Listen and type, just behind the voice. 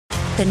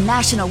The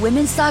National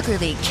Women's Soccer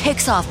League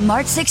kicks off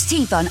March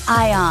 16th on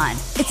ION.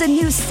 It's a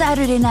new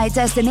Saturday night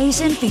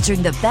destination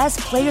featuring the best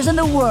players in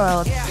the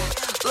world.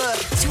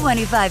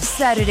 25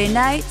 Saturday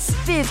nights,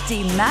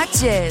 50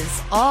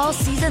 matches, all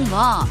season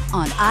long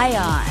on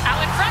ION.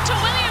 Out in front to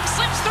Williams,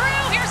 slips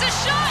through, here's a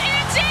shot,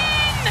 and it's in!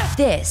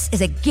 This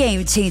is a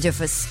game changer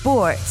for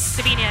sports.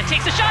 Sabina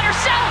takes a shot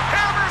herself!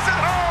 Hammers it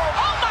home!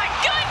 Oh my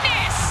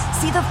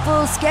goodness! See the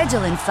full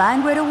schedule and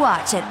find where to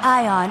watch at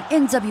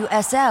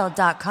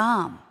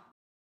IONNWSL.com.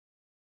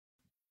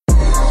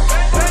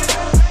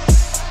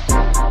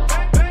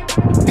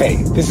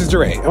 Hey, this is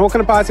DeRay, and welcome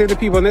to Pod Save the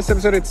People. In this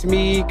episode, it's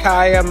me,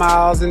 Kaya,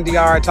 Miles, and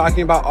DR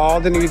talking about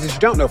all the news that you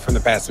don't know from the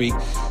past week,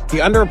 the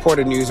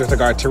underreported news with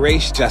regard to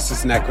race,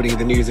 justice, and equity,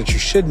 the news that you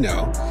should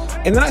know.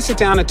 And then I sit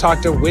down and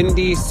talk to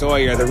Wendy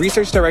Sawyer, the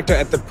research director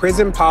at the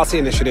Prison Policy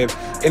Initiative,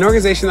 an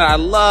organization that I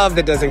love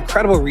that does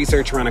incredible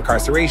research around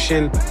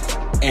incarceration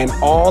and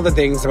all the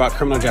things about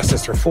criminal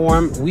justice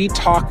reform. We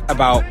talk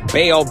about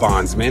bail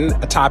bondsmen,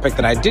 a topic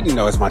that I didn't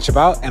know as much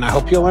about, and I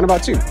hope you'll learn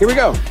about too. Here we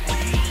go.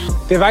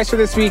 The advice for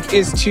this week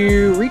is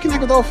to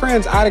reconnect with old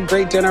friends. I had a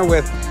great dinner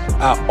with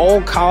an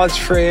old college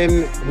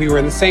friend. We were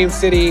in the same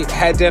city,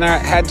 had dinner,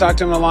 hadn't talked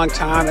to him in a long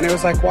time, and it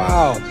was like,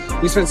 wow,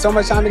 we spent so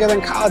much time together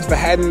in college, but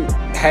hadn't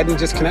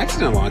just connected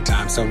in a long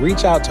time. So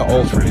reach out to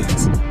old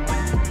friends.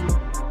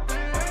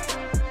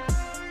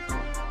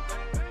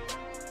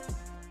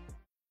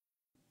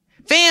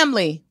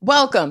 Family,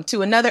 welcome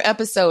to another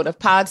episode of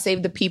Pod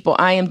Save the People.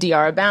 I am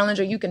De'Ara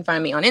Ballinger. You can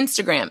find me on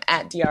Instagram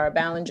at De'Ara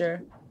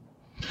Ballinger.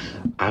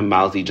 I'm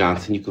Miles E.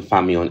 Johnson. You can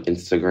find me on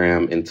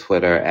Instagram and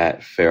Twitter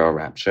at Feral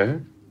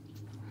Rapture.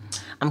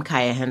 I'm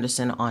Kaya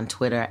Henderson on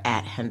Twitter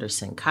at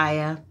Henderson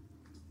Kaya.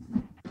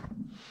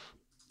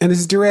 And this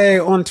is DeRay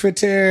on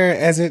Twitter,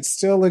 as it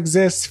still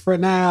exists for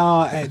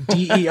now, at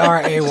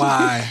DERAY.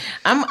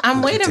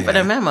 I'm waiting for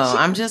the memo.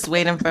 I'm just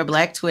waiting for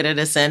Black Twitter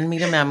to send me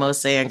the memo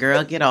saying,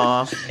 girl, get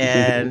off.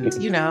 And,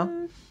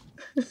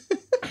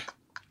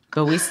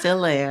 but we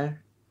still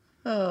there.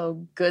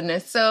 Oh,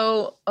 goodness.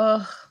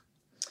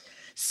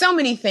 So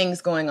many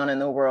things going on in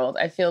the world.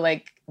 I feel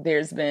like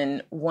there's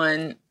been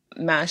one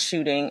mass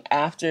shooting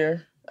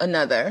after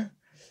another.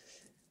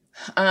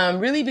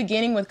 Really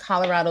beginning with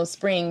Colorado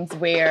Springs,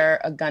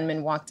 where a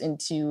gunman walked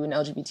into an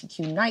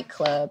LGBTQ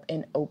nightclub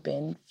and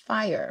opened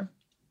fire.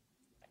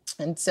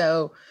 And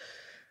so,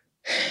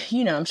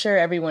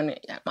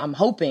 I'm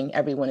hoping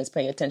everyone is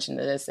paying attention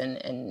to this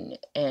and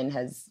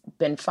has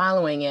been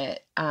following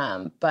it.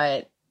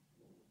 But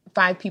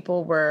 5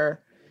 people were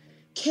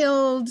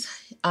killed.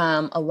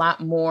 A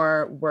lot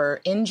more were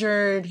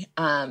injured.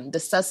 The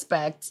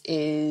suspect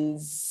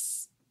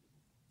is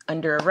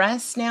under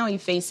arrest now. He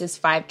faces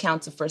 5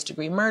 counts of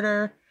first-degree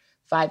murder,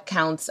 5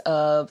 counts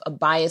of a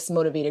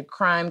bias-motivated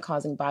crime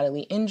causing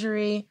bodily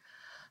injury.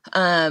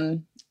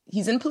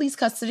 He's in police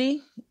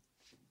custody.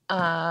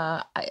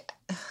 I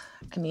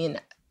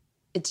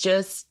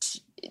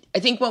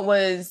think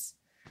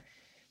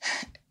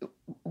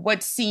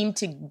what seemed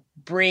to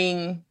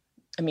bring,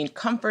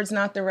 comfort's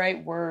not the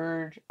right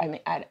word.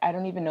 I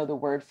don't even know the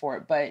word for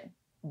it, but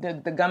the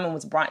gunman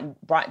was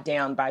brought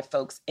down by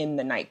folks in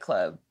the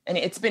nightclub. And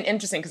it's been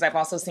interesting because I've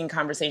also seen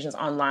conversations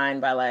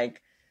online by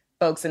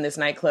folks in this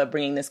nightclub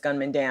bringing this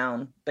gunman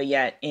down, but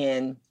yet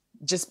in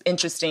just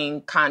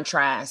interesting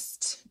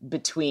contrast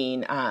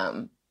between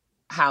how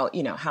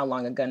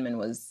long a gunman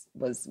was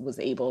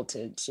able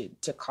to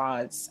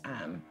cause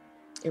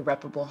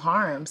irreparable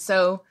harm.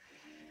 So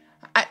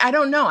I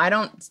don't know. I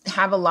don't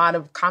have a lot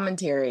of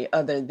commentary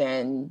other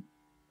than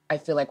I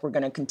feel like we're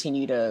going to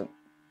continue to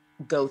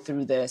go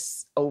through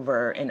this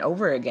over and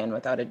over again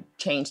without a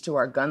change to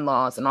our gun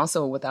laws and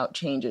also without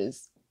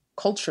changes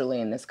culturally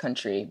in this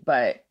country.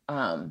 But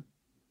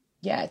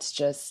it's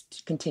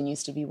just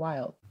continues to be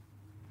wild.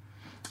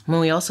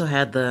 We also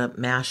had the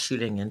mass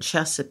shooting in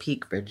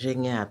Chesapeake,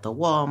 Virginia at the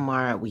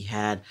Walmart. We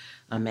had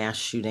a mass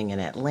shooting in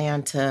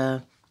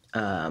Atlanta.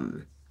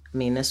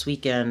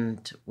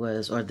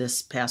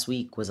 This past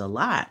week was a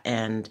lot.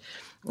 And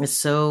it's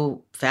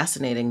so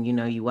fascinating.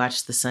 You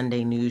watch the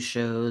Sunday news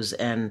shows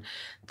and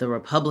the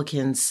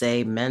Republicans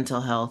say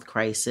mental health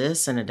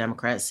crisis and the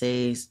Democrats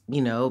say,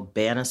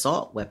 ban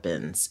assault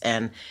weapons.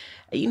 And,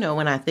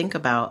 when I think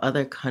about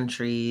other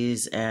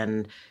countries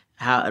and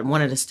how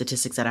one of the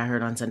statistics that I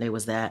heard on Sunday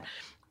was that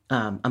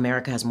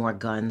America has more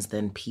guns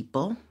than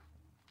people.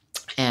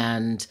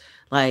 And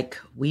I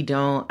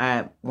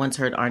once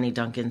heard Arnie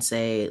Duncan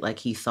say,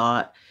 he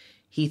thought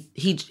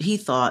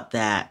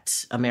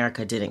that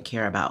America didn't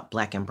care about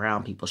Black and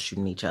brown people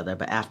shooting each other.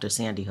 But after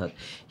Sandy Hook,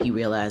 he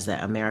realized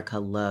that America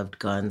loved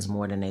guns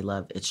more than they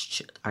love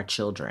our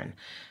children.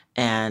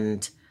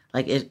 And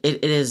it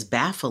is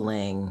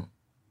baffling.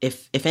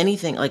 If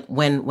anything,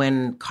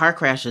 when car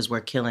crashes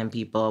were killing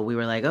people, we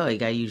were like, oh, you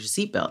got to use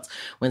your seatbelts.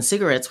 When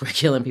cigarettes were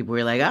killing people, we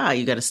were like,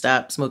 you got to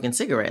stop smoking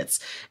cigarettes.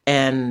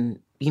 And,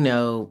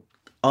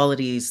 all of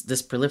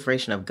this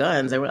proliferation of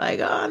guns, they were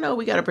like, oh, no,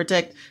 we got to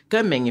protect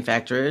gun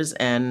manufacturers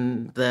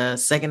and the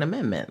Second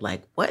Amendment.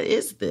 What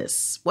is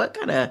this? What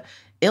kind of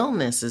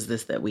illness is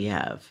this that we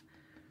have?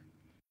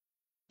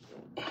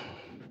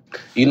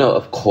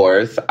 Of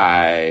course,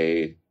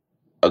 I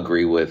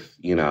agree with,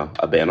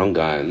 a ban on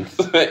guns.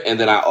 And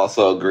then I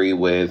also agree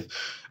with,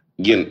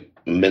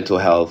 mental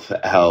health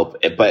help.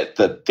 But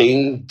the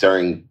thing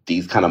during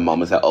these kind of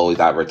moments that always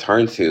I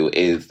return to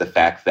is the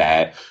fact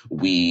that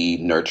we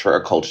nurture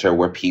a culture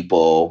where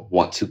people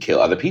want to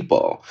kill other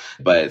people.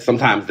 But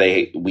sometimes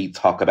we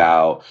talk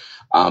about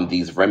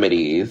these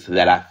remedies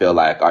that I feel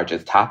like are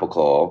just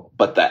topical.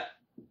 But the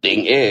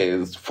thing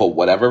is, for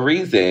whatever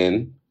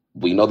reason,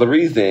 we know the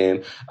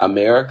reason,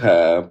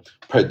 America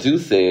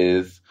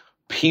produces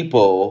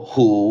people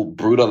who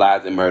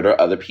brutalize and murder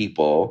other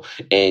people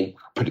and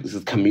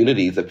produces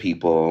communities of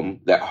people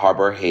that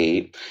harbor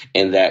hate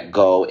and that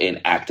go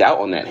and act out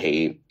on that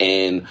hate.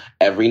 And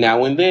every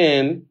now and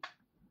then,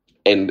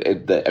 and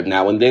the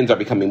now and thens are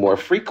becoming more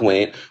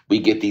frequent, we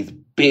get these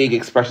big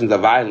expressions of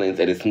violence,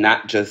 and it's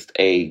not just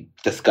a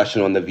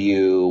discussion on The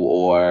View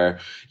or,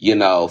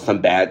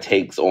 some bad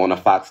takes on a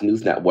Fox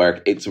News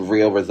network. It's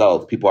real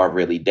results. People are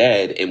really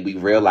dead, and we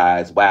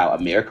realize, wow,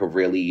 America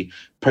really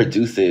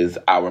produces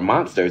our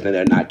monsters, and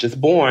they're not just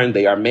born,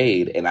 they are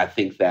made. And I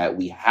think that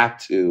we have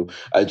to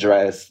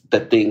address the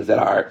things that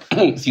are,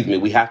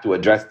 we have to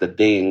address the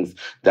things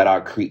that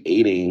are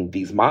creating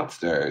these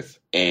monsters.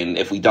 And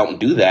if we don't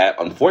do that,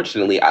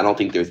 unfortunately, I don't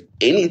think there's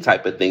any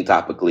type of thing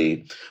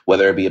topically,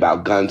 whether it be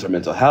about guns or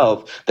mental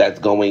health, that's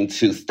going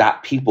to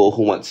stop people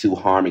who want to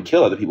harm and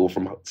kill other people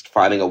from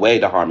finding a way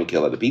to harm and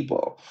kill other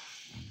people.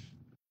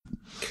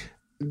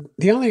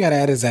 The only thing I'd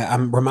add is that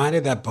I'm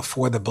reminded that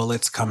before the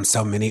bullets come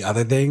so many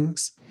other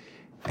things.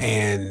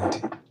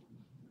 And,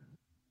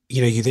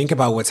 you think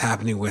about what's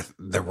happening with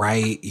the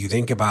right. You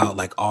think about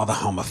like all the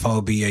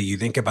homophobia. You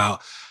think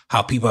about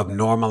how people have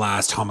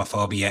normalized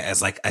homophobia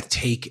as like a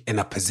take in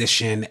a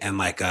position and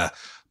like a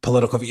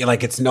political,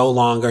 like it's no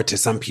longer to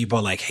some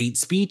people like hate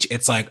speech.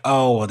 It's like,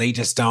 oh, well, they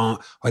just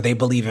don't, or they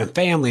believe in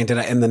family. And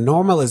the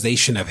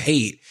normalization of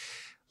hate,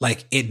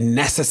 like it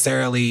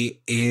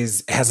necessarily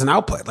has an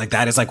output. Like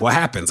that is like what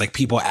happens. Like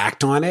people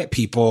act on it.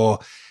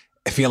 People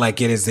feel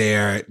like it is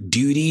their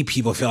duty.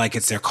 People feel like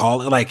it's their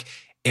call. Like,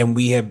 and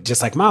we have,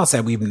 just like Miles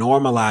said, we've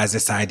normalized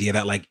this idea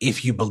that like,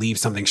 if you believe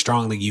something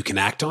strongly, you can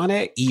act on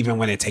it, even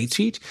when it's hate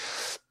speech.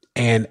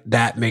 And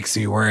that makes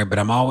me worried. But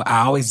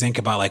I always think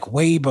about like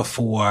way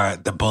before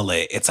the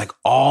bullet, it's like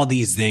all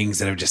these things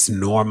that have just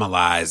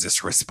normalized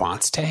this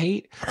response to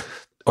hate,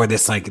 or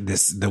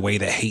the way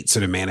that hate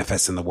sort of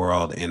manifests in the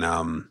world. And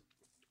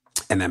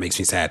that makes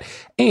me sad.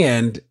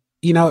 And,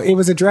 it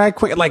was a drag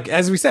queen, like,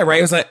 as we said, right?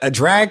 It was like a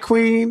drag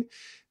queen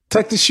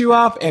took the shoe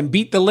off and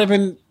beat the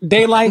living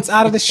daylights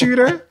out of the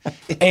shooter,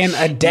 and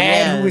a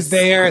dad who was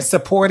there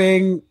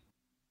supporting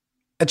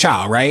a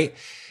child, right?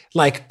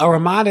 Like a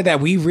reminder that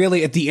we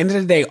really, at the end of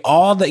the day,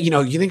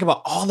 you think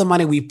about all the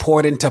money we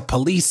poured into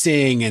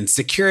policing and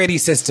security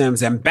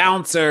systems and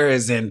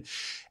bouncers and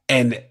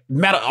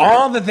metal,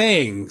 all the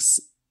things.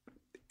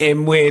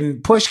 And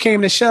when push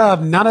came to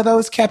shove, none of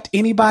those kept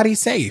anybody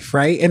safe,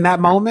 right? In that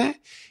moment,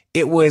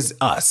 it was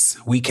us.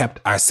 We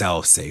kept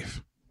ourselves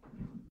safe.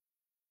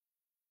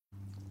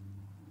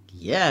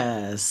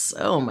 Yes.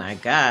 Oh my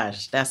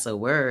gosh. That's a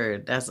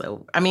word.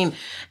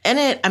 To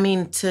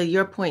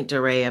your point,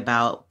 DeRay,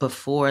 about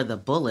before the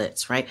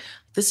bullets, right?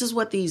 This is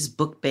what these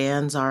book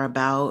bans are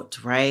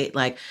about, right?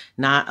 Like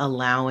not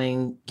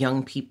allowing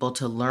young people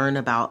to learn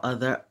about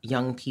other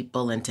young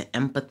people and to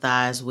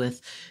empathize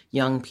with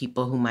young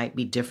people who might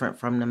be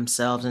different from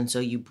themselves. And so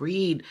you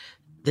breed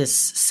this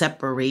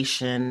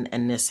separation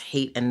and this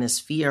hate and this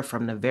fear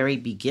from the very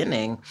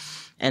beginning.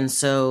 And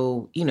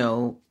so,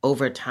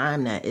 over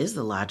time, that is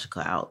the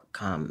logical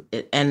outcome.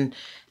 And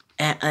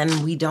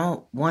we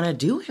don't want to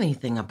do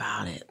anything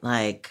about it.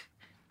 Like,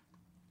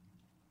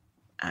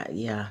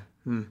 yeah.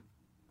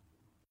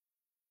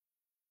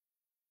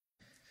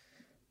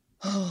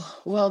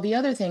 Oh, well, the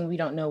other thing we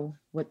don't know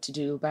what to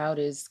do about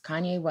is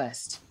Kanye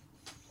West.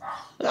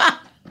 Yeah,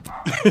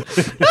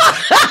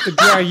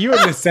 you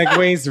and the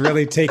segues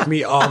really take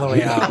me all the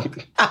way out.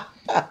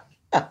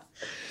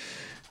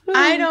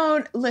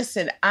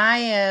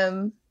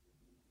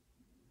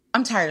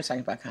 I'm tired of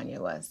talking about Kanye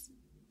West.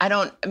 I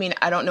don't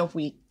know if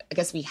I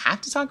guess we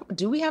have to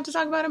do we have to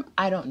talk about him?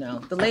 I don't know.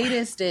 The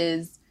latest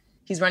is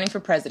he's running for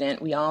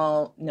president. We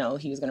all know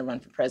he was going to run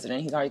for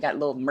president. He's already got a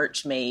little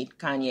merch made,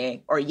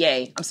 Kanye, or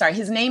Ye. I'm sorry,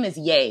 his name is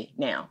Ye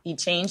now. He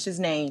changed his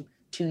name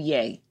to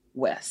Ye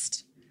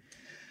West.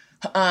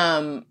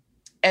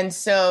 And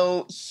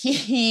so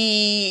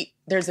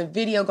there's a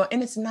video going,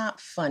 and it's not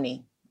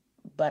funny,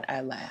 but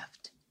I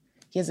laughed.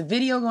 He has a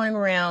video going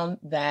around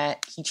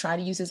that he tried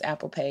to use his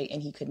Apple Pay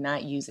and he could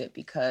not use it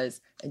because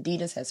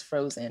Adidas has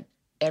frozen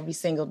every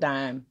single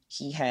dime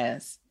he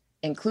has,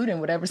 including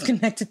whatever's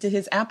connected to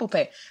his Apple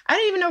Pay. I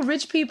didn't even know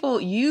rich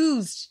people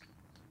used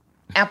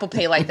Apple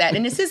Pay like that.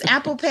 And is his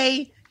Apple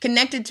Pay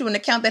connected to an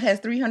account that has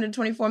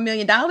 $324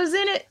 million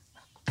in it?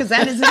 Because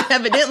that is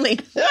evidently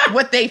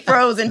what they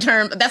froze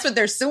that's what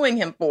they're suing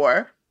him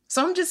for.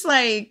 So I'm just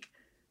like,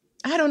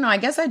 I don't know. I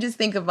guess I just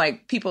think of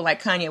like people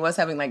like Kanye West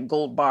having like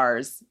gold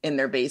bars in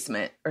their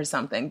basement or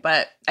something.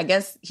 But I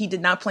guess he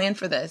did not plan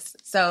for this.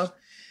 So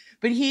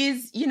But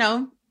he's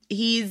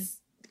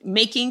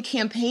making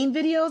campaign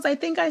videos, I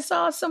think I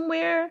saw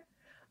somewhere,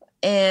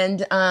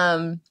 and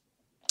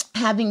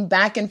having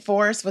back and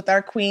forth with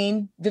our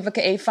queen, Vivica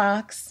A.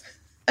 Fox.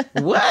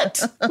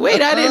 What?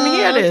 Wait, I didn't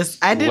hear this.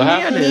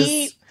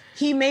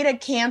 He made a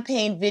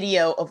campaign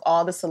video of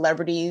all the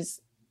celebrities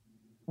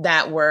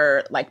that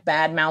were like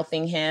bad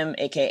mouthing him,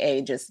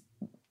 aka just,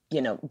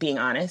 being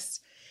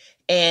honest.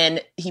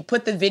 And he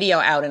put the video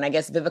out, and I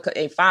guess Vivica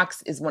A.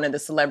 Fox is one of the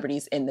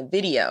celebrities in the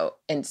video.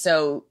 And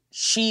so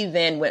she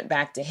then went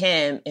back to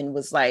him and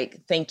was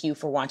like, "Thank you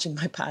for watching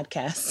my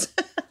podcast."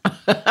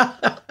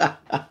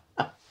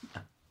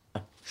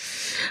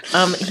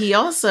 He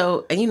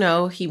also,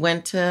 he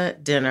went to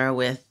dinner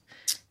with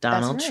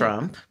Donald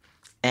Trump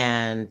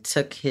and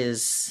took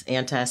his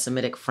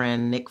anti-Semitic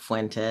friend, Nick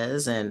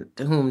Fuentes, and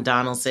whom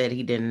Donald said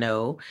he didn't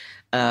know.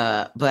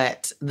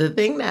 But the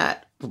thing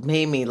that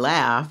made me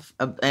laugh,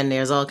 and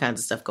there's all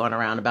kinds of stuff going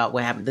around about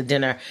what happened. The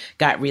dinner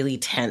got really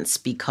tense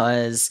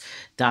because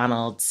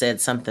Donald said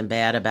something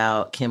bad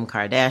about Kim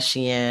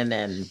Kardashian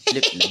and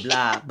blah, blah,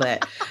 blah.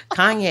 But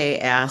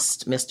Kanye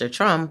asked Mr.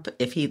 Trump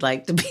if he'd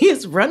like to be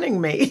his running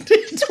mate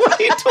in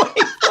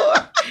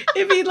 2024,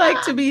 if he'd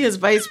like to be his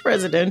vice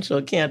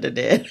presidential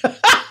candidate.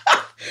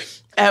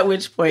 At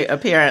which point,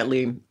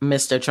 apparently,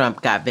 Mr.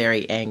 Trump got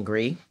very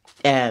angry,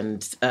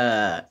 and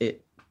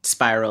it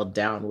spiraled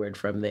downward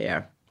from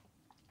there.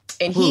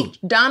 And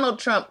Donald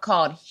Trump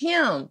called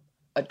him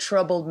a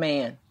troubled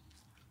man.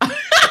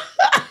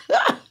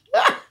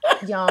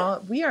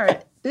 Y'all,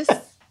 this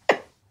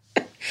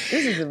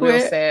is a real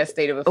sad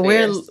state of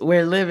affairs.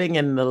 We're living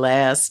in the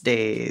last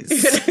days.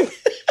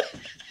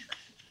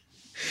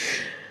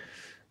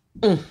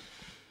 The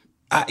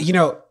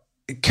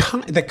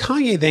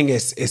Kanye thing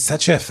is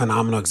such a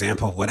phenomenal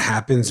example of what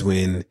happens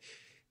when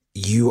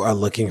you are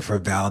looking for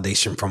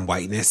validation from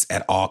whiteness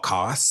at all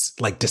costs,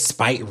 like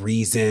despite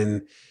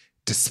reason,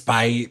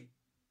 despite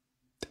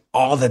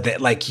all that,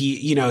 like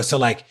so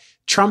like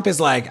Trump is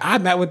like, I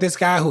met with this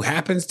guy who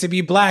happens to be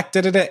black,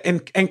 and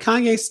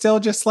Kanye still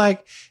just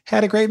like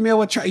had a great meal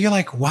with Trump. You're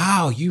like,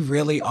 wow, you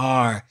really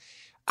are.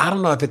 I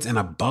don't know if it's in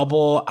a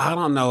bubble. I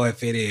don't know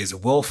if it is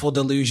willful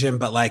delusion,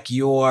 but like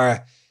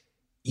you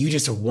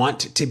just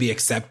want to be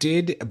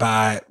accepted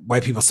by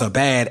white people so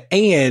bad.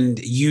 And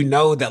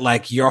that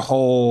like your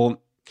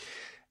whole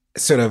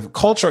sort of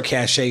cultural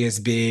cachet is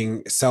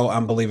being so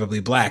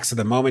unbelievably black. So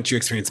the moment you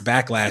experience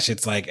backlash,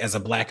 it's like as a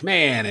black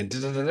man and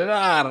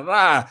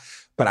da-da-da-da-da-da.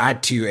 But I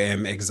too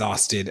am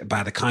exhausted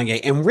by the Kanye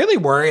and really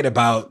worried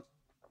about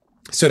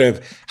sort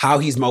of how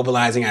he's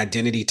mobilizing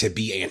identity to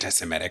be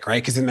anti-Semitic,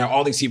 right? Because then there are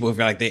all these people who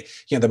feel like the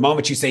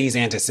moment you say he's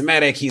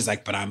anti-Semitic, he's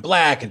like, but I'm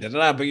black and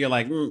da-da-da. But you're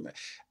like,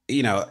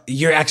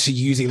 you're actually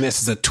using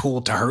this as a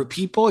tool to hurt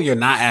people. You're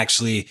not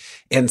actually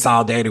in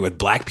solidarity with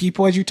black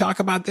people as you talk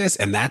about this.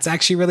 And that's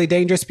actually really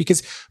dangerous because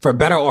for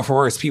better or for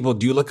worse, people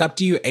do look up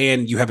to you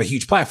and you have a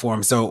huge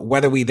platform. So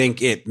whether we think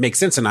it makes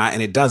sense or not,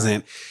 and it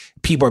doesn't,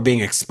 people are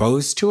being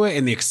exposed to it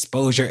and the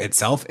exposure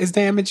itself is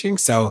damaging.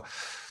 So,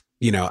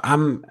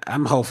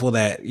 I'm hopeful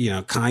that,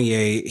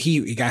 Kanye,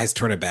 he got his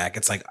Twitter back.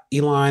 It's like,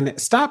 Elon,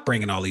 stop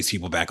bringing all these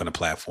people back on the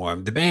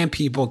platform. The banned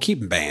people, keep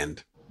them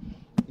banned.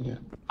 Yeah.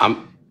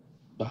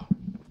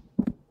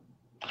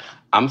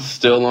 I'm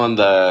still on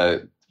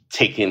the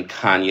taking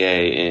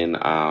Kanye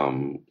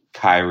and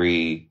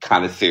Kyrie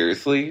kind of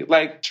seriously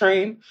like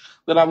train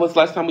that I was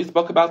last time we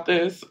spoke about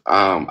this.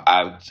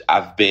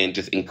 I've been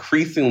just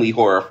increasingly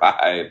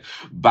horrified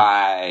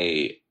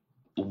by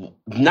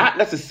not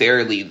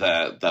necessarily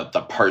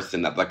the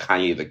person of the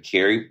Kanye,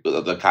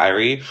 the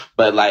Kyrie,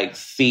 but like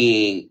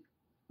seeing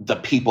the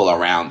people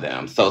around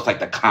them. So it's like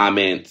the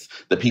comments,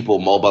 the people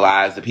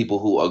mobilized, the people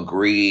who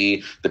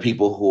agree, the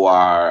people who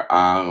are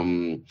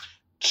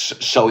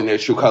showing their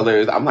true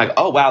colors. I'm like,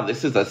 oh wow,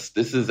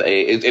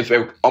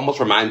 it almost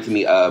reminds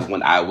me of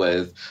when I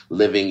was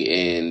living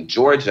in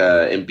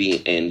Georgia and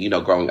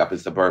growing up in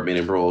suburban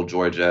and rural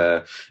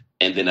Georgia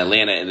and then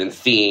Atlanta and then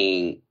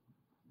seeing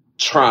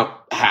Trump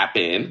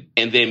happen,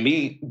 and then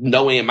me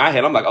knowing in my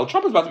head, I'm like, oh,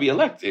 Trump is about to be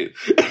elected.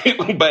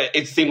 But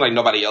it seemed like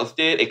nobody else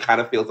did. It kind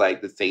of feels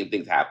like the same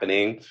thing's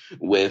happening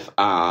with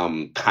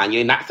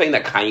Kanye. Not saying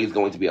that Kanye is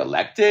going to be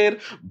elected,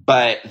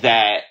 but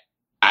that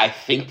I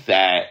think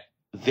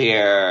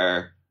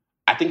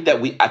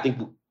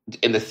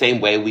in the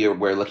same way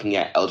we're looking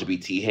at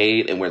LGBT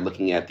hate and we're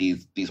looking at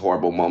these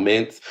horrible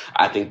moments,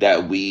 I think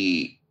that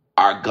we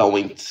are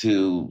going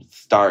to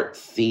start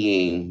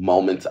seeing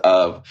moments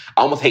of,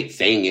 I almost hate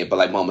saying it, but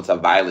like moments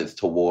of violence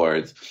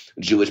towards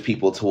Jewish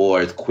people,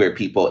 towards queer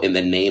people in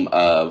the name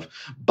of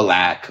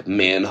Black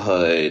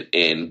manhood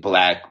and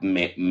Black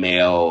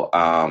male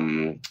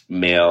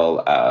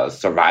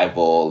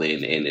survival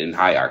and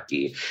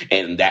hierarchy.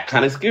 And that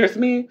kind of scares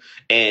me.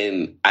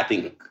 And I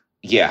think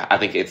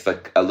it's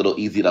like a little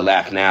easy to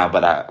laugh now,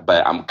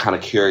 but I'm kind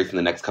of curious in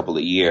the next couple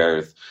of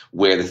years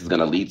where this is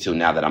going to lead to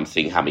now that I'm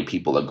seeing how many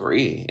people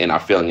agree and are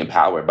feeling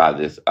empowered by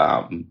this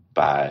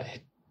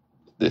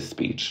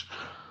speech.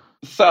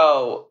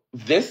 So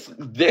this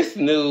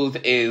news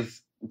is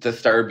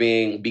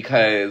disturbing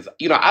because,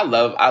 you know, I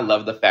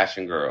love the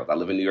fashion girls. I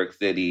live in New York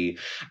City.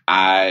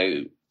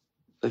 I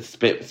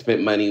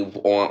spent money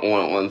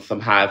on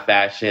some high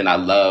fashion. I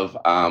love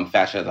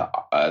fashion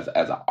as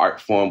an art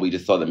form. We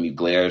just saw the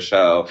Mugler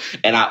show.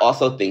 And I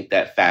also think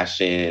that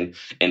fashion,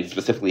 and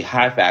specifically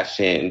high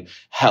fashion,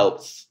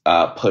 helps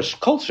push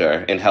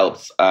culture and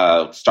helps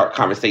start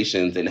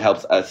conversations and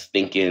helps us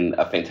think in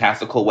a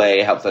fantastical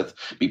way, helps us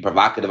be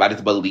provocative. I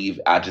just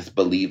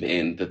believe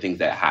in the things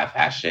that high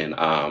fashion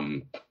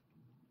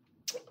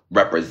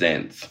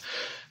represents.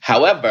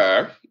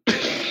 However,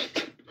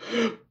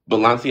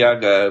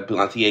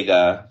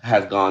 Balenciaga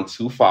has gone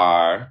too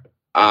far.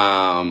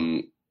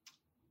 And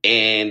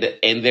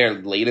in their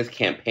latest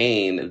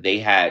campaign, they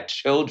had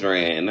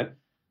children.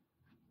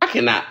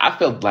 I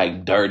feel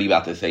like dirty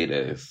about to say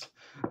this.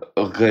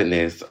 Oh,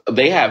 goodness.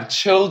 They have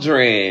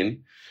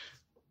children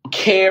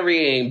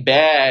carrying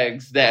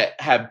bags that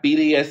have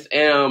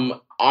BDSM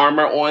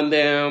armor on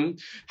them,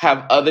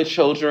 have other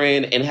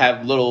children, and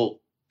have little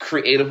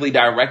creatively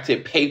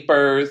directed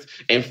papers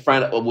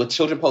with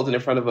children posing in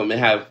front of them, and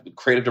have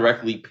creative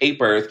directly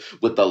papers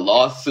with the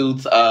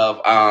lawsuits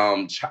of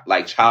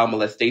child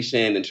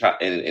molestation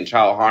and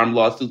child harm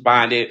lawsuits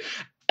behind it.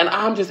 And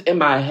I'm just in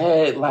my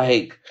head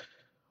like,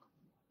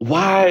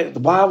 why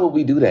would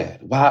we do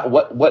that?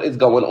 What is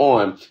going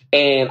on?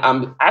 And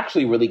I'm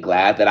actually really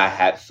glad that I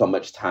had so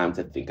much time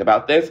to think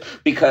about this,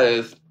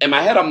 because in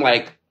my head I'm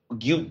like,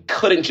 you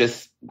couldn't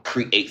just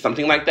create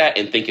something like that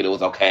and think it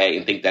was okay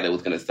and think that it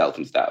was going to sell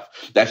some stuff.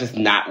 That's just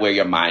not where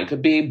your mind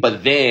could be.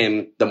 But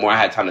then the more I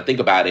had time to think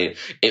about it,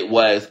 it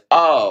was,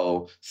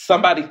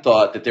 somebody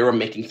thought that they were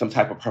making some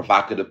type of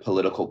provocative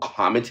political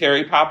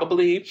commentary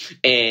probably,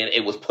 and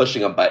it was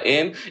pushing a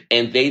button,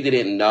 and they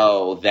didn't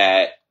know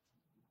that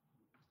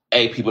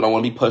people don't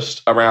want to be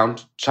pushed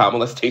around child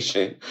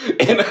molestation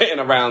and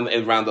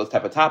around those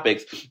type of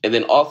topics. And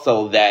then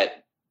also that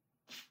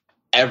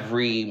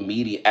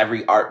every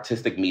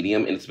artistic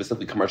medium, and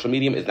specifically commercial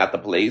medium, is not the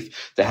place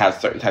to have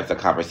certain types of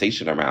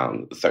conversation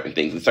around certain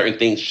things. And certain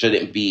things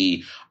shouldn't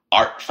be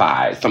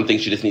art-fied. Some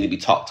things should just need to be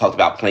talked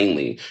about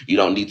plainly. You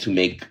don't need to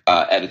make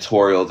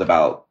editorials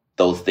about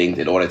those things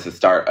in order to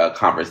start a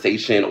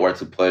conversation or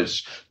to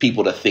push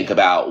people to think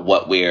about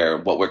what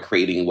we're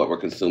creating, what we're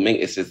consuming.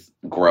 It's just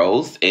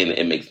gross and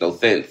it makes no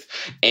sense.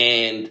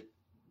 And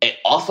it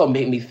also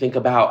made me think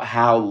about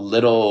how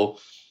little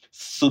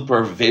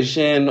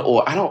supervision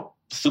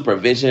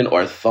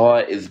or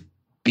thought is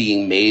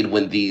being made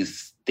when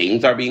these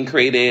things are being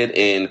created.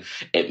 And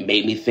it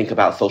made me think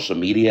about social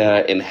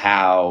media and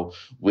how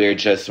we're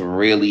just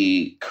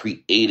really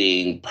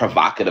creating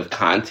provocative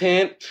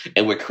content,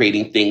 and we're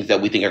creating things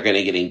that we think are going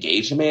to get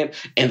engagement.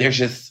 And there's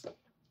just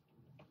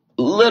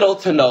little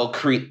to no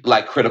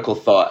critical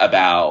thought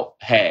about,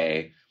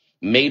 hey,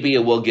 maybe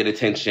it will get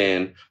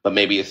attention, but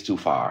maybe it's too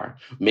far.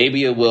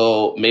 Maybe it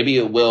will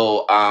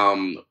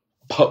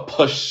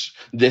push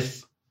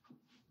this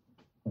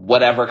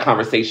whatever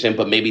conversation,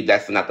 but maybe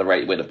that's not the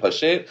right way to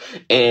push it.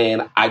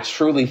 And I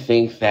truly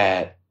think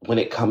that when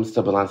it comes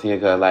to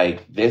Balenciaga,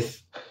 like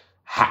this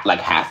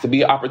has to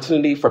be an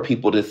opportunity for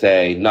people to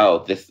say,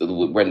 no,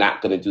 we're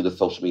not going to do the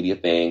social media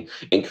thing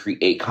and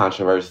create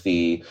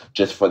controversy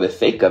just for the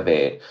sake of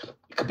it,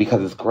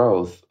 because it's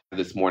gross.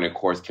 This morning, of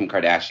course, Kim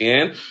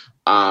Kardashian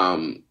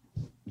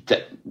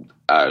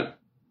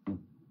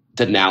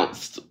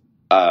denounced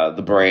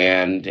the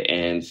brand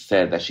and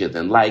said that she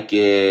doesn't like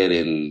it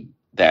and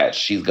that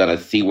she's gonna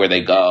see where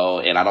they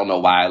go. And I don't know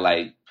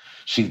why,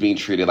 she's being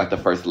treated like the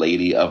first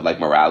lady of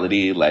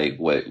morality.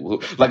 We're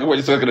just not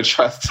gonna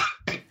trust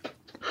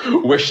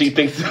where she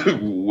thinks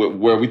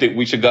where we think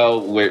we should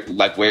go.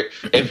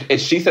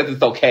 If she says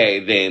it's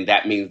okay, then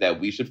that means that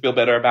we should feel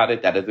better about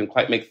it. That doesn't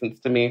quite make sense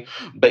to me.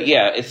 But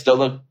yeah, it's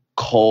still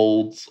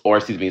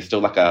it's still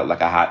like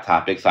a hot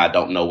topic. So I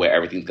don't know where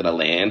everything's gonna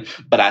land.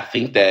 But I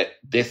think that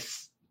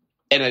this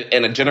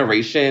in a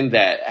generation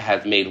that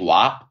has made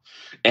WAP,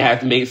 it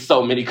has made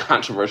so many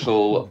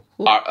controversial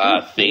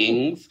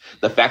things.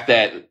 The fact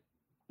that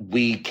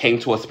we came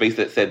to a space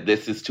that said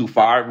this is too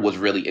far was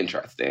really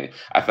interesting.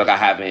 I feel like I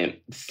haven't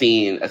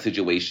seen a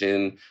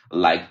situation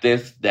like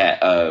this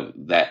that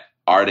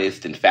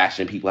artists and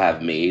fashion people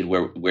have made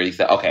where they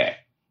said, okay,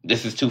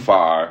 this is too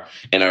far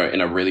in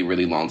a really,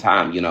 really long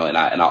time, And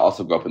I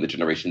also grew up in the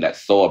generation that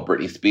saw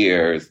Britney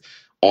Spears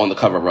on the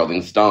cover of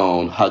Rolling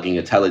Stone hugging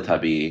a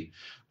Teletubby.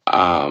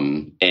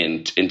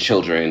 And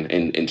children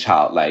and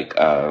childlike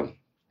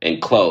in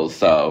clothes.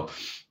 So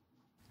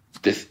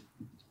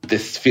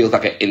this feels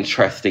like an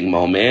interesting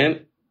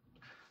moment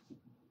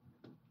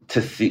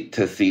to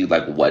see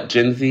what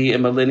Gen Z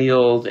and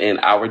millennials and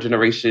our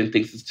generation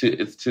thinks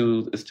is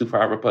too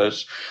far of a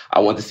push.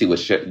 I want to see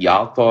what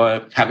y'all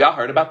thought. Have y'all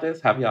heard about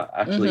this? Have y'all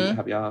actually?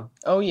 Have y'all?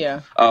 Oh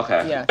yeah.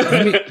 Okay. Yeah.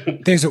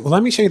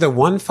 Let me show you the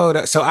one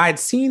photo. So I had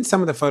seen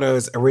some of the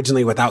photos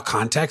originally without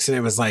context, and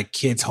it was like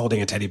kids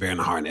holding a teddy bear in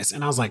a harness,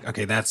 and I was like,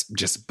 okay, that's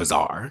just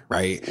bizarre,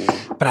 right?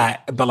 But I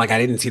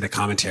didn't see the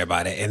commentary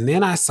about it, and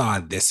then I saw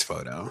this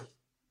photo.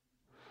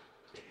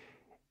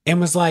 and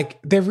was like,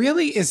 there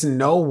really is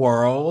no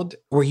world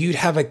where you'd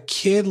have a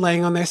kid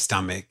laying on their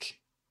stomach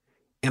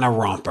in a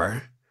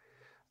romper,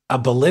 a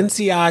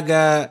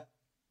Balenciaga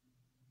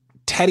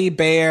teddy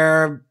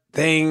bear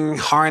thing,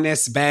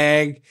 harness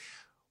bag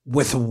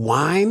with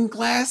wine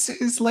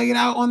glasses laid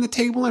out on the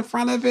table in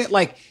front of it.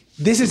 Like,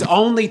 this is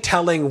only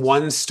telling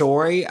one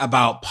story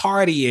about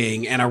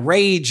partying and a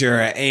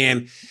rager,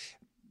 and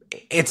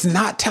it's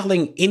not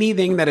telling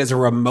anything that is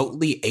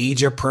remotely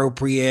age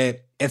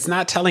appropriate. It's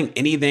not telling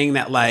anything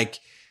that like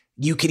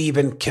you could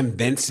even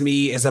convince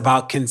me is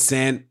about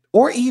consent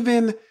or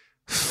even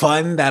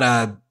fun that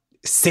a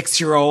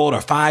 6-year-old or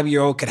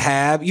 5-year-old could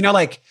have. You know,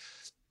 like,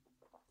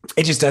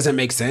 it just doesn't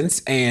make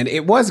sense. And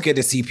it was good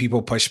to see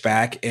people push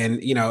back.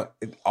 And, you know,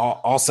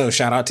 also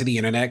shout out to the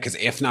internet, because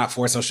if not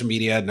for social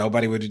media,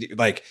 nobody would,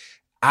 like,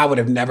 I would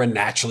have never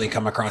naturally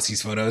come across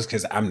these photos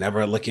because I'm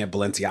never looking at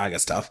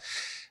Balenciaga stuff.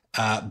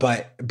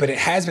 But it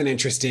has been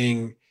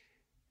interesting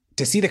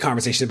to see the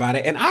conversation about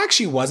it. And I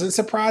actually wasn't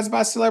surprised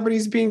by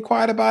celebrities being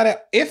quiet about it,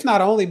 if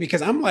not only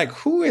because I'm like,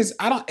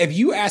 if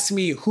you ask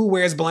me who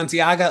wears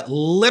Balenciaga,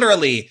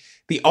 literally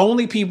the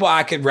only people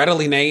I could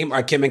readily name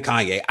are Kim and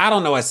Kanye. I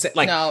don't know.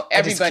 No,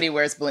 everybody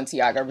wears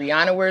Balenciaga.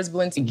 Rihanna wears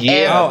Balenciaga.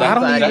 Yeah,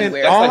 I don't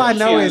even, all I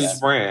know is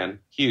brand.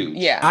 Huge.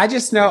 Yeah. I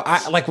just know,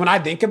 like, when I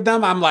think of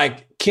them, I'm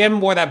like,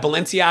 Kim wore that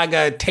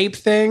Balenciaga tape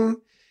thing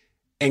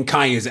and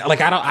Kanye's.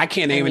 Like, I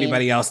can't name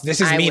anybody else.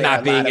 This is me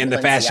not being in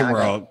the fashion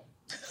world.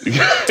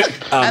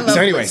 So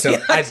anyway, so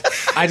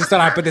I just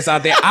thought I'd put this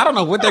out there. I don't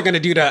know what they're going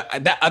to do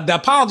the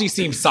apology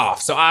seems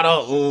soft, so I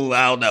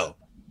don't know.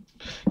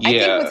 Yeah. I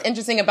think what's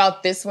interesting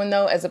about this one,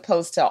 though, as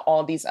opposed to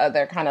all these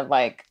other kind of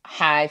like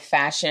high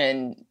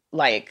fashion,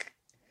 like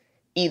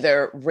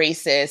either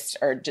racist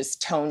or just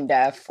tone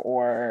deaf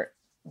or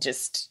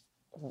just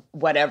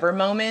whatever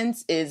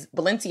moments, is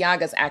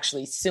Balenciaga's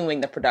actually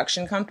suing the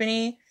production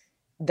company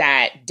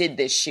that did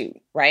this shoot,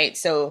 right?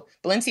 So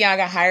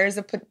Balenciaga hires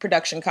a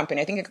production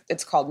company. I think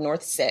it's called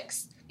North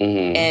Six.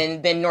 Mm-hmm.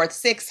 And then North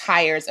Six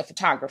hires a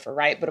photographer,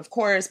 right? But of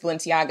course,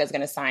 Balenciaga is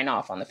going to sign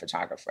off on the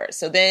photographer.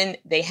 So then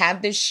they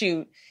have this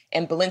shoot,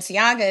 and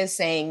Balenciaga is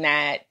saying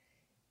that,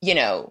 you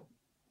know,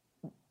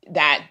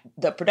 that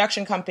the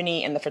production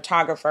company and the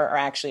photographer are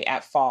actually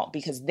at fault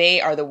because they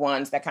are the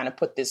ones that kind of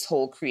put this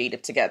whole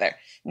creative together.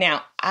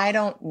 Now, I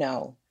don't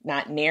know,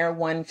 not near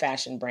one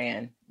fashion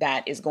brand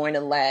that is going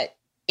to let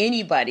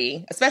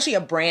anybody, especially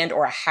a brand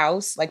or a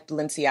house like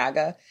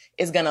Balenciaga,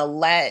 is going to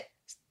let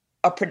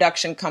a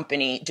production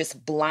company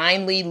just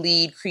blindly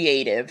lead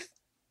creative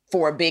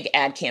for a big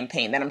ad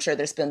campaign that I'm sure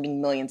they're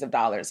spending millions of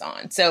dollars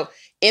on. So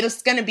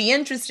it's going to be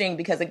interesting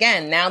because,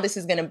 again, now this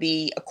is going to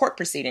be a court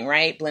proceeding,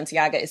 right?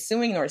 Balenciaga is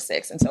suing North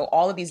Six. And so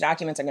all of these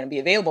documents are going to be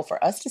available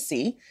for us to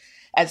see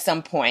at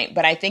some point.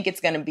 But I think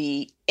it's going to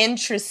be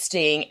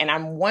interesting. And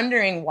I'm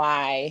wondering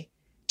why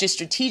just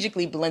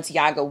strategically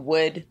Balenciaga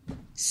would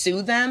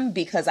sue them,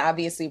 because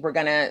obviously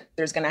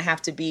there's going to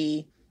have to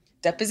be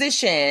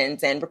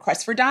depositions and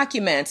requests for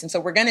documents. And so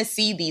we're going to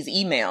see these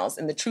emails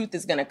and the truth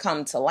is going to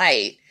come to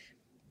light,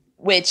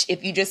 which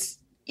if you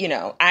just, you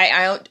know,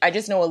 I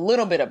just know a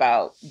little bit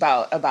about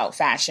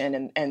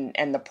fashion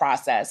and the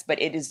process,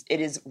 but it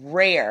is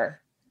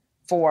rare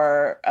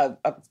for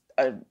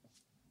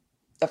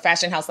a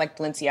fashion house like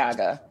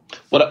Balenciaga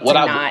to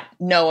not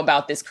know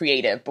about this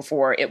creative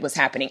before it was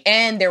happening.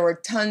 And there were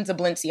tons of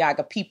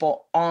Balenciaga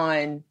people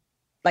on,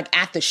 like,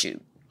 at the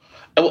shoot.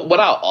 What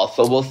I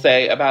also will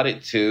say about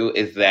it too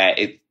is that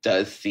it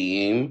does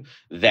seem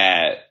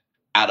that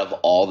out of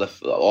all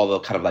the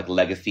kind of like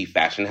legacy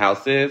fashion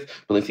houses,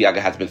 Balenciaga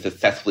has been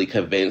successfully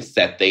convinced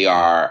that they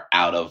are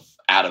out of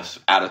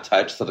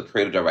touch. So the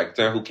creative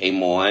director who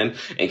came on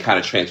and kind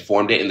of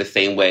transformed it in the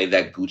same way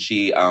that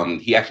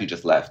Gucci, he actually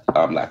just left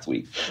last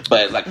week,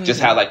 but like just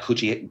how like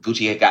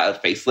Gucci had got a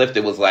facelift,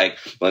 it was like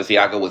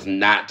Balenciaga was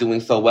not doing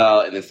so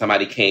well, and then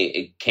somebody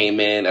came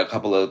in, a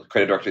couple of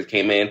creative directors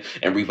came in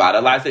and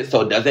revitalized it.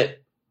 So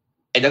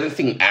it doesn't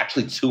seem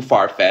actually too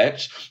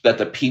far-fetched that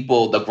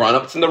the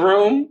grown-ups in the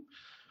room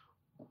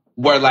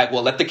were like,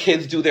 well, let the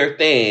kids do their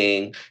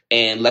thing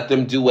and let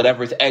them do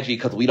whatever's edgy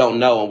because we don't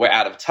know and we're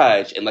out of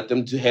touch, and let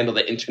them handle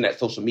the internet,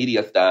 social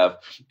media stuff,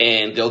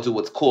 and they'll do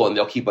what's cool and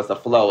they'll keep us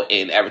afloat,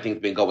 and everything's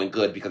been going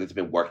good because it's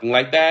been working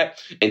like that,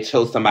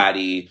 until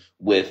somebody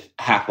with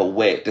half a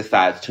wit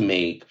decides to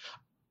make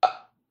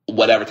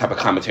whatever type of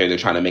commentary they're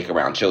trying to make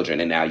around children,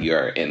 and now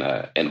you're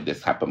in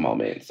this type of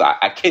moment. So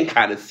I can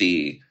kind of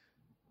see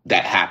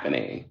that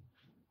happening,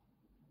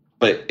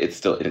 but it's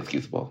still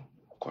inexcusable.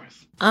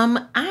 Course.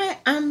 I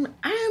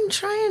am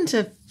trying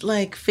to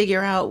like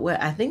figure out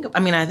what I think. I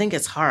mean, I think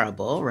it's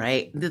horrible,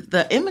 right?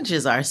 The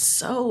images are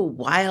so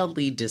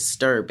wildly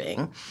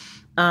disturbing.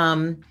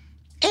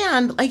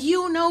 And like,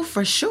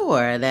 for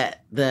sure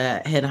that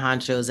the head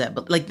honchos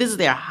this is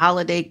their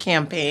holiday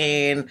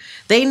campaign.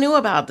 They knew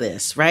about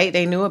this, right?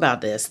 They knew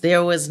about this.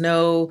 There was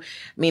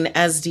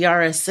as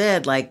Diara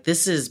said, like,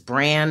 this is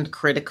brand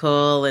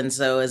critical. And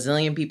so a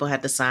zillion people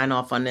had to sign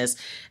off on this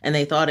and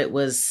they thought it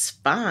was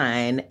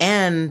fine.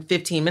 And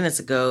 15 minutes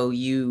ago,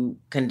 you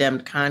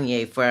condemned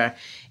Kanye for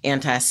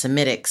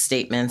anti-Semitic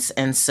statements.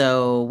 And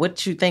so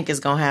what you think is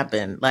going to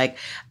happen? Like,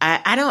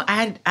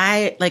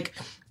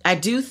 I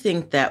do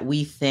think that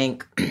we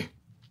think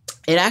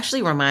it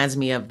actually reminds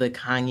me of the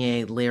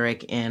Kanye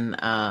lyric in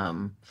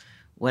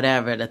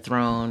whatever the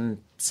Throne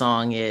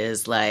song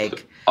is,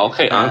 like,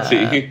 okay,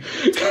 auntie.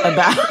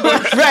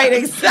 About right,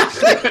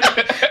 exactly.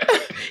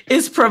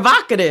 It's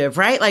provocative,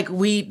 right? Like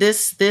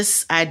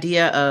this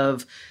idea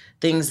of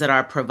things that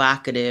are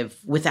provocative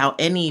without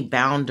any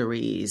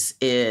boundaries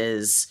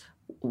is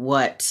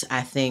what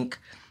I think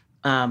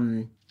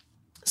some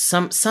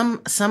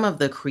of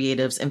the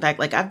creatives, in fact,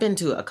 like I've been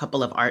to a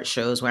couple of art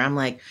shows where I'm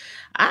like,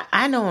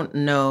 I don't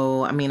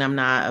know. I mean, I'm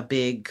not a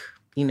big,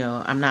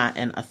 I'm not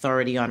an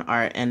authority on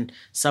art, and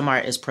some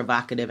art is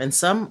provocative and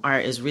some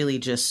art is really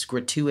just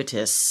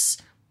gratuitous.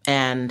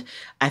 And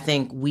I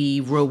think we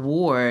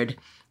reward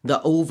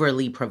the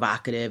overly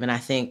provocative. And I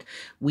think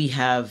we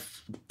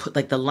have put,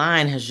 like, the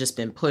line has just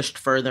been pushed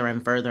further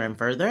and further and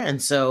further.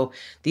 And so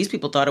these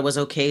people thought it was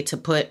okay to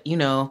put,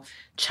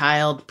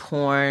 child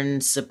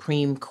porn,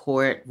 Supreme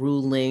Court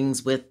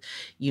rulings with,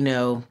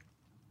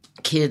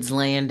 kids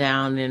laying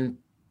down in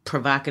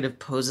provocative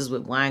poses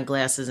with wine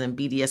glasses and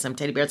BDSM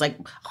teddy bears. Like,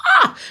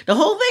 the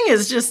whole thing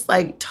is just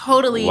like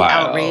totally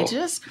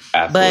outrageous.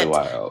 Absolutely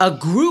but wild. A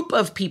group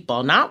of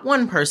people, not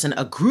one person,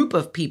 a group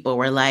of people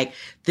were like,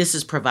 this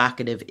is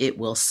provocative, it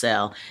will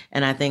sell.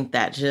 And I think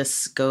that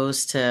just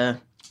goes to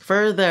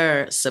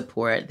further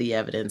support the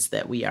evidence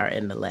that we are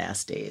in the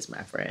last days,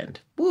 my friend.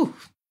 Woo.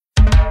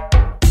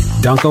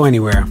 Don't go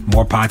anywhere.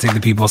 More Pod Save the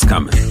People's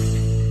coming.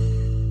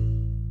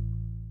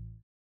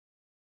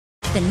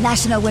 The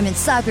National Women's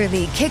Soccer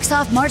League kicks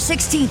off March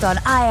 16th on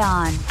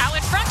ION. Out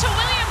in front to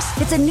Williams.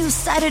 It's a new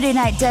Saturday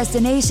night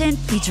destination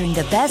featuring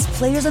the best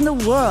players in the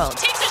world.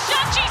 Takes a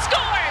shot, she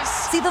scores!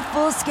 See the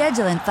full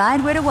schedule and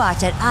find where to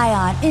watch at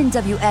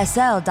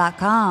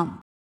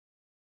IONNWSL.com.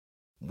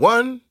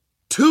 1,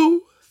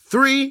 2,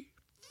 3,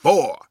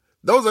 4.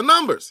 Those are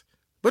numbers,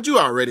 but you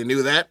already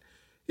knew that.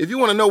 If you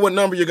want to know what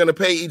number you're going to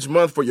pay each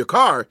month for your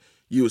car,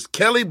 use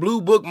Kelley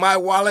Blue Book My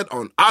Wallet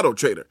on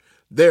AutoTrader.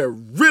 They're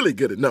really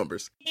good at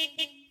numbers.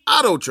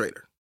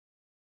 AutoTrader.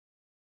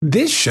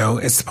 This show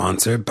is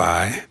sponsored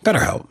by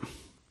BetterHelp.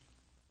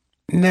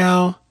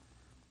 Now,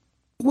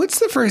 what's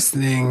the first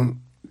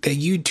thing that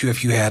you'd do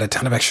if you had a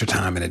ton of extra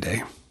time in a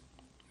day?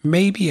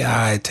 Maybe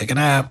I'd take a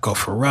nap, go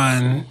for a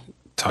run,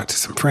 talk to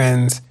some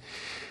friends.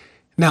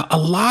 Now, a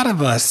lot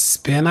of us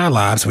spend our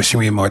lives wishing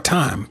we had more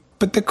time.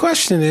 But the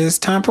question is,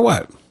 time for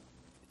what?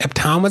 If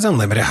time was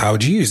unlimited, how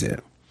would you use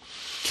it?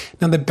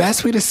 Now, the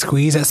best way to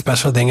squeeze that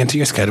special thing into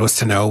your schedule is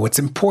to know what's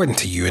important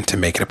to you and to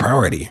make it a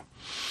priority.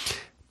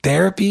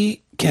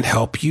 Therapy can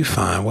help you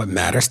find what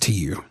matters to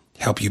you,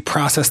 help you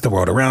process the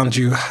world around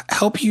you,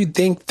 help you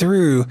think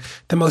through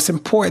the most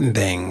important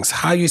things,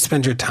 how you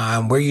spend your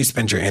time, where you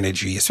spend your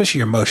energy, especially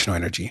your emotional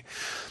energy.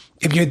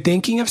 If you're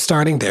thinking of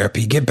starting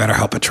therapy, give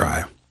BetterHelp a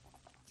try.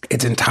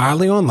 It's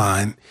entirely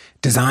online,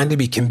 designed to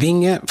be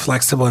convenient,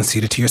 flexible, and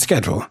suited to your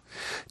schedule.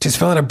 Just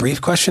fill out a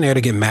brief questionnaire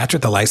to get matched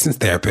with a licensed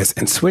therapist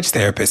and switch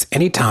therapists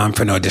anytime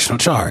for no additional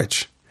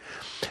charge.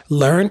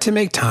 Learn to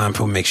make time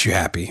for what makes you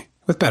happy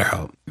with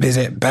BetterHelp.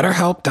 Visit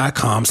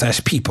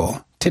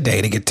BetterHelp.com/people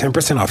today to get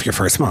 10% off your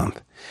first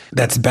month.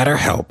 That's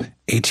BetterHelp,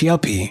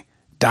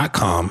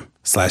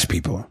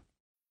 HELP.com/people.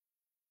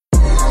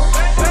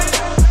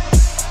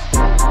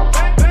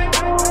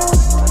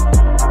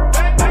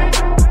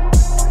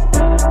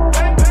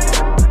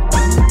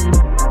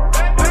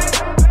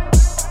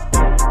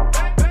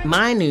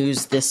 My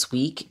news this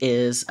week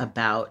is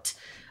about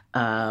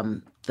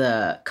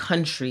the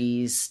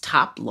country's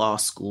top law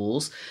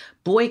schools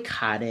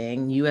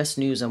boycotting U.S.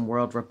 News and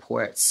World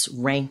Report's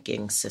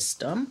ranking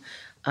system.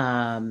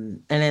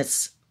 And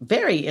it's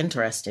very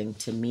interesting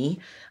to me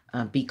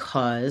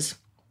because,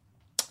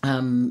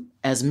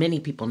 as many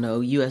people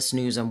know, U.S.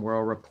 News and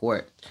World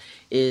Report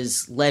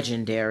is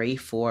legendary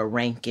for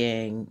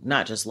ranking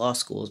not just law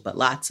schools, but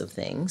lots of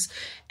things.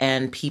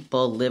 And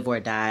people live or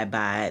die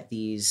by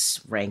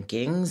these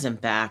rankings. In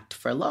fact,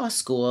 for law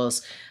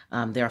schools,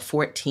 there are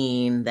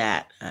 14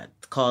 that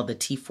called the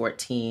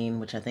T14,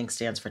 which I think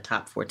stands for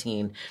top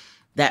 14,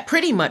 that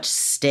pretty much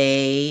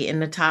stay in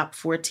the top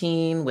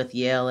 14, with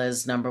Yale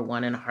as number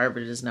 1 and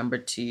Harvard as number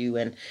 2,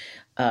 and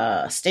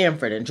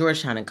Stanford and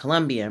Georgetown and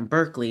Columbia and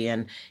Berkeley,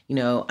 and,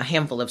 a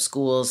handful of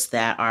schools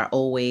that are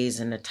always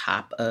in the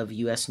top of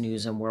U.S.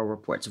 News and World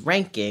Report's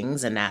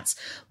rankings. And that's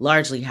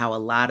largely how a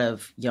lot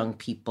of young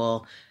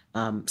people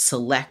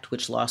select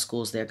which law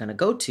schools they're going to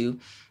go to.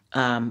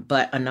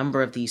 But a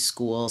number of these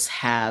schools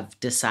have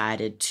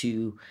decided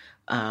to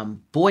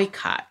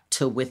boycott,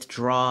 to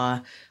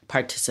withdraw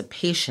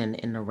participation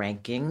in the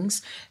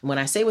rankings. And when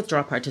I say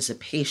withdraw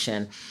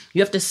participation,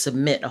 you have to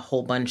submit a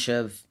whole bunch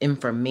of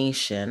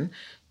information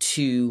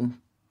to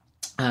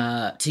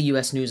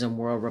U.S. News and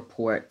World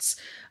Reports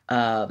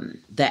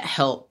that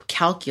help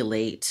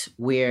calculate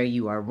where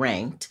you are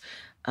ranked.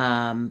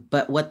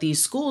 But what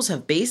these schools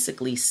have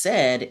basically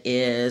said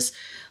is,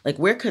 like,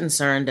 we're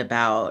concerned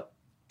about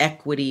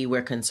equity,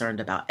 we're concerned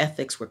about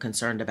ethics, we're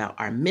concerned about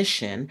our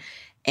mission.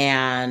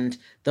 And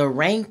the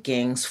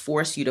rankings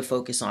force you to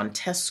focus on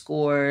test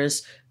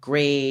scores,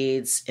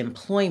 grades,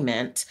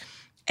 employment,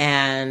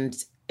 and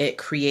it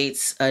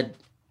creates a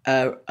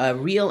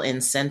real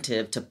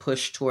incentive to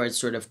push towards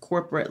sort of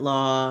corporate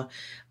law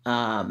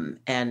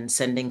and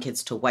sending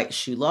kids to white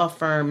shoe law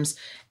firms,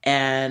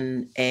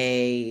 and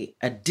a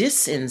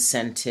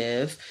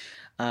disincentive.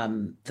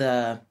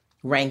 The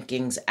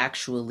rankings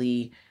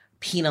actually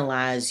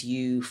penalize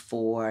you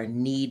for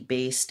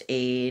need-based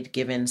aid,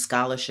 giving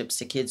scholarships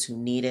to kids who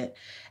need it,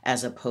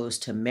 as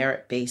opposed to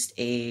merit-based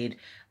aid.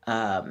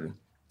 The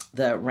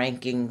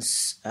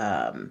rankings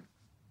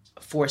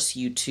force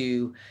you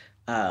to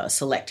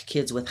select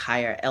kids with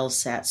higher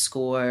LSAT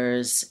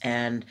scores.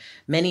 And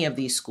many of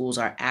these schools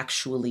are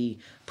actually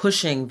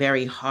pushing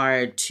very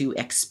hard to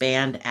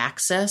expand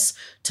access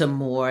to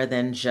more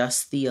than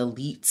just the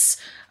elites,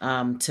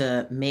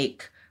 to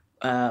make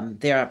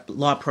their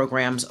law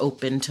programs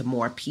open to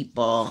more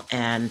people,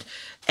 and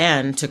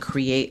to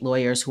create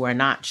lawyers who are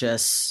not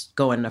just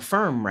going the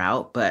firm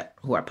route, but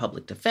who are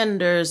public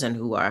defenders and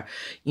who are,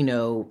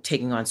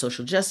 taking on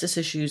social justice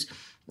issues.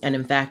 And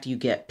in fact, you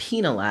get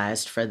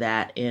penalized for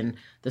that in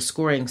the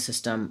scoring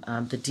system.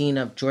 The dean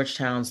of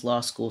Georgetown's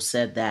law school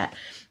said that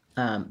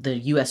the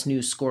U.S.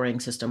 News scoring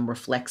system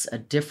reflects a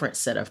different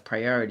set of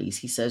priorities.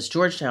 He says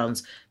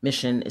Georgetown's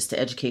mission is to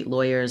educate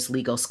lawyers,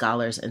 legal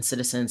scholars, and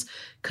citizens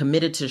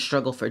committed to the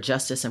struggle for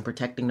justice and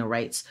protecting the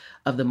rights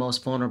of the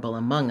most vulnerable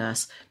among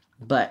us.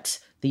 But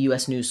the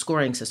U.S. News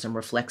scoring system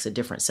reflects a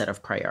different set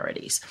of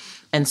priorities.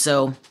 And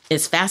so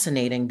it's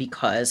fascinating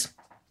because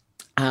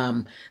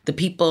the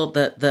people,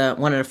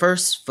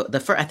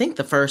 I think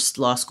the first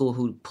law school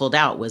who pulled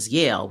out was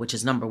Yale, which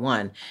is number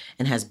one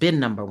and has been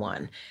number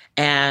one.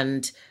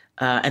 And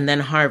then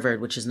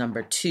Harvard, which is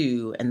number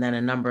two, and then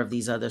a number of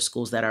these other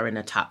schools that are in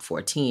the top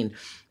 14.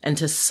 And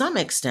to some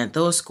extent,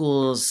 those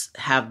schools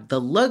have the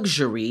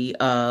luxury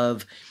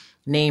of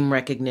name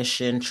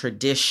recognition,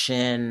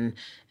 tradition,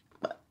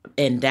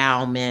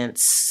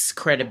 endowments,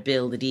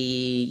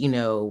 credibility,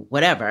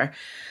 whatever.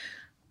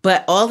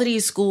 But all of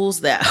these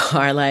schools that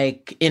are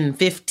like in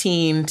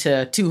 15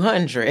 to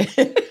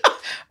 200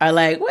 are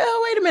like,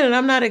 well, wait a minute,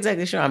 I'm not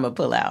exactly sure I'm gonna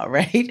pull out,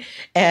 right?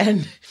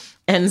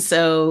 And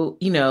so,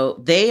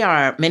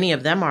 many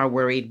of them are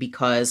worried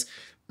because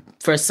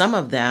for some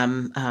of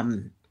them,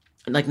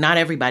 not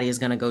everybody is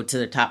going to go to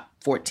the top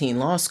 14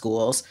 law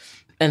schools.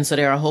 And so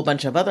there are a whole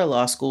bunch of other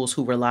law schools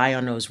who rely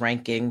on those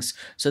rankings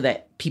so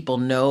that people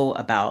know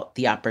about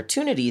the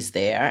opportunities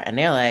there. And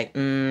they're like,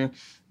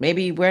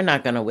 maybe we're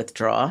not going to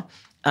withdraw.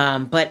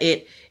 But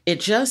it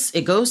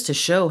goes to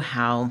show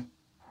how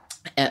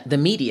the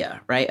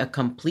media, right, a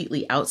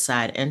completely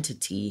outside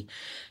entity,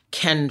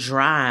 can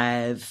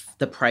drive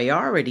the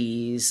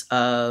priorities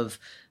of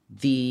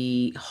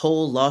the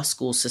whole law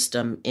school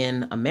system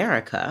in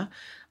America,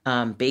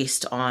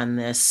 based on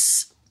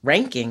this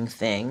ranking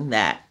thing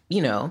that,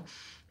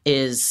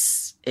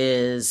 is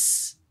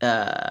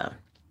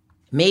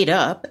made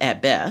up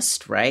at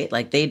best, right?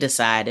 Like they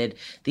decided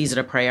these are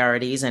the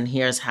priorities and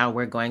here's how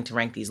we're going to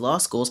rank these law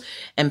schools.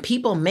 And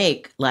people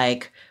make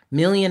like $1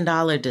 million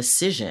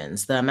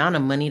decisions. The amount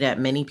of money that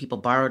many people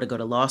borrow to go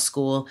to law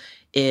school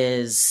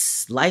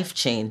is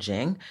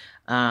life-changing.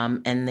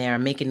 And they're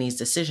making these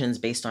decisions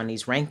based on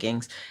these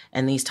rankings.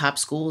 And these top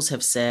schools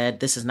have said,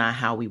 this is not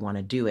how we want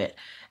to do it.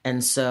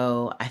 And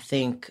so I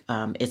think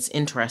it's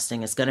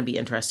interesting. It's going to be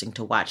interesting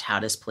to watch how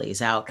this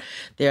plays out.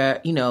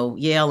 There,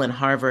 Yale and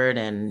Harvard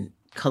and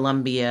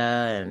Columbia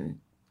and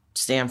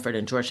Stanford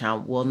and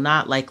Georgetown will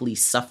not likely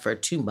suffer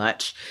too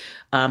much.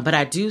 But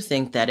I do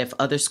think that if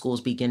other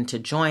schools begin to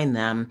join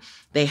them,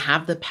 they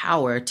have the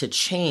power to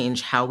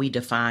change how we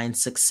define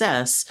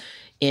success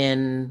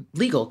in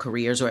legal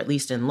careers, or at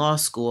least in law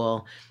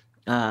school,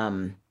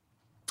 how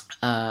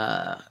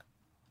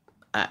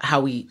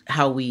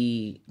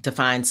we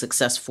define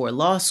success for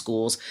law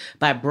schools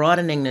by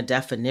broadening the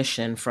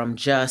definition from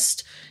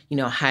just,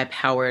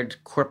 high-powered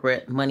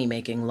corporate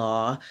money-making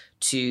law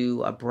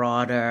to a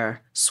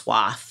broader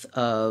swath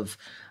of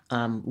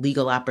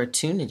legal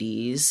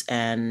opportunities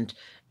and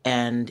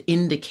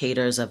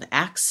indicators of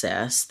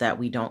access that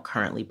we don't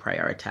currently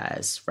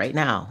prioritize right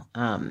now.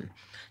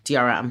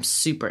 Diarra, I'm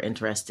super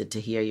interested to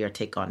hear your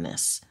take on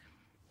this.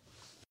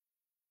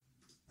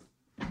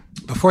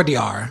 Before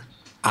Diarra,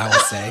 I will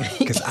say,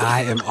 because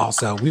I am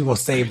also, we will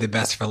save the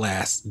best for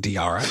last,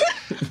 Diarra,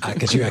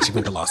 because you actually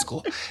went to law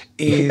school,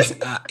 is,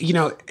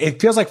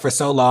 it feels like for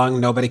so long,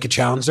 nobody could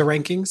challenge the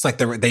rankings. Like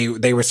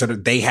they were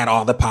they had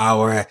all the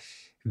power.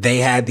 They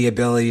had the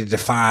ability to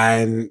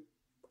define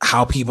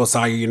how people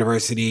saw your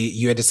university.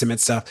 You had to submit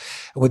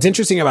stuff. What's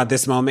interesting about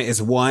this moment is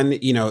one,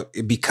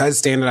 because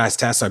standardized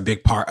tests are a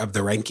big part of the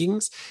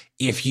rankings.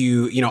 If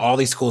all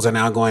these schools are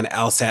now going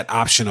LSAT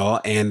optional,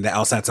 and the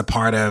LSAT's a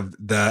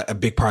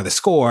big part of the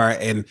score.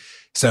 And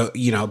so,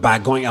 by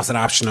going LSAT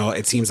optional,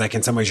 it seems like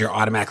in some ways you're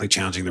automatically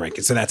challenging the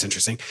ranking. So that's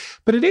interesting.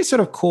 But it is sort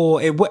of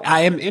cool.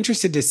 I am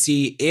interested to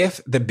see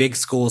if the big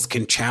schools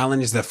can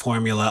challenge the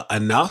formula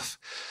enough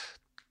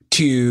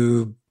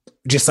to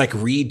just like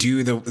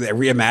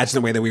reimagine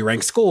the way that we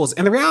rank schools.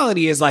 And the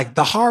reality is like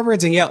the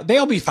Harvards and Yale,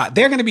 they'll be fine.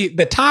 They're going to be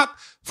the top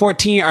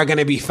 14 are going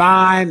to be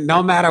fine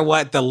no matter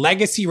what. The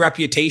legacy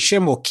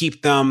reputation will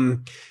keep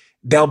them.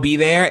 They'll be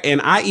there. And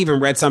I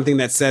even read something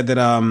that said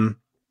that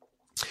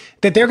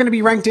they're going to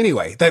be ranked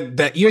anyway.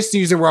 That US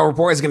News and World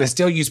Report is going to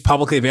still use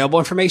publicly available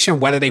information,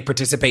 whether they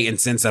participate in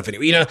send stuff.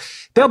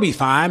 They'll be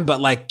fine.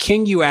 But like,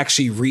 can you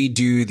actually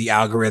redo the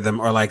algorithm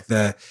or like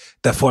the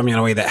formula in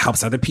a way that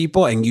helps other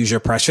people and use your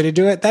pressure to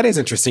do it? That is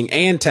interesting.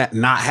 And to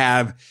not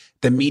have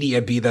the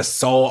media be the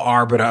sole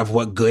arbiter of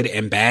what good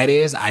and bad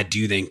is, I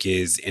do think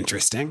is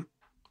interesting.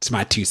 It's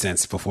my 2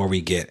 cents before we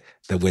get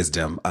the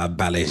wisdom of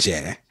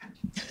Balanger.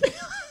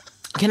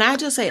 Can I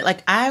just say,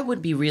 like, I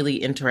would be really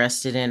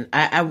interested in,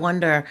 I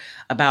wonder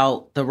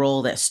about the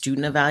role that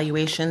student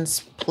evaluations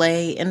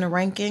play in the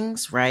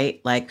rankings,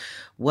 right? Like,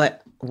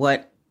 what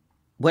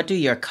do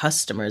your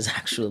customers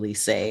actually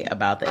say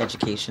about the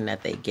education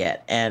that they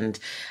get? And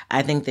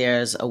I think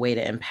there's a way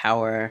to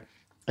empower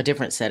a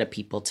different set of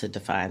people to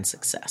define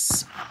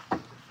success.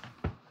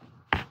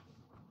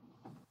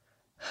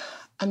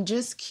 I'm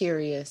just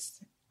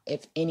curious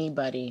if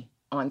anybody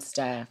on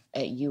staff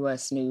at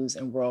U.S. News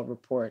and World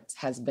Reports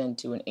has been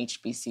to an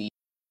HBCU.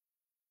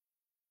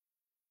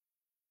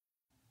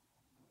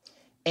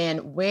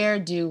 And where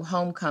do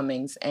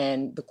homecomings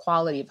and the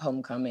quality of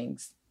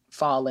homecomings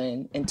fall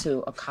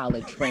into a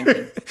college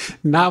ranking?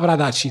 Not what I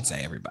thought she'd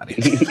say, everybody.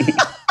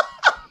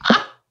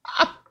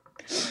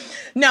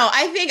 No,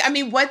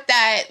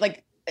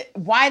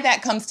 why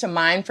that comes to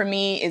mind for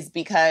me is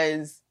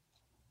because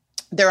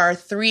there are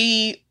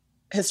 3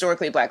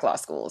 historically Black law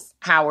schools: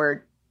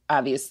 Howard,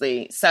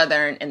 obviously,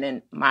 Southern, and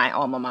then my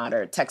alma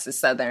mater, Texas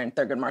Southern,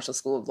 Thurgood Marshall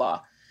School of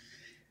Law.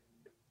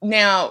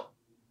 Now,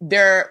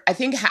 I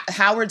think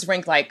Howard's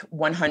ranked like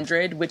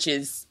 100, which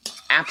is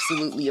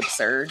absolutely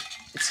absurd.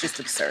 It's just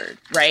absurd,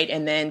 right?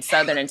 And then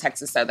Southern and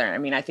Texas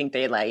Southern, I think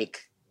they I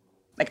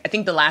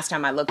think the last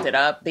time I looked it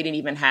up, they didn't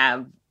even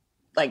have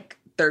like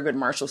Thurgood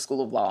Marshall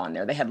School of Law on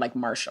there. They had like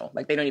Marshall,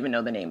 like they don't even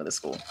know the name of the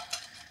school.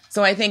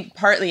 So I think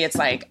partly it's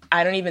like,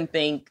 I don't even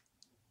think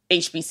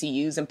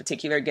HBCUs in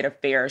particular get a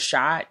fair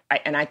shot.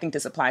 And I think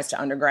this applies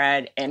to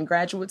undergrad and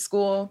graduate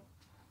school.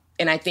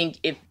 And I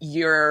think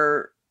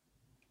the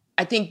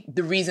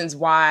reasons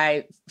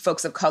why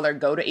folks of color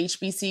go to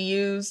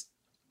HBCUs,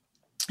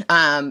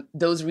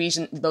 those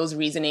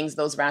reasonings,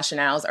 those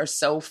rationales are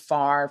so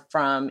far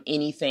from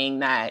anything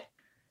that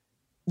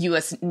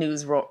U.S.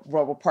 News World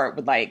Report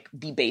would like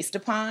be based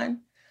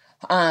upon.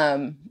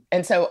 And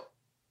so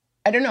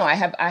I don't know. I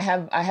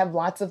have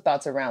lots of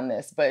thoughts around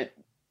this, but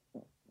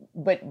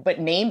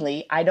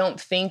namely, I don't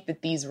think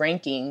that these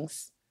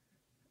rankings,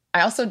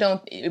 I also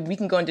don't, we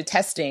can go into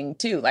testing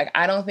too. Like,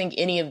 I don't think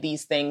any of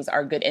these things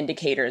are good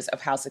indicators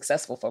of how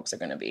successful folks are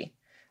going to be.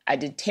 I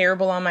did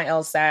terrible on my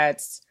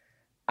LSATs.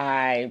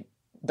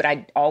 But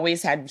I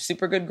always had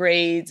super good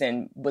grades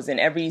and was in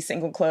every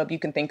single club you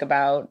can think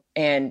about,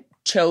 and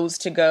chose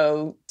to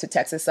go to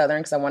Texas Southern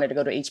because I wanted to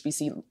go to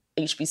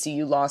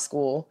HBCU law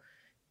school.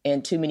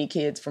 And too many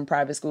kids from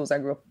private schools I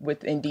grew up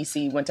with in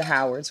DC went to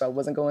Howard, so I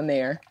wasn't going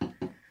there.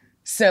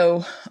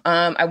 So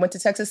I went to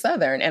Texas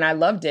Southern and I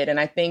loved it. And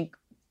I think,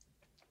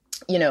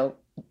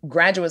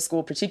 graduate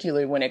school,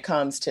 particularly when it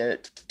comes to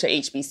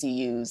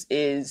HBCUs,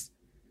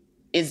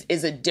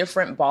 is a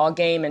different ball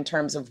game in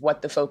terms of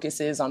what the focus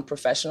is on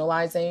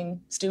professionalizing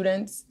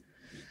students.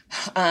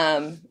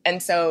 And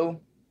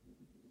so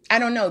I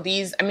don't know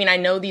I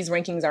know these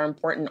rankings are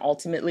important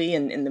ultimately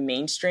in the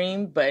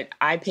mainstream, but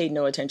I paid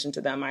no attention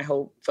to them. I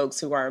hope folks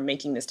who are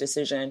making this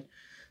decision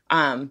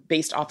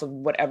based off of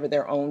whatever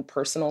their own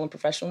personal and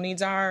professional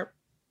needs are,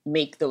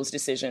 make those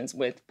decisions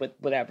with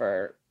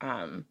whatever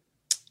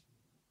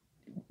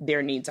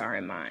their needs are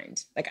in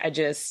mind. Like, I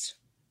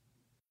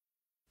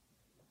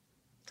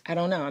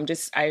don't know.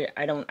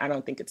 I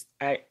don't think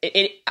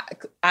it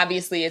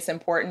obviously it's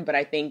important, but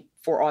I think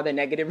for all the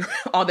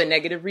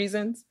negative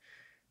reasons,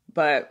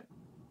 but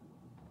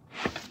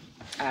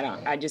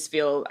I just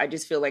feel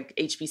like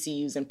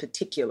HBCUs in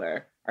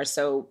particular are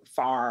so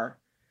far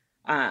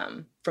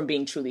from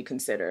being truly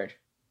considered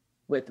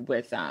with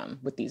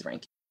these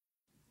rankings.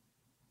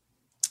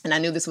 And I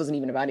knew this wasn't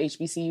even about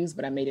HBCUs,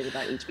 but I made it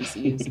about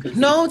HBCUs.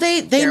 No,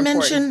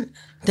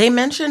 they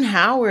mention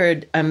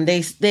Howard.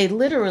 They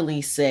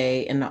literally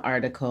say in the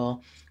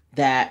article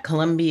that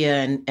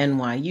Columbia and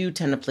NYU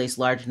tend to place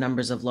large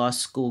numbers of law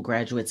school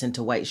graduates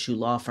into white shoe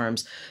law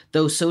firms,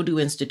 though so do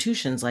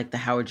institutions like the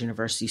Howard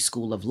University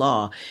School of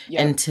Law.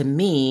 Yep. And to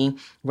me,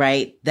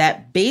 right,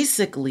 that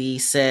basically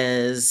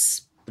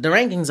says the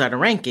rankings are the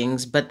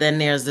rankings, but then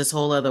there's this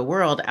whole other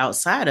world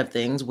outside of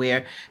things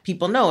where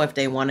people know if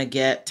they want to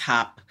get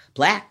top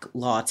Black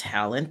law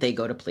talent, they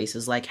go to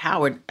places like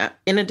Howard,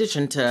 in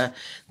addition to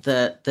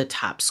the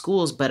top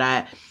schools. But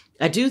I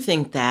do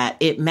think that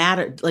it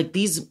mattered, like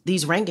these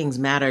rankings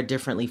matter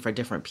differently for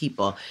different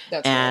people.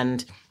 That's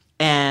right.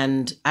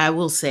 And I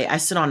will say, I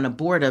sit on the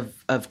board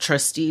of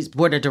trustees,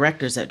 board of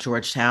directors at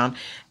Georgetown,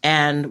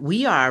 and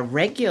we are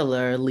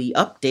regularly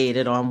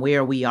updated on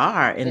where we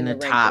are in the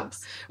top.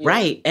 Yeah.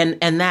 Right.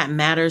 And that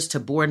matters to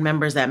board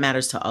members. That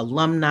matters to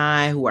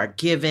alumni who are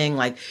giving.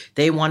 Like,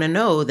 they want to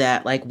know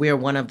that, like, we're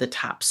one of the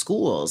top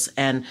schools.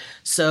 And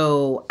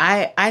so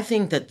I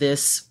think that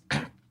this,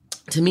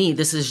 to me,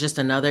 this is just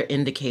another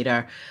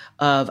indicator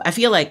of, I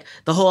feel like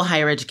the whole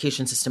higher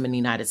education system in the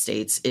United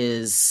States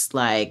is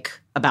like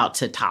about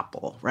to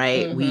topple,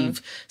 right? Mm-hmm.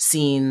 We've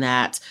seen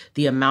that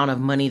the amount of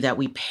money that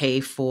we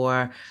pay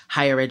for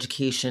higher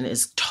education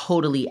is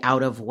totally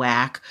out of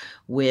whack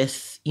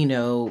with, you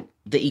know,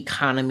 the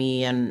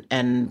economy, and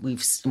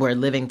we're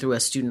living through a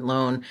student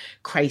loan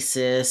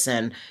crisis,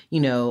 and, you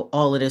know,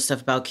 all of this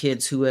stuff about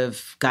kids who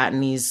have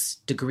gotten these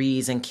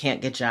degrees and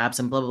can't get jobs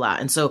and blah, blah, blah.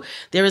 And so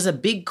there is a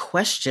big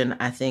question,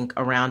 I think,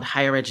 around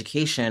higher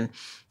education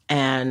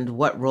and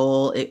what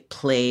role it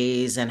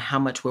plays and how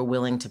much we're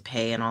willing to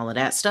pay and all of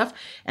that stuff.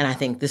 And I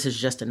think this is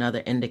just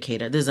another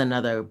indicator. There's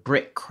another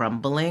brick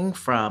crumbling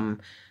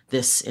from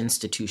this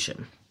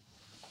institution.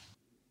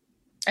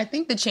 I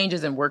think the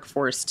changes in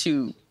workforce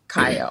too,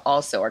 Kaya,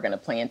 also are going to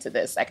play into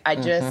this. Like, I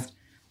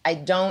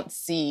don't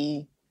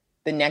see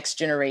the next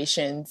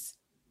generations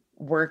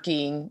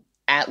working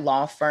at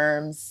law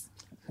firms.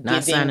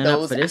 Not signing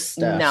up for this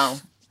stuff.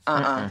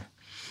 No,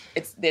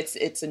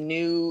 It's a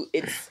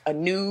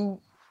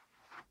new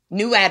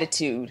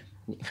attitude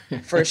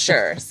for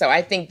sure. So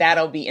I think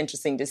that'll be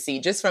interesting to see,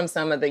 just from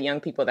some of the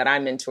young people that I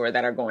mentor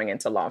that are going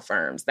into law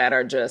firms that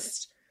are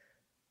just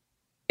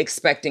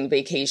expecting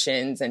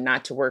vacations and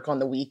not to work on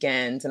the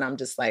weekends. And I'm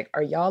just like,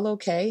 are y'all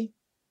okay?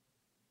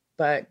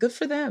 But good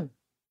for them.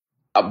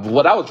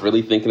 What I was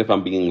really thinking, if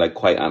I'm being like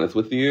quite honest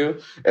with you,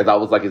 is I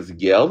was like, is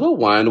Yale the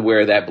one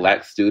where that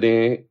Black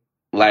student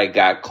like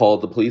got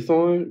the police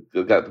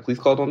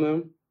called on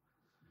them?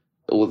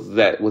 Was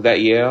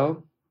that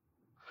Yale?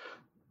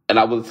 And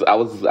I was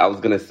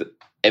gonna say,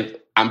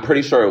 I'm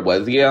pretty sure it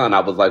was Yale, and I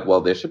was like,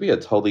 well, there should be a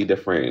totally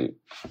different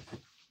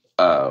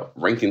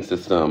ranking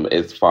system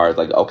as far as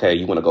like, okay,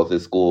 you want to go to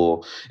this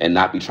school and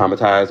not be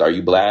traumatized? Are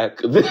you Black?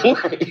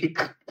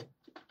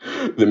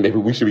 Then maybe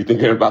we should be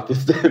thinking about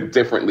this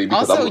differently.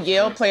 Because also,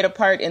 Yale played a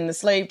part in the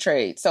slave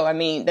trade. So, I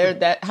mean,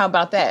 how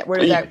about that? Where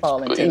does that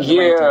fall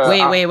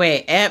into?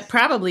 Wait.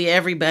 Probably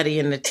everybody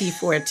in the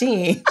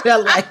T14.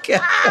 Like,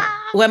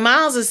 what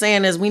Miles is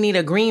saying is we need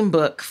a green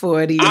book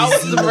for these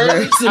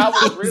universities. I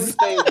was really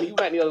saying you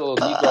might need a little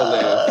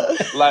Negro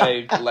list.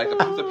 Like a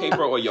piece of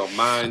paper or your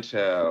mind,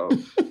 child.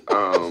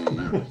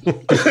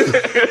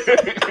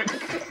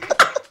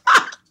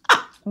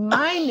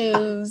 My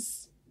news...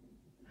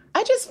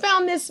 I just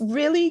found this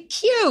really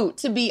cute,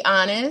 to be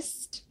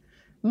honest.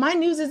 My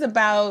news is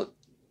about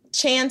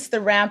Chance the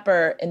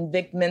Rapper and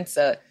Vic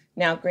Mensa.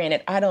 Now,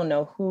 granted, I don't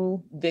know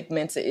who Vic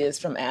Mensa is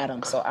from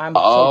Adam, so I'm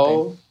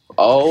hoping.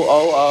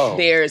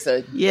 There's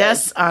a...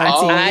 Yes,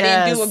 Auntie. I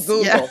didn't do a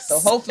Google, so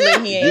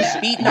hopefully he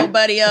ain't beat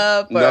nobody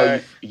up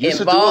or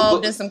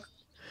involved in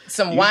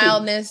some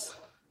wildness.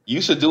 You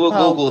should do a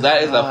Google.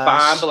 That is a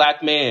fine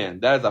Black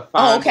man. That is a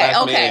fine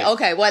Black man.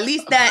 Okay. Well, at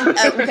least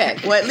that... okay.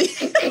 Well, at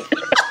least...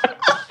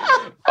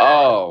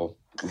 Oh,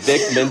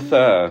 Vic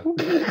Mensa.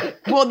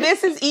 Well,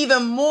 this is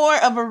even more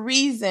of a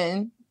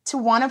reason to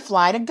want to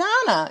fly to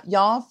Ghana,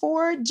 y'all,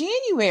 for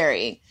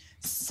January.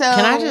 So,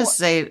 can I just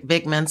say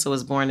Vic Mensa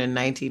was born in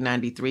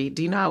 1993?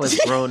 Do you know I was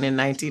grown in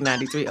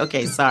 1993?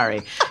 Okay,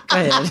 sorry. Go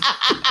ahead.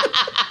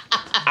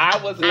 I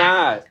was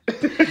not.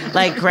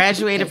 Like,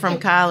 graduated from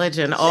college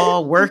and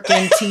all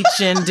working,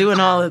 teaching, doing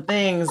all the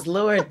things.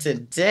 Lord,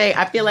 today,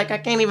 I feel like I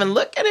can't even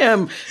look at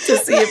him to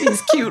see if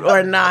he's cute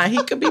or not.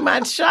 He could be my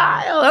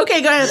child.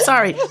 Okay, go ahead.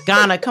 Sorry.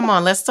 Ghana, come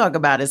on. Let's talk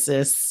about it,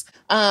 sis.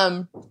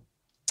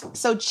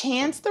 So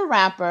Chance the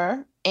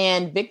Rapper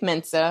and Vic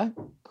Mensa,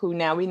 who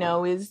now we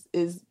know is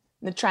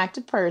an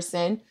attractive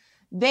person,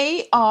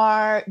 they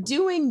are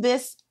doing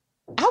this.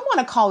 I want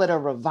to call it a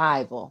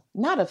revival,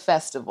 not a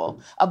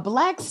festival, a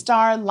Black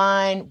Star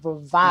Line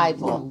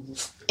revival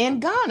in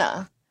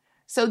Ghana.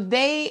 So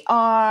they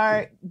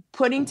are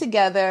putting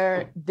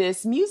together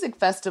this music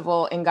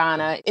festival in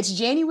Ghana. It's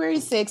January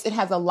 6th. It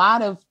has a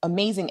lot of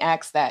amazing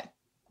acts that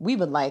we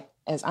would like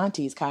as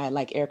aunties, Kai,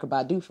 like Erykah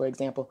Badu, for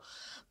example.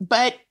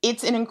 But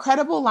it's an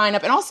incredible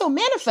lineup. And also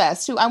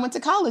Manifest, who I went to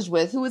college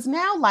with, who is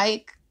now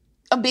like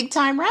a big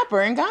time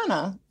rapper in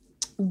Ghana.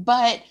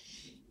 But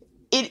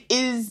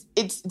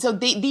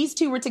these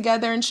two were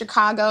together in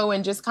Chicago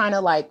and just kind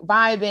of like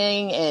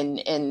vibing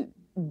and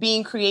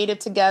being creative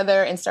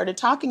together, and started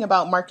talking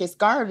about Marcus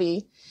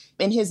Garvey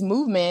and his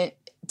movement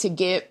to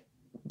get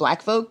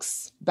Black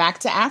folks back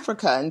to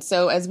Africa. And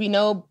so, as we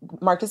know,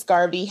 Marcus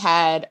Garvey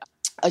had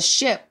a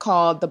ship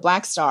called the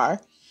Black Star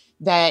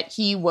that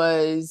he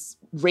was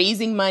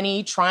raising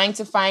money, trying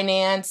to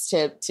finance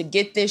to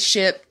get this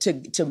ship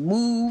to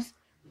move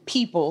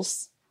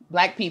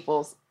Black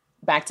peoples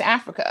back to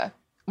Africa.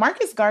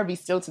 Marcus Garvey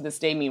still to this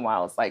day,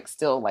 meanwhile, is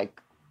still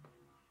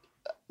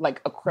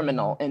a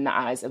criminal in the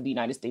eyes of the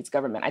United States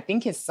government. I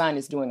think his son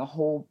is doing a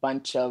whole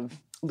bunch of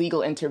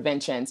legal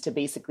interventions to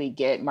basically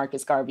get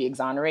Marcus Garvey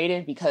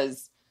exonerated,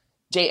 because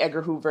J.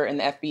 Edgar Hoover and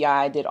the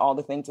FBI did all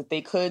the things that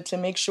they could to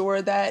make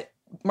sure that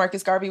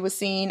Marcus Garvey was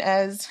seen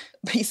as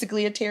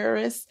basically a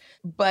terrorist,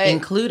 but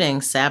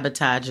including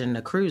sabotaging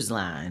the cruise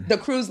line. The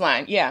cruise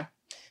line, yeah.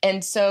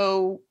 And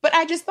so, but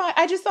I just thought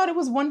it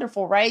was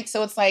wonderful, right?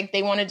 So it's like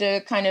they wanted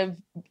to kind of,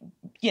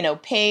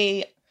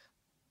 pay,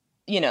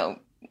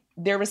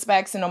 their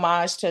respects and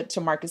homage to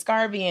Marcus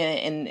Garvey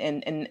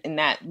and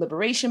that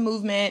liberation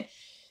movement.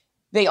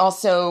 They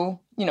also,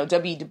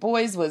 W. Du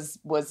Bois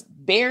was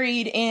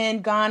buried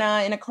in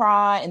Ghana, in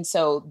Accra. And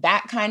so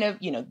that kind of,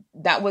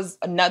 that was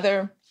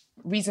another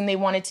reason they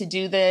wanted to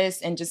do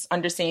this, and just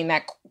understanding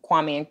that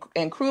Kwame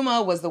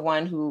Nkrumah was the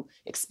one who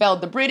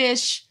expelled the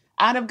British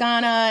out of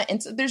Ghana.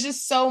 And so there's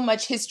just so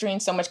much history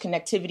and so much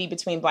connectivity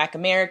between Black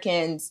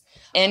Americans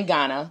and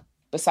Ghana,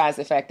 besides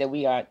the fact that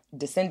we are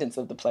descendants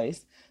of the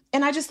place.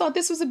 And I just thought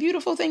this was a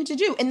beautiful thing to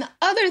do. And the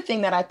other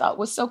thing that I thought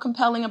was so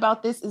compelling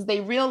about this is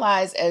they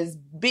realized, as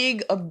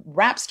big of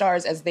rap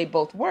stars as they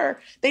both were,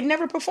 they'd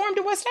never performed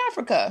in West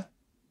Africa.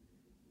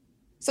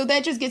 So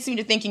that just gets me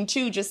to thinking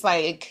too, just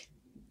like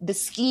the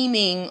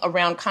scheming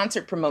around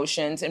concert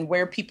promotions and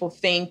where people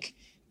think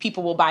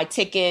people will buy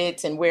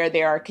tickets and where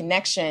there are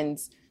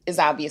connections is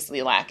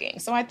obviously lacking.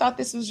 So I thought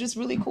this was just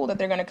really cool that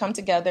they're going to come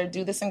together,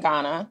 do this in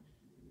Ghana.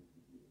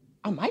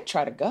 I might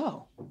try to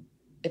go.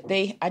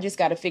 I just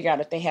got to figure out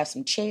if they have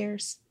some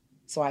chairs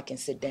so I can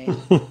sit down.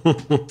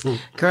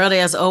 Girl,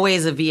 there's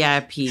always a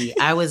VIP.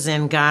 I was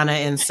in Ghana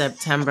in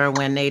September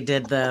when they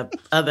did the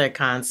other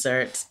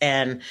concerts,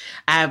 and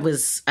I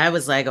was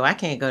like, oh, I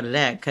can't go to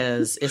that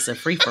because it's a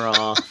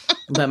free-for-all.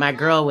 But my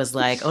girl was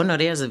like, oh, no,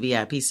 there's a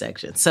VIP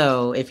section.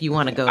 So if you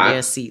want to go,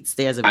 there's seats.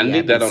 There's a VIP I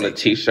need that section. on a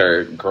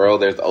T-shirt. Girl,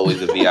 there's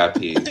always a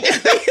VIP.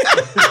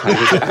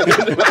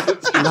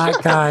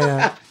 Not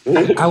Kaya.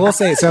 I will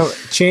say, so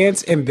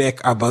Chance and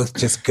Vic are both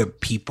just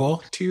good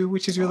people too,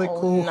 which is really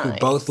cool. Nice. Who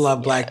both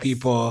love Black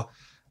people,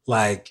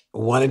 want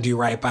to do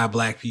right by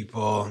Black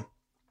people.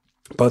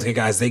 Both good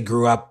guys. They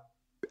grew up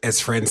as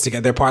friends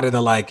together. They're part of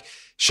the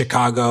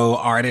Chicago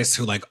artists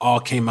who all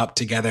came up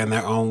together in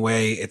their own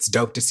way. It's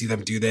dope to see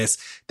them do this.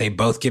 They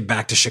both get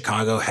back to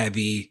Chicago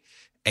heavy,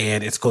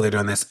 and it's cool they're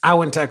doing this. I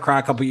went to Accra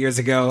a couple years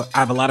ago. I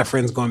have a lot of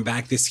friends going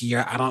back this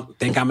year. I don't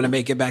think I'm going to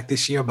make it back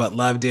this year, but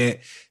loved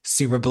it.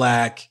 Super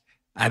Black.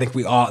 I think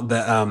we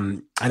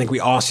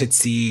all should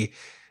see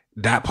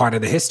that part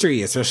of the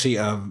history, especially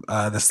of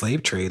the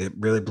slave trade. It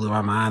really blew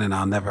my mind, and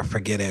I'll never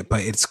forget it.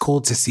 But it's cool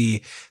to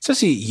see,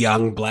 especially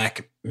young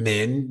Black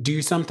men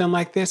do something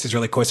like this. It's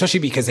really cool,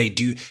 especially because they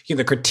do.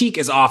 The critique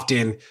is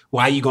often,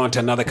 why are you going to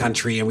another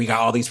country and we got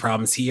all these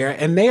problems here?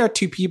 And they are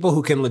two people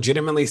who can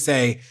legitimately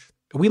say,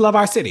 we love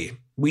our city.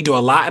 We do a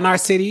lot in our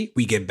city.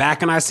 We give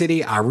back in our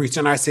city, our roots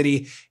in our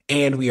city,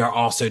 and we are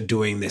also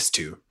doing this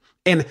too.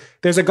 And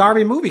there's a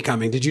Garvey movie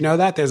coming. Did you know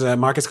that? There's a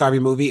Marcus Garvey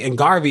movie, and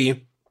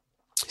Garvey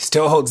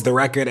still holds the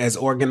record as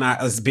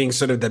being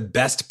sort of the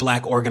best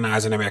Black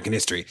organizer in American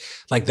history.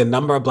 The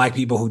number of Black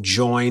people who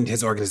joined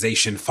his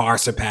organization far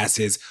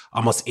surpasses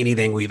almost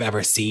anything we've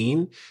ever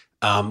seen,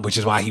 which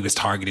is why he was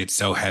targeted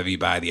so heavy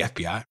by the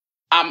FBI.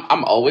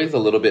 I'm always a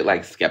little bit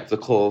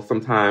skeptical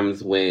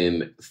sometimes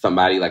when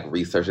somebody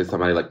researches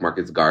somebody like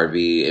Marcus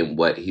Garvey and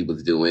what he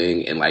was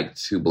doing, and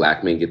two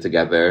Black men get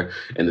together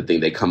and the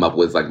thing they come up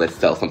with is let's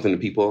sell something to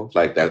people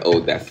that. Oh,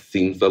 that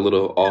seems a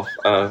little off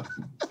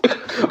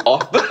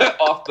off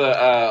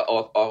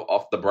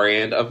the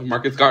brand of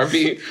Marcus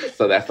Garvey.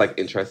 So that's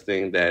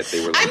interesting that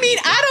they were.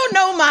 I don't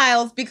know,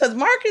 Miles, because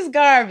Marcus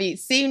Garvey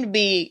seemed to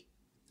be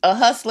a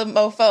hustler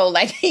mofo.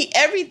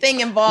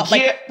 Everything involved.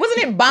 Wasn't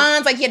it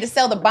bonds? He had to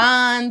sell the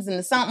bonds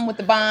and something with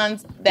the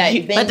bonds that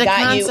then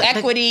got you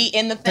equity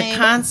in the thing.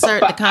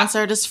 The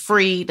concert is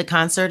free. The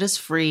concert is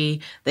free.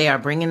 They are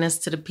bringing this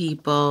to the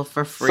people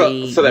for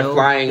free. So they're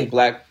flying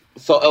Black.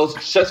 So it was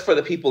just for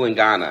the people in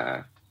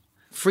Ghana.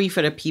 Free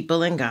for the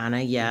people in Ghana.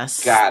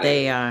 Yes, got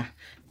it.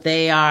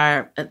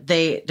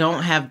 They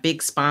don't have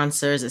big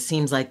sponsors. It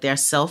seems like they're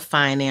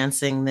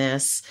self-financing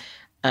this.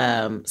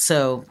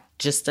 So.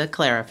 Just a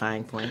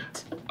clarifying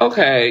point.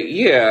 Okay,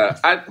 yeah,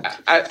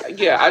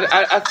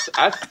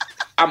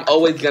 I'm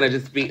always gonna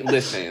just be.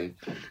 Listen,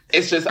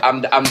 it's just I'm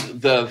the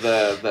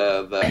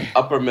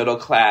upper middle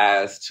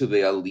class to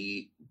the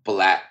elite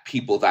Black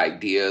people's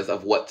ideas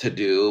of what to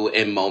do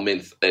in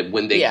moments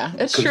when they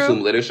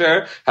consume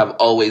literature have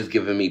always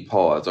given me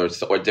pause,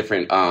 or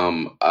different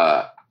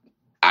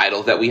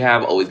idols that we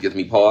have always gives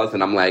me pause,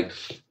 and I'm like,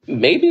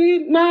 maybe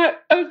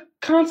not a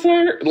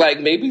concert,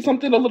 maybe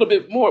something a little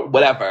bit more,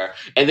 whatever.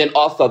 And then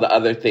also the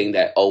other thing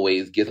that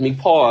always gives me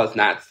pause,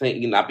 not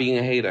being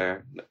a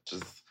hater,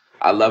 just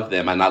I love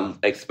them, and I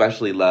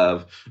especially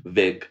love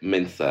Vic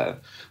Mensa.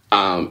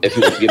 If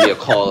he wants to give me a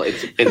call and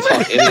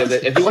talk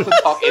if he wants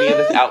to talk any of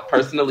this out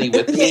personally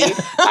with me,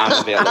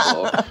 I'm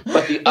available.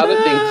 But the other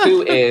thing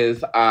too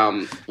is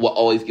what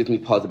always gives me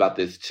pause about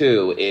this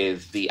too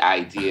is the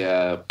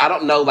idea. I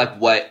don't know like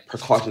what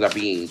precautions are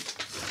being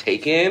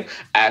taken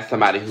as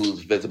somebody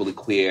who's visibly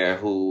queer,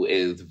 who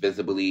is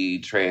visibly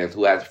trans,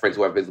 who has friends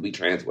who are visibly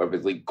trans, who are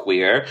visibly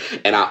queer,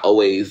 and I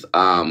always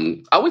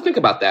think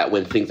about that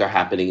when things are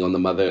happening on the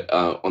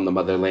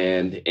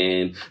motherland,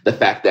 and the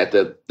fact that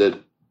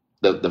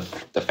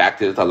the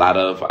fact is a lot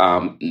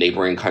of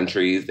neighboring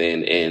countries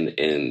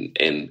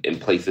and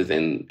places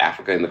in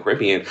Africa and the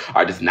Caribbean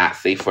are just not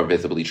safe for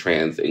visibly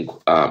trans and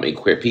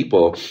queer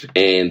people,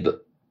 and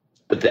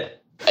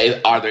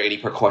are there any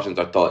precautions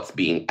or thoughts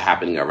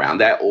happening around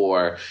that,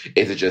 or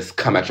is it just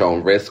come at your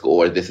own risk,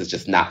 or this is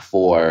just not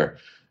for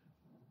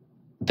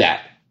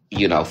that,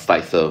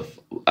 slice of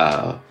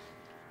I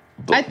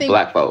think,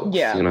 Black folks?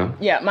 Yeah,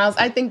 yeah, Miles,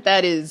 I think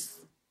that is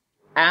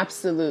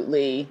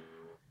absolutely.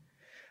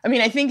 I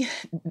mean, I think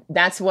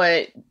that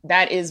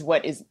is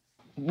what is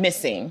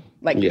missing,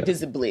 like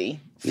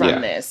visibly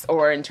from this,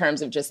 or in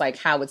terms of just like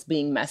how it's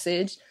being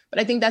messaged. But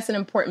I think that's an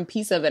important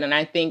piece of it, and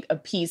I think a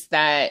piece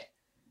that.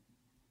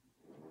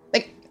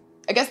 Like,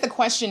 I guess the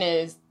question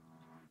is,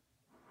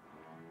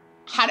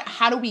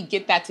 how do we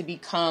get that to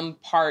become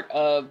part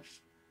of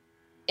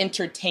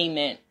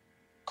entertainment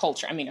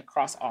culture? I mean,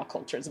 across all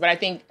cultures. But I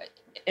think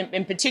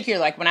in particular,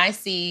 like when I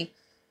see,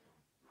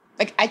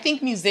 like, I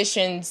think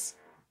musicians,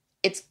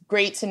 it's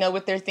great to know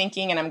what they're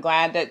thinking. And I'm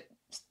glad that,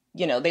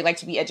 they like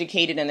to be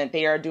educated and that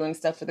they are doing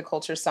stuff for the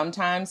culture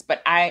sometimes.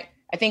 But I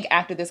think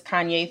after this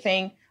Kanye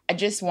thing, I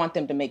just want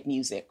them to make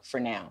music for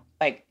now.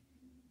 Like,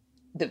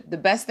 the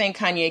best thing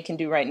Kanye can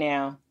do right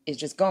now is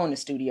just go in the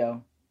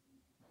studio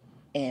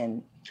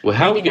and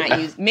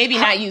maybe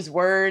not use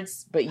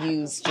words, but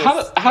use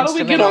just how do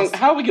we get on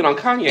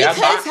Kanye?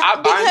 Because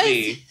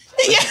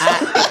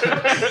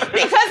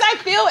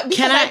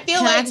Can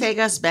I take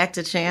us back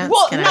to Chance?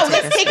 Well,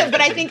 let's take it.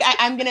 But I think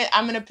I'm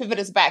gonna pivot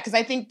us back, because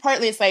I think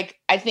partly it's like,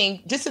 I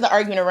think just to the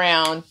argument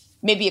around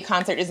maybe a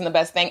concert isn't the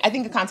best thing. I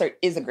think a concert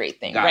is a great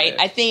thing, right?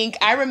 I think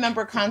I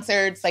remember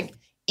concerts, like,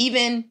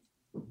 even.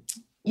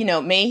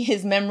 May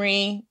his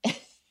memory,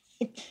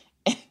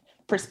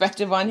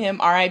 perspective on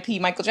him, R.I.P.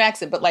 Michael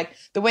Jackson. But like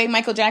the way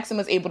Michael Jackson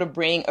was able to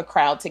bring a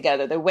crowd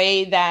together, the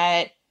way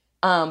that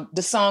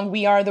the song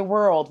 "We Are the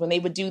World," when they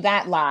would do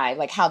that live,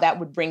 like how that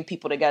would bring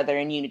people together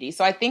in unity.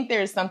 So I think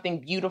there is something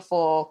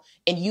beautiful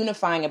and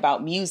unifying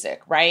about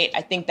music, right?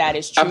 I think that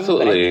is true.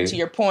 Absolutely. But I think to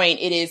your point,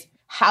 it is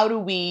how do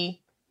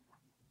we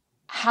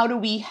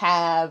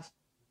have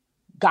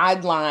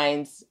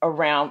guidelines,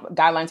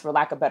 for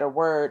lack of a better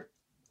word,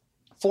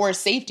 for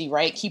safety,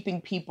 right? Keeping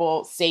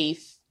people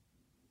safe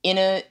in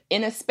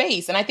a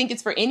space. And I think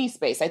it's for any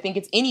space. I think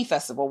it's any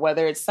festival,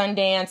 whether it's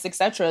Sundance,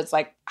 etc. It's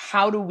like,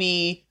 how do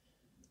we,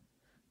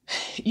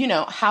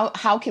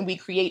 how can we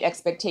create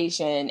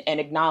expectation and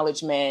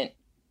acknowledgement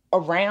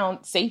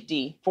around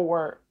safety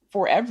for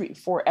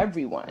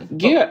everyone?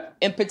 Yeah. But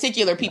in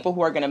particular, people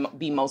who are going to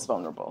be most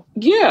vulnerable.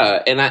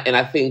 Yeah. And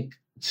I think,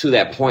 to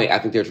that point, I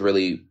think there's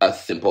really a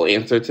simple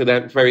answer to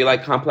that very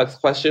complex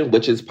question,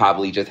 which is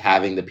probably just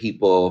having the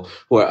people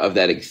who are of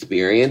that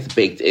experience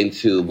baked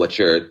into what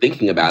you're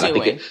thinking about. I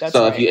think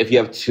if you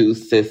have two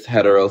cis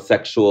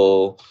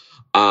heterosexual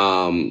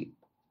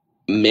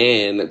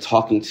men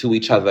talking to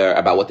each other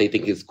about what they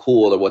think is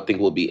cool or what they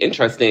think will be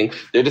interesting,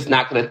 they're just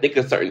not going to think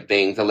of certain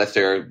things unless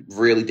they're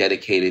really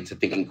dedicated to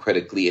thinking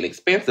critically and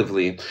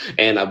expansively.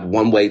 And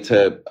one way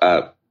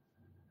to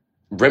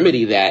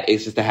remedy that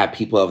is just to have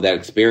people of that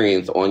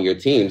experience on your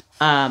team.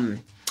 I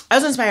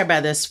was inspired by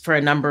this for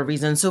a number of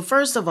reasons. So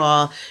first of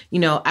all,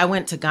 I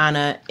went to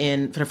Ghana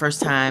for the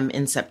first time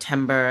in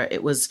September.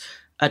 It was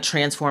a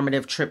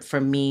transformative trip for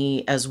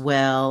me as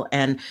well.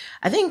 And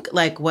I think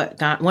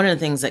one of the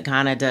things that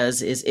Ghana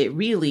does is it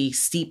really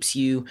steeps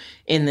you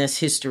in this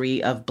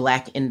history of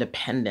Black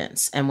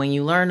independence. And when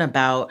you learn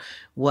about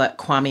what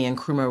Kwame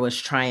Nkrumah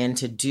was trying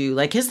to do,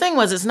 his thing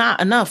was, it's not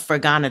enough for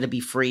Ghana to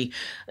be free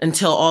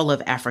until all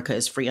of Africa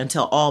is free,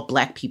 until all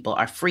Black people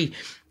are free.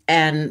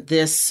 And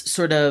this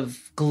sort of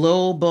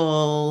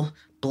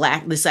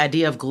this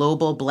idea of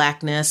global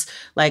Blackness,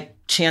 like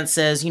Chance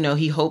says,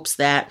 he hopes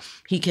that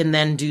he can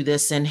then do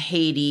this in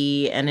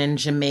Haiti and in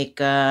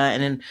Jamaica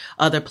and in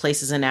other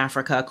places in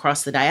Africa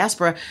across the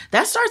diaspora.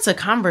 That starts a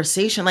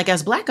conversation.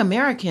 As Black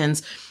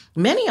Americans,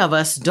 many of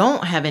us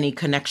don't have any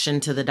connection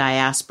to the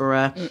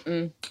diaspora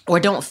or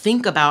don't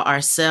think about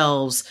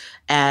ourselves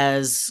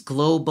as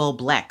global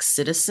Black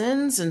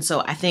citizens. And so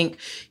I think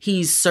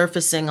he's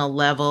surfacing a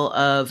level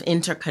of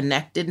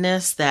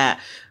interconnectedness that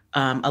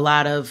a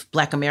lot of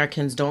Black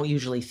Americans don't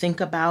usually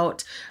think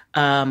about.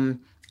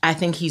 I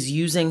think he's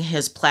using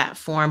his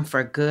platform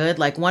for good.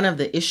 One of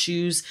the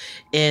issues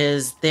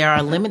is there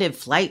are limited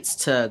flights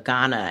to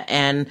Ghana,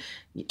 and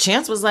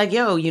Chance was like,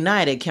 yo,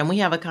 United, can we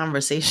have a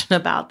conversation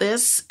about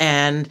this?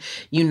 And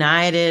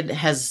United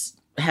has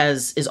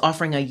is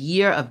offering a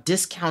year of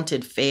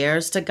discounted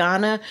fares to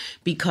Ghana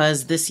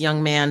because this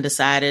young man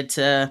decided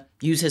to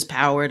use his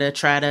power to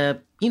try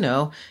to,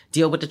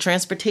 deal with the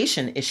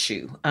transportation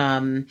issue.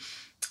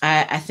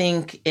 I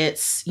think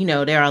it's,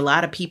 there are a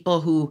lot of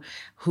people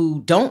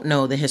who don't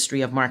know the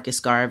history of Marcus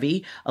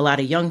Garvey, a lot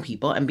of young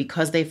people, and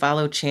because they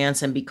follow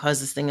Chance and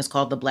because this thing is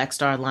called the Black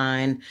Star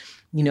Line,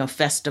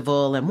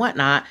 festival and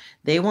whatnot,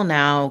 they will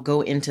now go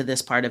into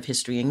this part of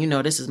history. And,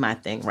 this is my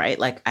thing, right?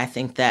 Like, I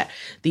think that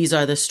these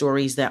are the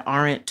stories that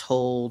aren't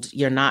told,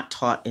 you're not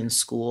taught in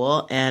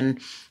school. And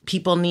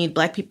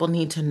Black people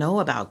need to know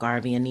about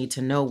Garvey and need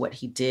to know what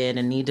he did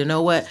and need to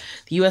know what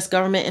the U.S.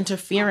 government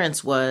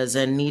interference was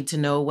and need to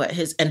know what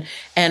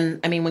and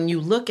I mean, when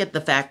you look at the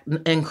fact,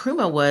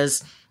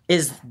 Nkrumah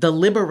is the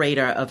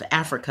liberator of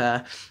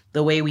Africa,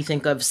 the way we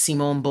think of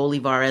Simon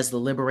Bolivar as the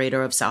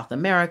liberator of South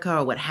America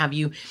or what have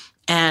you.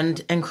 And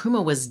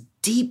Nkrumah was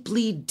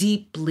deeply,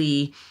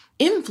 deeply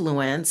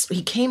influenced.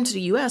 He came to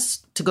the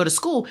U.S. to go to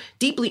school,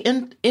 deeply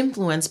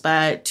influenced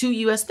by two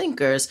U.S.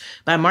 thinkers,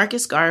 by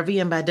Marcus Garvey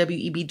and by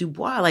W.E.B. Du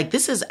Bois. Like,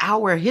 this is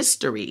our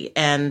history,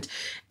 and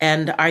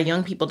our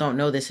young people don't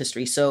know this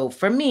history. So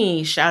for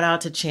me, shout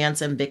out to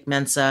Chance and Vic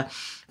Mensa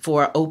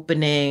for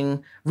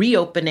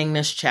reopening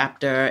this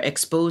chapter,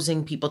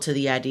 exposing people to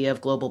the idea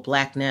of global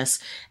Blackness,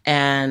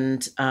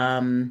 and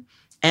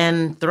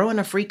throwing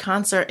a free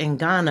concert in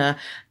Ghana.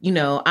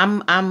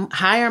 I'm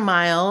hire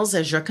Miles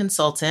as your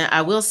consultant.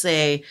 I will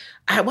say,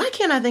 why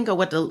can't I think of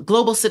what the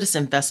Global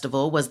Citizen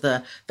Festival was,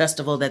 the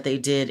festival that they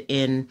did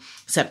in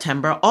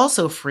September,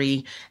 also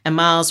free. And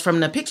Miles,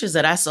 from the pictures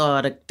that I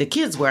saw, the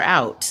kids were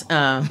out.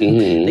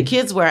 The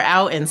kids were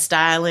out and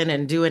styling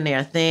and doing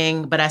their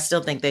thing, but I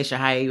still think they should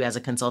hire you as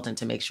a consultant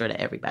to make sure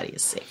that everybody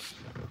is safe.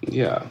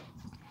 Yeah.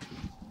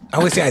 I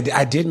would say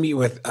I did meet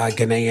with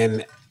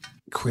Ghanaian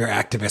queer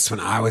activists when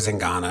I was in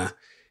Ghana,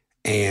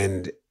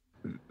 and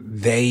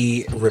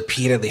they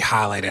repeatedly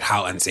highlighted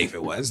how unsafe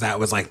it was. That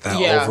was like the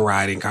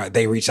overriding card.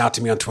 They reached out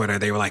to me on Twitter.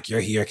 They were like,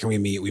 "You're here. Can we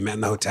meet?" We met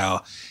in the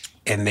hotel,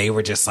 and they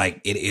were just like,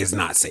 "It is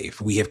not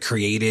safe. We have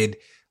created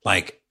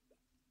like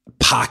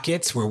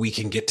pockets where we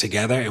can get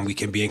together and we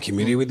can be in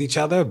community with each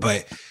other,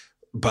 but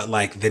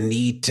like the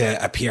need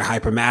to appear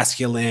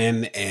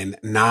hypermasculine and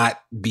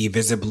not be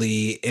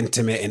visibly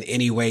intimate in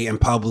any way in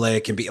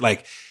public and be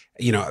like."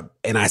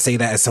 And I say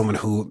that as someone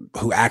who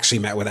actually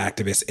met with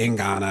activists in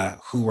Ghana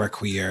who were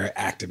queer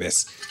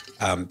activists.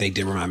 They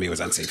did remind me it was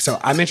unsafe. So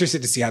I'm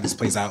interested to see how this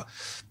plays out.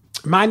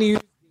 My news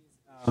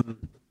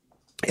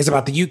is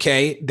about the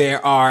UK.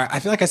 I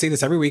feel like I say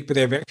this every week, but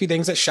there are very few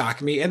things that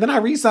shock me. And then I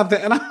read something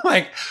and I'm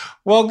like,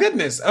 well,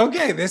 goodness.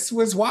 Okay, this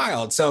was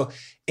wild. So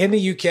in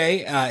the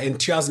UK, in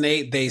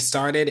 2008, they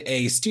started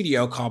a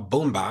studio called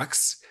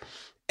Boombox.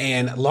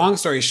 And long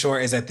story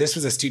short is that this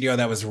was a studio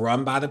that was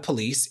run by the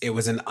police. It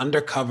was an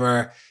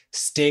undercover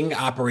sting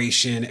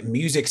operation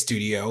music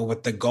studio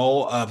with the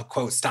goal of,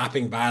 quote,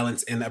 stopping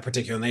violence in a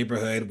particular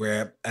neighborhood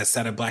where a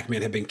set of Black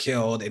men had been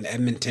killed in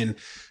Edmonton,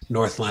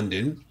 North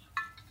London.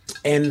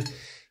 And,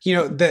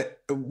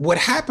 what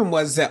happened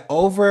was that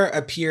over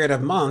a period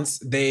of months,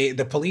 the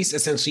police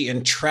essentially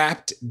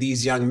entrapped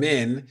these young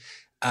men,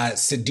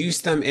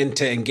 seduced them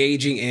into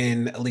engaging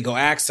in illegal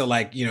acts. So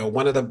like,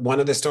 one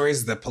of the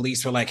stories, the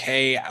police were like,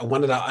 hey,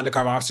 one of the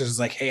undercover officers was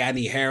like, hey, I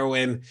need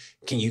heroin.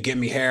 Can you get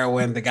me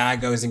heroin? The guy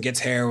goes and gets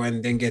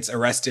heroin, then gets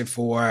arrested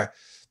for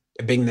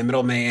being the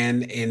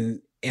middleman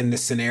in the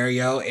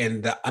scenario.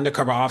 And the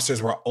undercover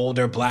officers were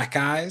older Black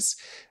guys.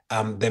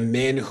 The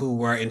men who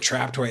were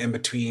entrapped were in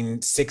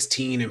between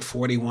 16 and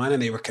 41,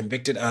 and they were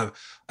convicted of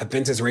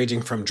offenses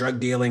ranging from drug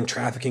dealing,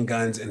 trafficking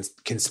guns, and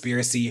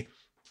conspiracy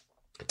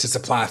to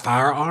supply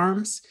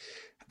firearms.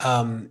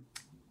 And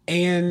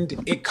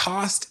it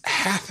cost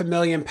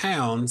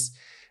 £500,000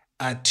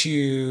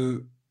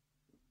 to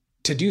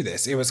do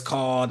this. It was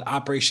called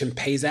Operation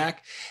Paysac.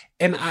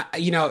 And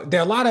there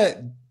are a lot of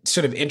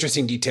sort of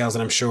interesting details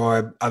that I'm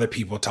sure other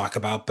people talk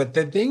about. But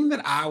the thing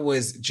that I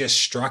was just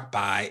struck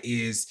by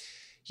is,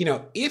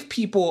 if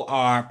people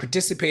are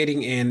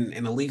participating in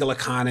an illegal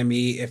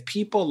economy, if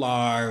people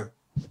are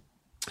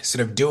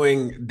sort of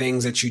doing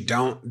things that you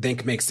don't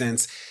think make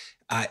sense,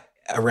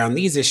 around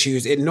these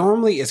issues, it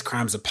normally is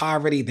crimes of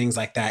poverty, things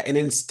like that. And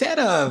instead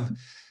of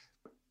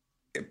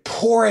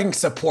pouring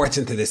supports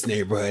into this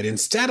neighborhood,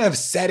 instead of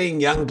setting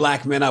young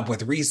Black men up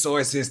with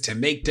resources to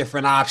make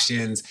different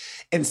options,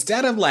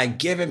 instead of like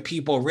giving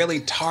people really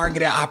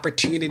targeted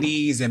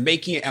opportunities and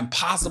making it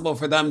impossible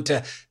for them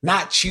to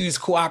not choose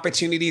cool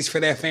opportunities for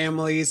their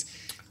families,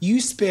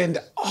 you spend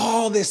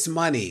all this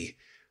money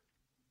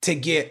to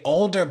get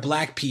older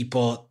Black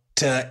people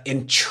to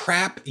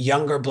entrap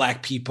younger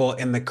Black people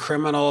in the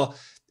criminal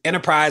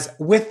enterprise,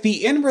 with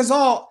the end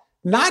result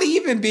not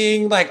even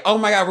being like, oh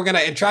my God, we're going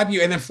to entrap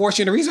you and then force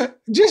you into research,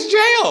 just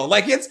jail.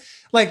 Like, it's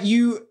like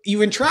you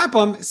entrap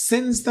them,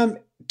 sentence them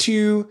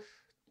to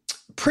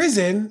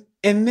prison,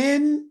 and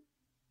then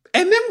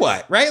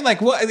what, right?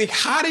 Like, what? Like,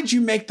 how did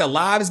you make the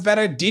lives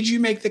better? Did you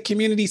make the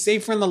community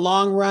safer in the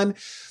long run?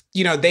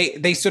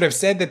 They sort of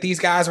said that these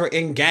guys were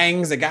in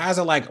gangs. The guys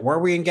are like, were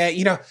we in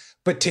gang?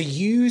 But to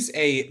use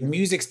a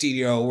music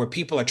studio where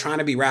people are trying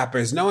to be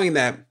rappers, knowing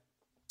that,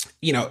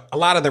 you know, a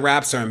lot of the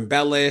raps are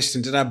embellished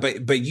and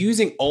but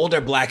using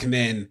older Black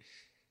men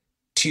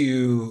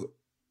to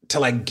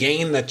like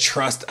gain the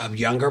trust of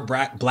younger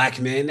Black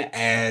men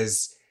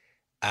as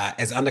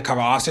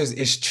undercover officers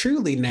is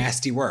truly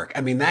nasty work.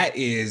 I mean,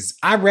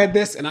 I read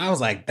this and I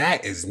was like,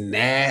 that is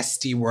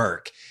nasty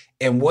work.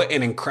 And what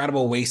an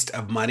incredible waste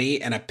of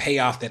money and a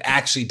payoff that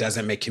actually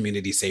doesn't make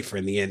community safer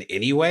in the end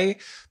anyway,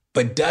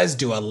 but does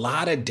do a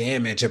lot of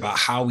damage about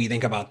how we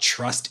think about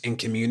trust in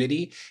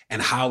community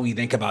and how we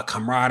think about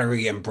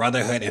camaraderie and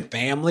brotherhood and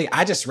family.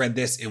 I just read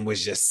this and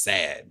was just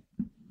sad.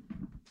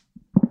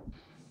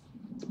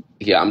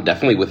 Yeah, I'm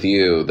definitely with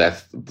you.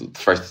 That's the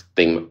first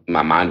thing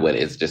my mind went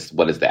is just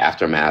what is the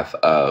aftermath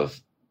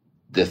of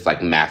this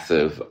like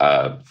massive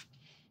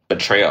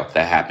betrayal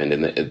that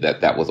happened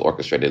that was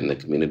orchestrated in the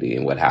community,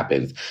 and what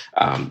happens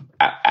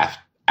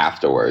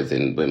afterwards,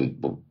 and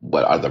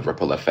what are the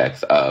ripple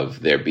effects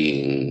of there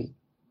being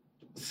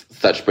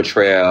such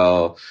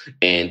betrayal,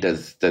 and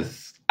that's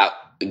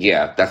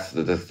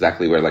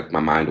exactly where like my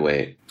mind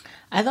went.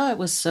 I thought it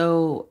was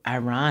so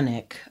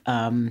ironic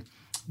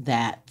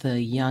that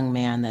the young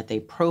man that they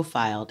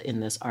profiled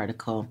in this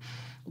article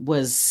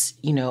was,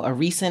 you know, a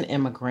recent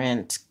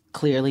immigrant,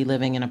 clearly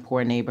living in a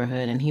poor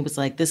neighborhood. And he was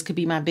like, this could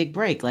be my big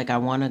break. Like, I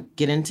want to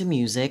get into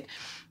music.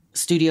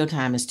 Studio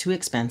time is too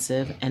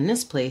expensive. And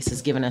this place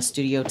is giving us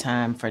studio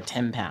time for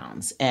 10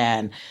 pounds.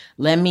 And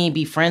let me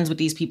be friends with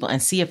these people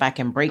and see if I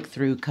can break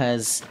through,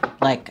 because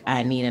like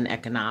I need an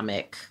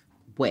economic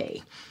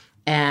way.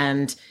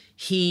 And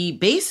he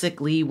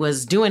basically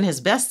was doing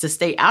his best to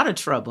stay out of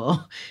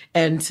trouble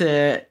and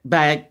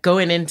by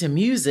going into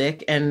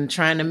music and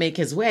trying to make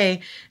his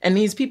way. And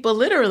these people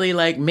literally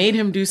like made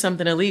him do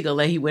something illegal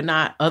that he would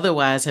not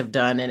otherwise have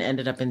done, and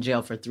ended up in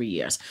jail for 3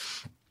 years.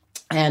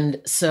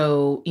 And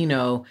so, you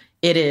know,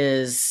 it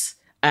is,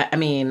 I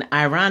mean,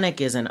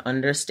 ironic is an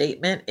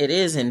understatement. It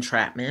is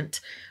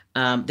entrapment.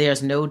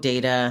 There's no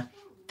data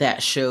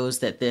that shows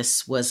that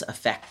this was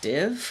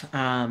effective,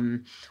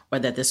 or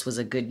that this was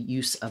a good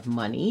use of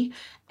money.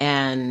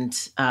 And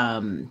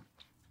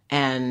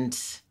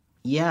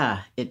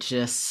yeah, it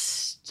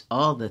just,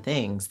 all the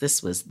things,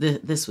 this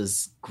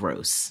was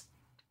gross.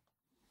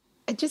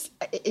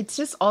 It's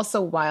just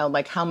also wild,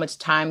 like how much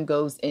time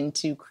goes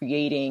into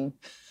creating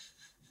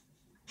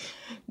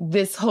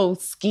this whole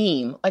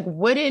scheme. Like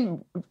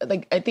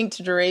I think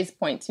to Jere's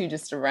point too,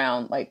 just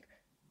around like,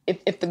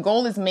 if the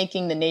goal is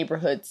making the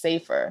neighborhood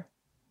safer,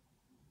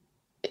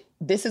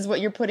 this is what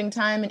you're putting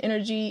time and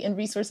energy and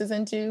resources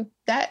into,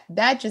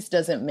 that just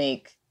doesn't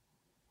make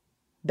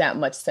that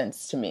much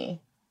sense to me.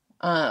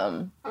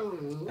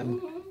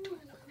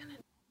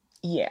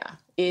 Yeah,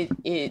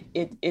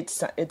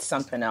 it's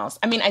something else.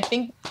 I mean, I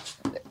think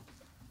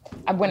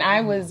when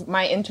I was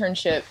my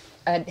internship,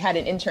 I had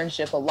an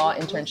internship, a law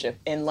internship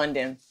in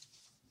London.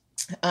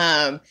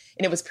 And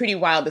it was pretty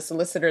wild. The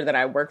solicitor that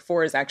I work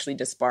for is actually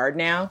disbarred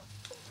now.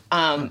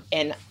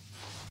 And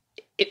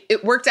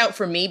it worked out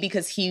for me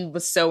because he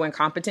was so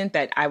incompetent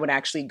that I would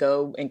actually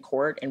go in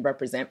court and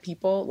represent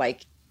people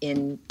like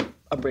in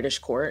a British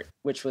court,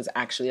 which was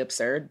actually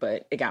absurd,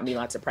 but it got me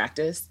lots of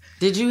practice.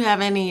 Did you have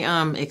any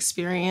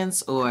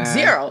experience or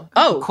zero?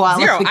 Oh,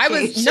 zero.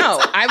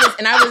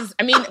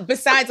 I mean,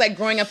 besides like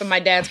growing up in my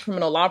dad's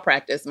criminal law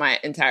practice my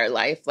entire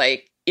life,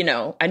 like, you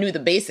know, I knew the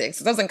basics.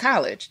 I was in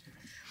college.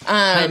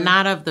 But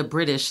not of the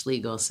British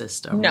legal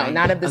system. No, right?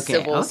 Not of the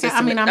civil system.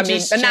 I mean, not of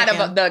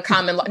the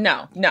common law.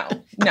 No,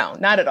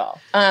 not at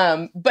all.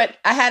 But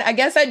I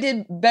guess I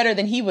did better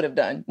than he would have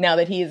done now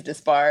that he is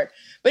disbarred.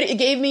 But it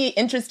gave me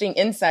interesting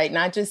insight,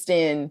 not just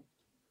in,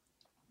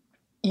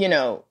 you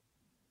know,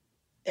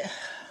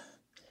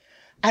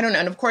 I don't know.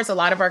 And of course, a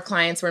lot of our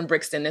clients were in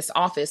Brixton. This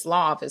law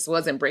office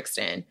was in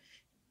Brixton.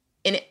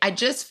 And I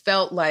just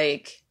felt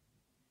like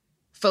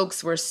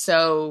folks were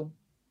so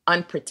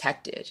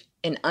unprotected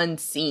and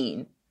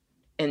unseen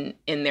in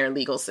their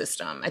legal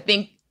system. I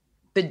think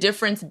the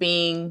difference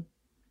being,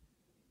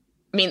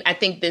 I mean, I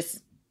think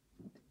this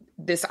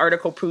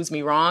article proves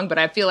me wrong, but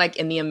I feel like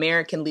in the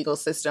American legal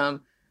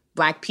system,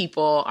 Black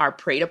people are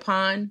preyed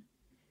upon.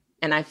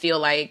 And I feel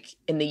like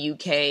in the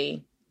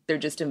UK, they're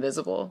just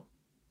invisible.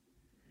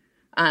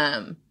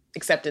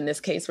 Except in this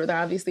case where they're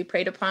obviously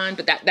preyed upon.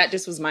 But that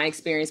just was my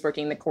experience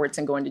working in the courts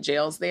and going to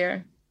jails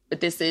there.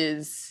 But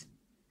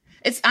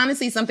it's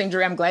honestly something,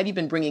 Jere, I'm glad you've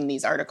been bringing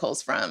these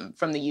articles from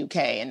the UK,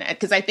 and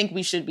because I think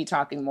we should be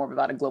talking more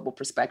about a global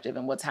perspective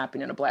and what's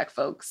happening to Black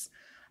folks.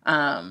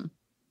 Because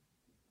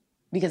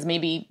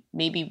maybe,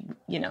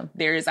 you know,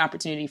 there is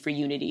opportunity for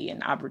unity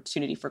and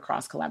opportunity for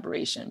cross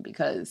collaboration,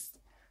 because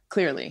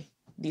clearly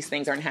these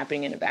things aren't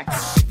happening in a vacuum.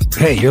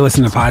 Hey, you're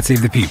listening to Pod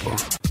Save the People.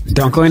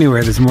 Don't go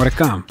anywhere. There's more to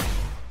come.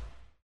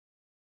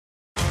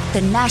 The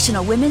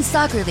National Women's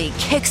Soccer League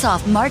kicks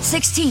off March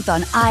 16th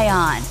on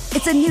ION.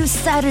 It's a new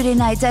Saturday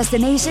night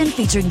destination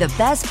featuring the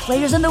best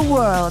players in the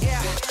world.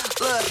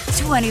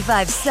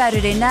 25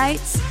 Saturday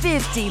nights,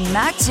 50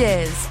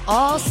 matches,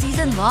 all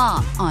season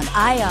long on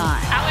ION.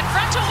 Out in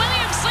front to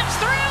Williams, slips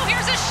through,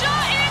 here's a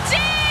shot, it's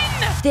in!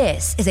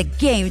 This is a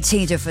game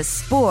changer for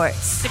sports.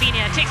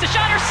 Sabina takes a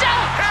shot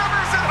herself.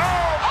 Hammers it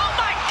home. Oh,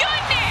 my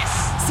goodness.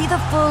 See the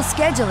full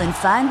schedule and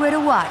find where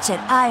to watch at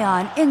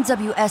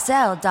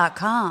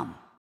IONNWSL.com.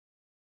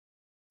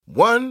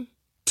 1,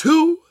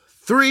 2,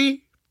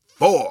 3,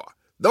 4.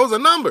 Those are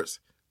numbers,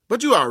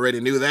 but you already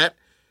knew that.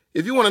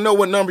 If you want to know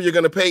what number you're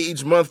going to pay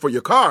each month for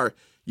your car,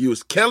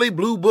 use Kelley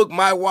Blue Book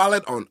My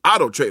Wallet on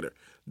AutoTrader.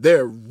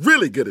 They're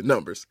really good at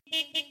numbers.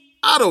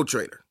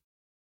 AutoTrader.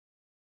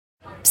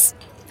 Psst.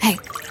 Hey,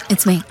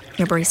 it's me,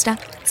 your barista.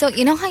 So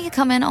you know how you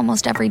come in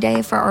almost every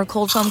day for our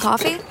cold foam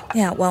coffee?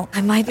 Yeah, well, I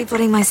might be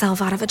putting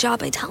myself out of a job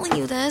by telling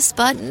you this,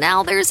 but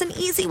now there's an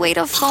easy way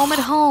to foam at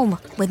home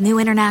with new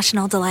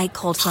International Delight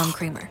Cold Foam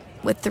Creamer.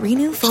 With 3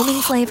 new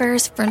foaming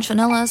flavors, French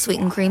vanilla, sweet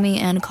and creamy,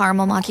 and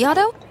caramel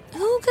macchiato,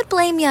 who could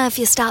blame you if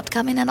you stopped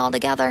coming in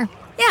altogether?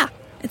 Yeah,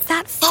 it's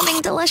that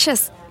foaming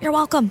delicious. You're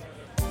welcome.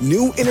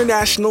 New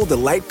International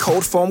Delight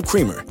Cold Foam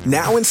Creamer,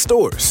 now in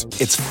stores.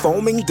 It's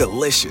foaming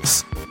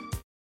delicious.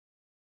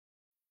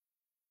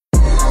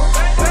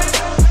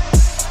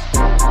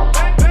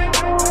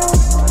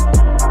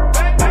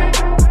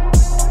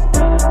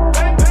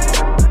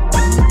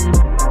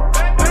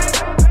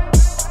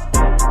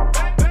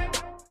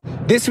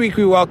 This week,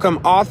 we welcome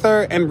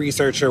author and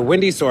researcher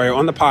Wendy Sawyer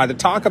on the pod to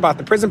talk about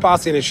the Prison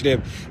Policy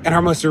Initiative and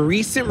her most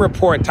recent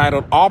report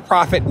titled All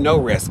Profit, No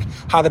Risk,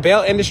 How the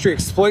Bail Industry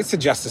Exploits the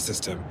Justice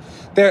System.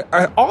 There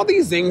are all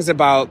these things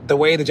about the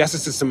way the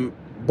justice system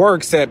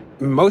works that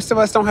most of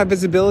us don't have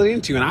visibility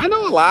into. And I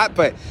know a lot,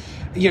 but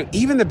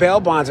even the bail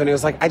bondsman, it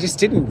was like, I just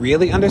didn't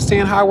really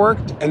understand how it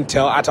worked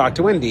until I talked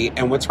to Wendy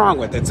and what's wrong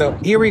with it. So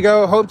here we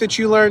go. Hope that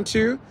you learn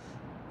too.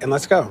 And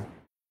let's go.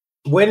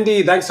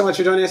 Wendy, thanks so much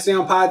for joining us today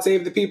on Pod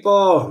Save the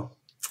People.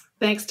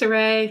 Thanks to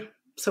Ray.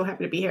 So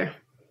happy to be here.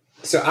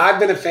 So I've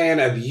been a fan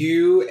of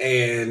you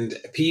and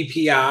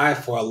PPI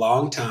for a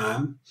long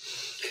time.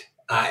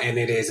 And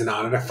it is an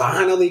honor to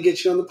finally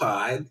get you on the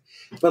pod.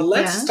 But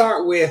let's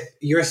start with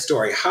your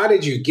story. How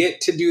did you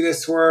get to do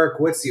this work?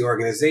 What's the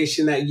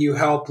organization that you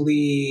help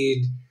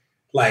lead?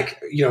 What's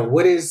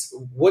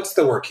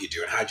the work you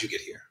do and how'd you get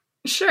here?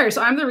 Sure.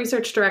 So I'm the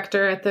research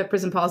director at the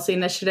Prison Policy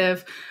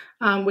Initiative,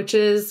 which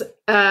is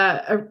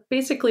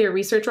basically a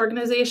research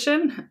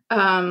organization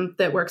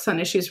that works on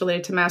issues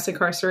related to mass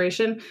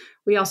incarceration.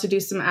 We also do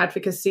some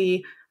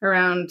advocacy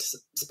around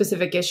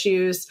specific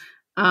issues.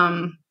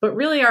 But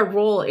really our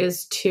role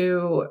is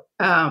to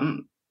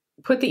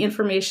put the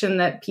information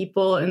that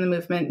people in the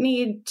movement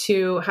need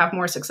to have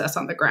more success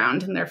on the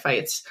ground in their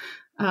fights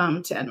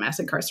to end mass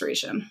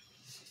incarceration.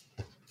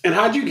 And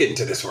how'd you get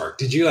into this work?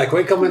 Did you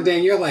wake up one day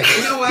and you're like,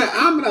 you know what,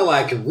 I'm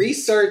going to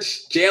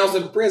research jails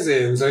and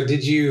prisons? Or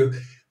did you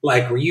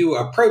were you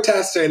a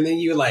protester and then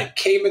you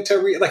came into,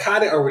 were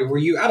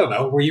you, I don't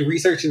know, were you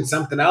researching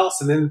something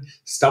else and then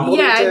stumbled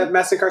into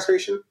mass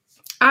incarceration?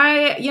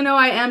 I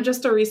am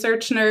just a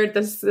research nerd.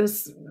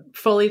 This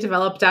fully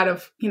developed out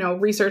of,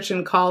 research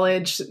in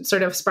college,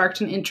 sort of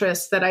sparked an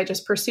interest that I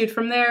just pursued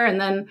from there. And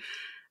then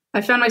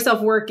I found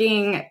myself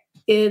working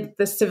in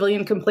the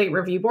Civilian Complaint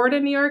Review Board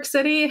in New York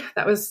City.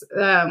 That was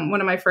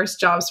one of my first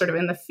jobs sort of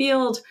in the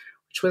field,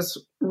 which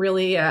was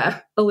really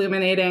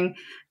illuminating.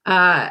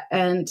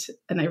 And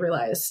I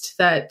realized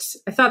that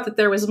I thought that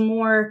there was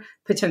more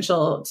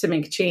potential to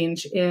make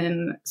change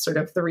in sort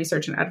of the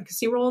research and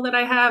advocacy role that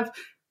I have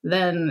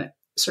than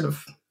sort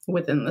of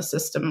within the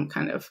system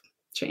kind of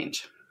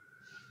change.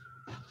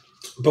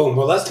 Boom.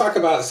 Well, let's talk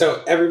about,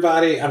 so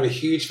everybody, I'm a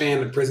huge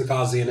fan of Prison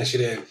Policy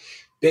Initiative,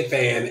 big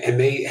fan, and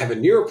they have a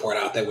new report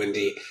out that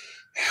Wendy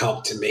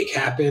helped to make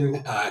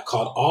happen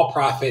called All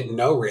Profit,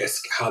 No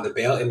Risk, How the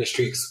Bail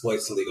Industry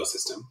Exploits the Legal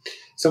System.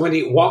 So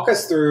Wendy, walk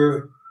us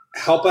through,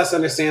 help us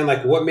understand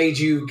what made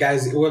you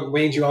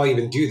all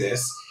even do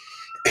this?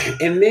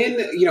 And then,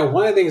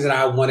 one of the things that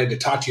I wanted to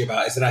talk to you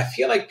about is that I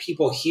feel like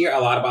people hear a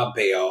lot about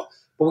bail,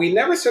 but we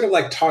never sort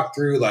of talk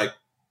through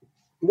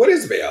what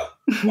is bail?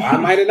 Why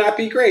might it not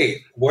be great?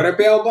 What are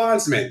bail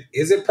bondsmen?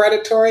 Is it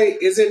predatory?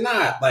 Is it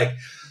not?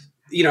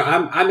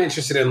 I'm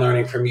interested in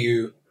learning from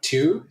you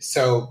too.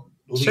 So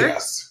lead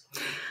us.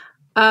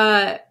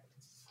 Sorry,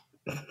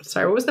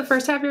 what was the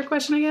first half of your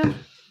question again?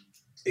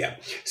 Yeah.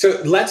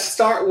 So let's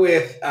start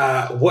with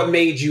what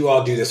made you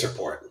all do this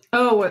report?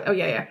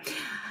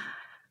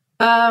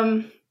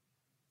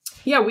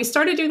 Yeah. We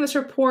started doing this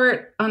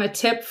report on a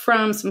tip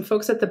from some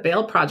folks at the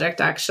Bail Project,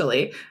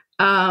 actually,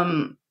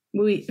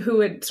 who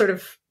had sort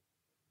of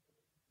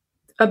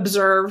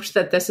observed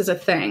that this is a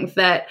thing,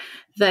 that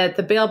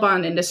the bail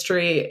bond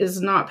industry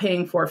is not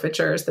paying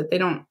forfeitures, that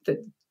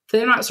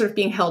they're not sort of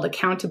being held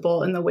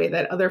accountable in the way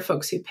that other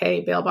folks who pay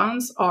bail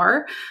bonds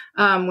are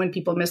when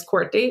people miss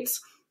court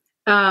dates.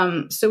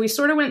 So we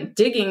sort of went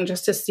digging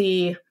just to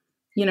see,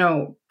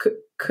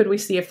 could we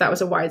see if that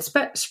was a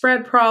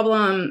widespread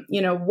problem?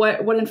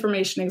 What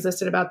information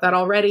existed about that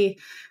already?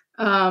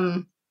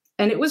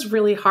 And it was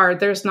really hard.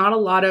 There's not a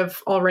lot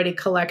of already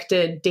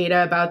collected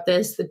data about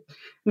this.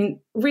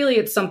 Really,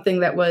 it's something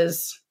that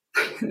was,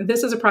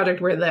 this is a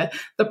project where the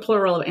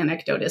plural of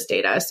anecdote is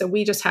data. So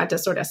we just had to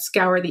sort of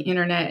scour the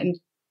internet and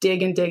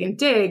dig and dig and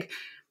dig.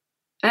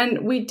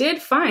 And we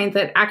did find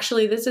that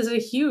actually this is a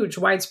huge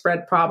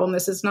widespread problem.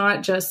 This is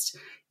not just,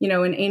 in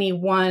any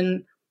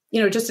one,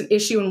 just an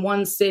issue in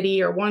one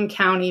city or one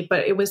county,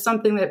 but it was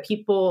something that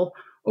people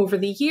over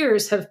the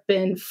years have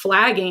been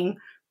flagging,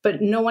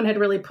 but no one had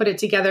really put it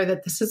together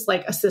that this is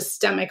like a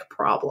systemic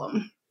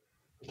problem.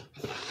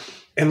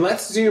 And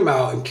let's zoom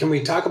out, and can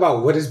we talk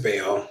about what is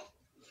bail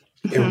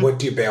and what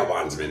do bail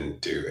bondsmen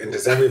do? And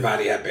does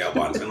everybody have bail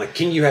bondsmen? Like,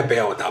 can you have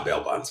bail without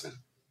bail bondsmen?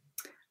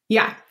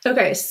 Yeah.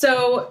 Okay.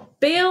 So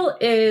bail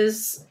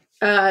is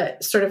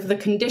sort of the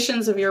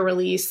conditions of your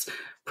release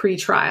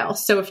pre-trial.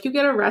 So if you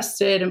get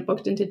arrested and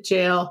booked into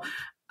jail,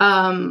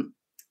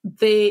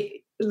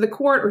 the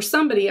court or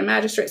somebody, a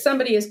magistrate,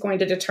 somebody is going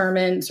to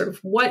determine sort of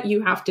what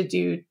you have to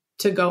do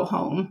to go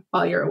home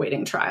while you're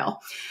awaiting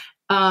trial.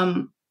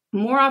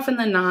 More often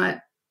than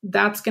not,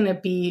 that's going to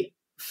be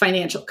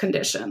financial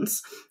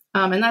conditions.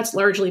 And that's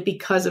largely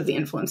because of the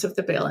influence of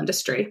the bail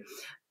industry.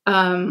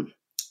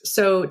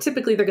 So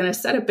typically they're going to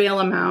set a bail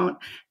amount,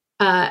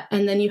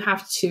 and then you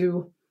have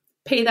to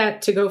pay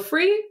that to go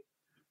free.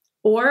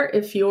 Or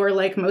if you're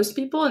like most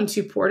people and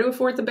too poor to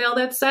afford the bail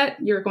that's set,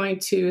 you're going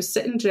to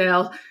sit in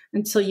jail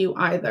until you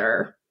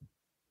either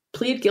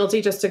plead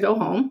guilty just to go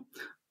home,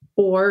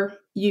 or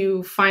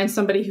you find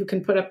somebody who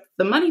can put up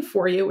the money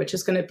for you, which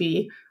is going to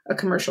be a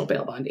commercial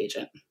bail bond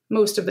agent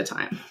most of the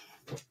time.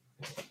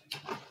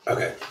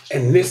 Okay.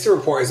 And this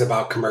report is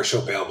about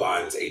commercial bail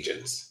bonds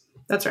agents.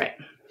 That's right.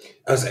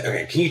 I was like,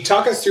 okay, can you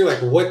talk us through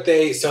like what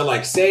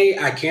say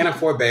I can't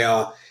afford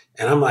bail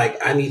and I'm like,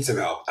 I need some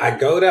help. I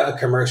go to a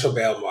commercial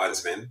bail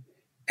bondsman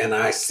and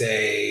I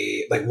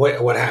say, like,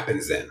 what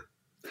happens then?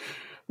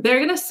 They're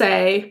going to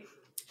say,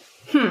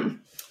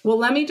 well,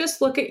 let me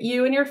just look at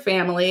you and your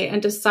family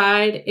and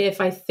decide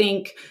if I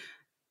think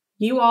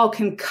you all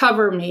can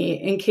cover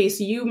me in case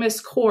you miss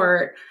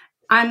court.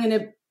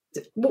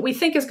 What we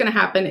think is going to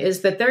happen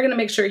is that they're going to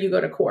make sure you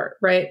go to court,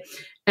 right?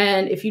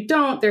 And if you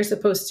don't, they're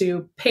supposed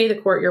to pay the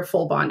court your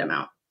full bond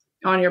amount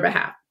on your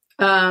behalf.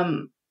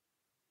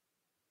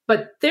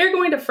 But they're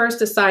going to first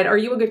decide, are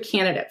you a good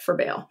candidate for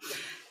bail?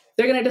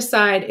 They're going to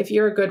decide if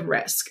you're a good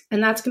risk.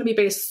 And that's going to be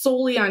based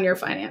solely on your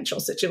financial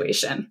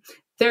situation.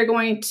 They're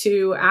going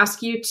to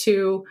ask you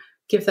to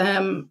give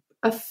them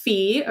a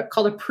fee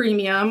called a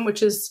premium,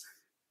 which is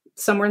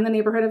somewhere in the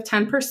neighborhood of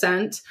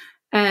 10%.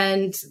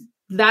 And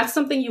that's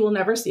something you will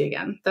never see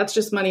again. That's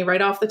just money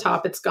right off the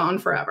top. It's gone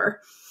forever.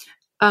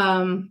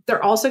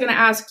 They're also going to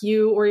ask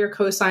you or your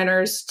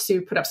co-signers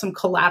to put up some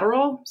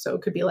collateral. So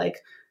it could be like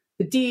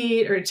the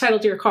deed or title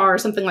to your car or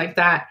something like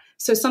that.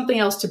 So something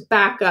else to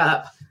back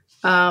up.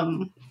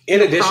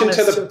 In addition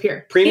to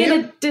the premium?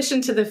 In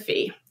addition to the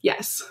fee,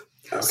 yes.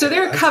 Okay, so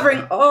they're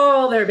covering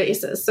all their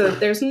bases. So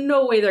there's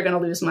no way they're going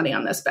to lose money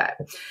on this bet.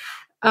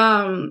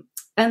 And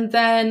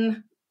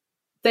then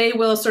they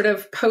will sort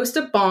of post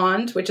a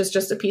bond, which is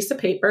just a piece of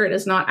paper. It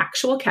is not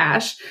actual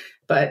cash,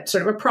 but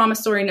sort of a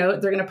promissory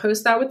note. They're going to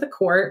post that with the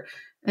court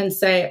and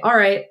say, all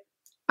right,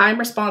 I'm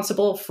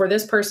responsible for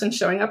this person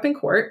showing up in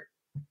court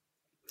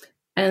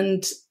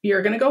and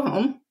you're going to go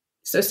home.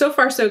 So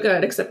far, so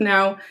good, except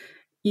now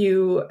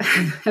you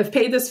have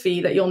paid this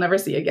fee that you'll never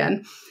see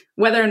again,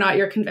 whether or not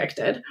you're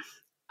convicted.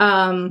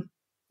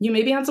 You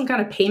may be on some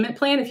kind of payment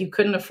plan if you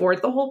couldn't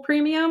afford the whole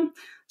premium.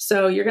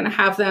 So you're going to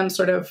have them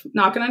sort of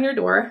knocking on your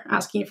door,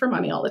 asking you for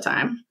money all the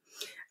time.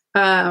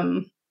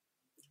 And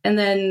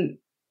then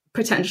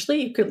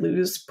potentially you could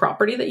lose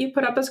property that you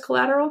put up as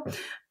collateral.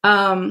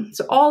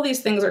 So all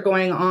these things are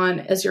going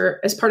on as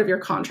part of your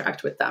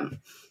contract with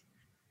them.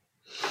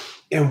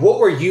 And what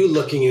were you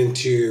looking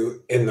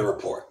into in the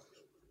report?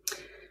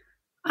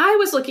 I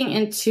was looking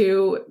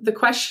into the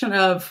question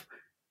of,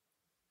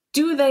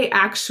 do they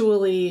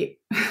actually,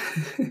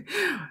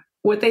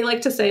 what they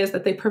like to say is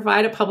that they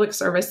provide a public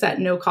service at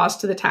no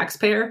cost to the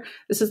taxpayer.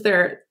 This is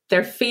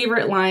their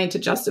favorite line to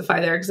justify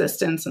their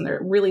existence and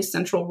their really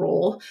central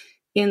role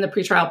in the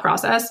pretrial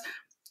process.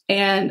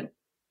 And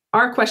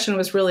our question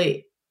was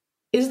really,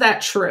 is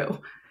that true?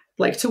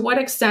 Like, to what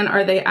extent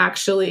are they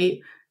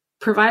actually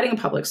providing a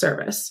public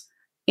service?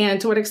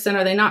 And to what extent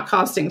are they not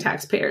costing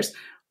taxpayers?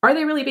 Are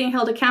they really being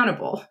held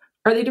accountable?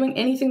 Are they doing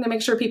anything to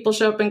make sure people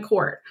show up in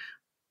court?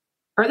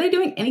 Are they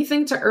doing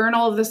anything to earn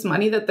all of this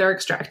money that they're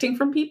extracting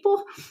from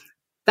people?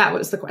 That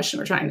was the question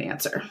we're trying to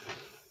answer.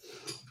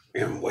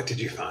 And what did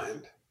you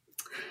find?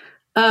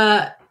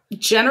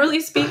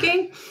 Generally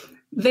speaking,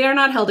 they are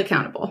not held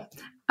accountable.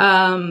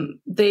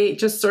 They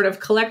just sort of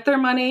collect their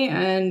money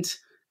and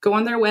go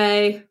on their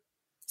way.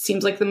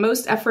 Seems like the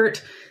most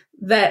effort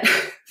that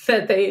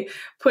they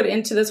put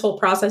into this whole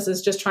process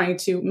is just trying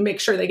to make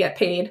sure they get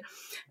paid.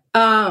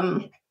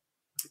 And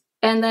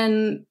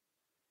then,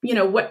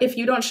 what if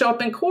you don't show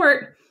up in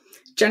court?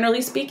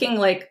 Generally speaking,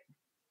 like,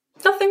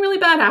 nothing really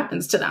bad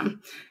happens to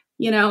them.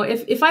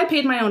 If I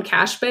paid my own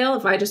cash bail,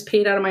 if I just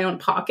paid out of my own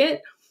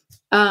pocket,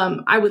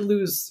 I would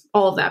lose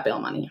all of that bail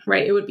money,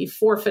 right? It would be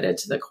forfeited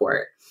to the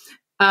court.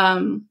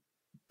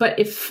 But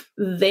if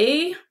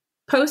they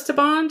post a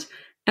bond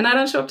and I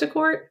don't show up to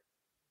court,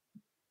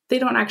 they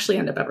don't actually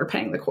end up ever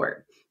paying the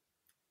court.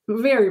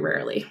 Very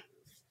rarely.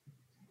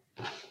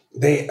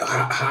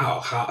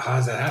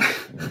 How's that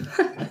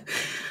happen?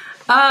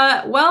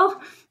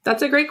 Well,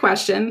 that's a great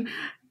question.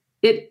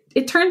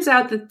 It turns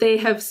out that they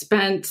have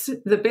spent,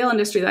 the bail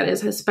industry that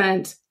is, has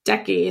spent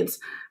decades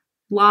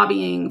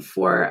lobbying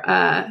for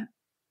a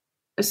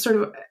sort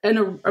of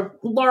a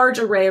large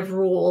array of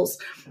rules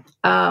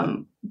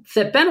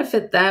that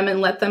benefit them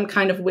and let them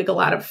kind of wiggle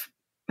out of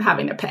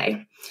having to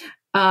pay.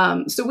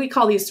 So we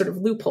call these sort of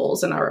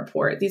loopholes in our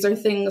report. These are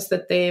things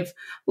that they've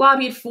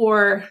lobbied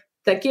for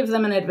that give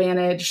them an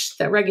advantage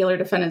that regular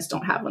defendants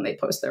don't have when they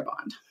post their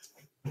bond.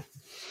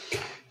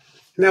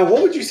 Now,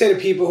 what would you say to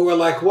people who are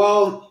like,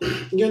 well,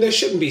 there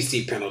shouldn't be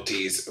seat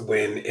penalties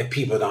if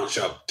people don't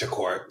show up to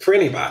court for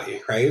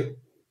anybody, right?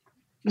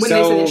 When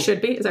they say there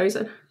should be? Is that what you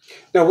said?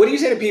 No, what do you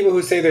say to people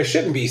who say there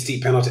shouldn't be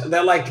seat penalty?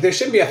 That there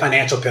shouldn't be a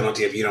financial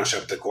penalty if you don't show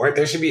up to court.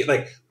 There should be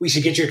we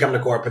should get you to come to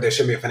court, but there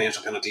shouldn't be a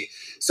financial penalty.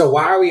 So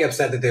why are we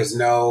upset that there's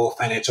no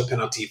financial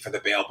penalty for the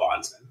bail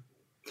bondsman?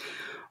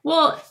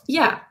 Well,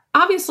 yeah.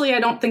 Obviously, I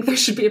don't think there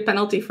should be a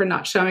penalty for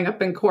not showing up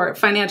in court,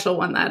 financial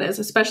one, that is,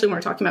 especially when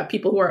we're talking about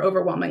people who are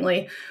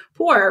overwhelmingly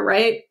poor,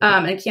 right?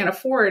 And can't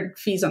afford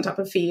fees on top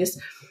of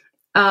fees.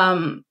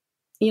 You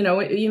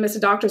miss a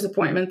doctor's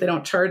appointment, they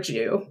don't charge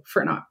you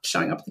for not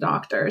showing up at the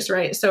doctors,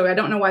 right? So I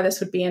don't know why this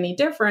would be any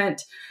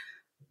different.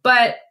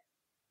 But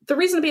the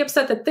reason to be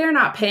upset that they're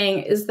not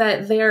paying is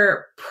that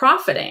they're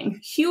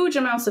profiting huge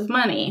amounts of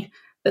money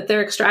that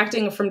they're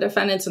extracting from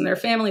defendants and their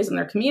families and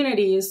their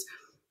communities.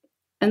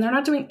 And they're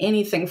not doing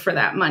anything for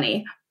that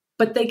money,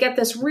 but they get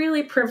this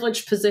really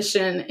privileged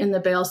position in the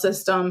bail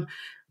system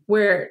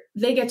where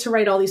they get to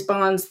write all these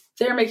bonds.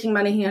 They're making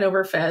money hand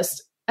over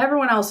fist.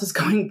 Everyone else is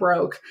going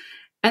broke,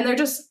 and they're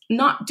just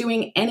not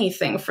doing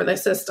anything for the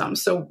system.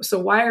 So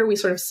why are we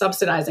sort of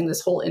subsidizing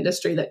this whole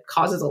industry that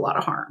causes a lot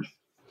of harm?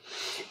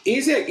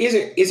 Is there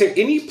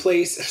any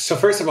place? So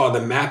first of all,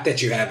 the map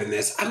that you have in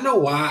this, I don't know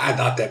why I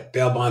thought that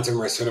bail bondsmen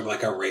were sort of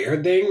like a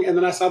rare thing, and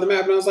then I saw the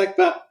map and I was like,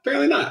 no,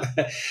 apparently not.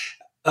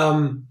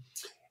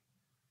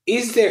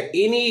 Is there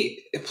any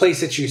place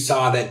that you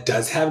saw that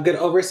does have good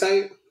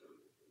oversight?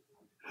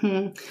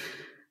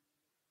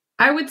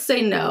 I would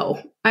say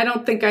no. I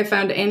don't think I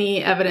found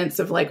any evidence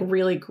of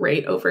really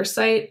great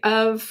oversight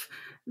of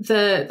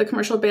the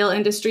commercial bail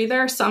industry.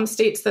 There are some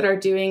states that are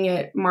doing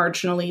it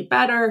marginally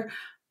better.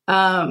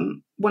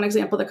 One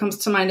example that comes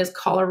to mind is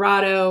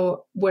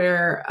Colorado,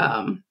 where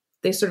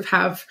they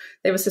have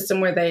a system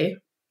where they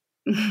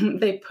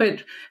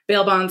put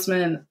bail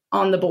bondsmen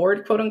on the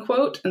board, quote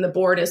unquote, and the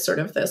board is sort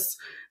of this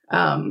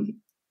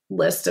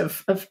list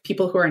of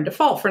people who are in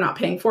default for not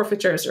paying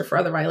forfeitures or for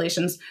other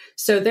violations.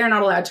 So they're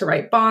not allowed to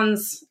write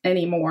bonds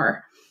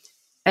anymore.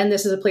 And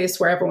this is a place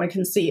where everyone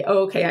can see, oh,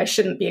 okay, I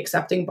shouldn't be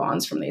accepting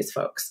bonds from these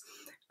folks.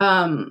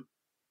 In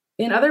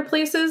other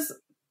places,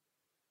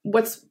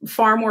 what's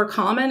far more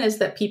common is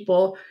that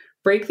people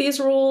break these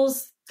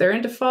rules, they're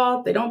in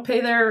default, they don't pay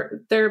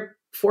their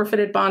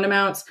forfeited bond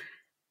amounts,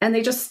 and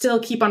they just still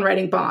keep on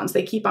writing bonds.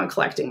 They keep on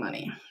collecting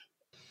money.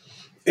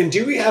 And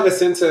do we have a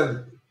sense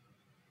of,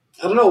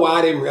 I don't know why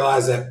I didn't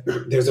realize that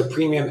there's a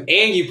premium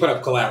and you put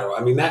up collateral.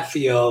 I mean, that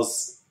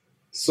feels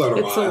sort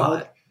of wild. A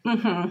lot.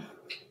 Mm-hmm.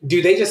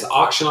 Do they just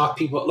auction off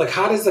people?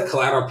 How does the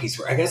collateral piece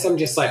work? I guess I'm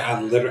just I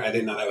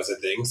didn't know that was a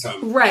thing. So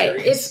I'm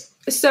curious.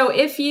 So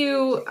if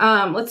you,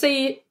 let's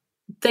say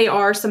they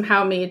are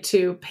somehow made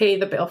to pay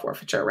the bail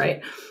forfeiture,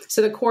 right?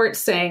 So the court's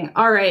saying,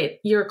 all right,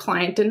 your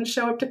client didn't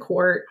show up to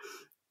court.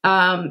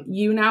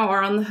 You now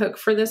are on the hook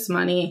for this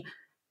money.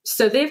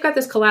 So they've got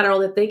this collateral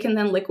that they can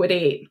then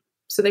liquidate,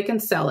 so they can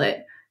sell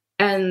it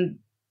and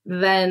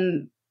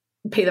then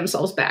pay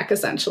themselves back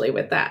essentially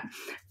with that.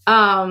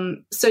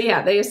 So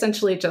yeah, they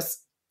essentially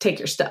just take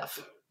your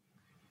stuff.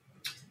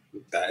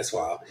 That is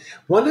wild.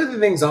 One of the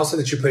things also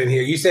that you put in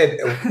here, you said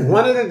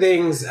one of the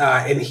things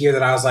in here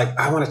that I was like,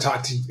 I want to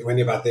talk to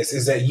Wendy about this,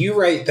 is that you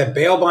write that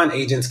bail bond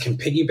agents can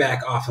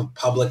piggyback off of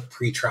public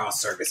pretrial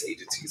service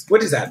agencies.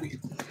 What does that mean?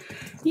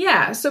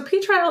 Yeah, so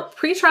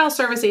pretrial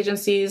service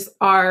agencies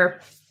are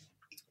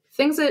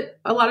things that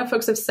a lot of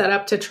folks have set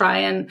up to try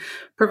and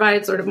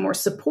provide sort of more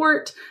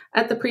support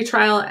at the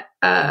pretrial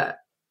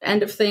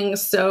end of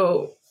things.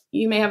 So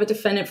you may have a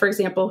defendant, for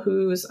example,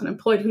 who's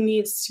unemployed, who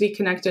needs to be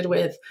connected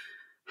with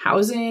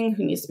housing,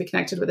 who needs to be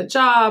connected with a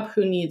job,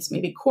 who needs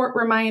maybe court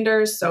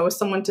reminders. So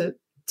someone to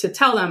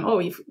tell them, oh,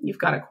 you've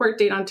got a court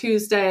date on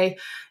Tuesday.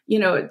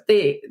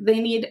 They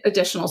need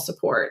additional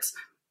supports.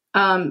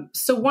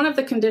 So one of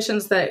the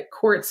conditions that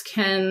courts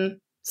can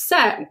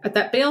set at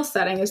that bail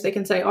setting is they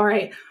can say, all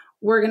right,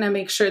 we're going to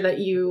make sure that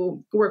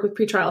you work with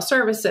pretrial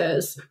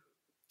services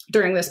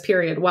during this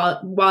period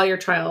while your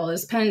trial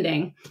is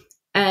pending.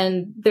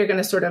 And they're going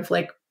to sort of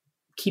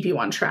keep you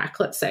on track,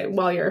 let's say,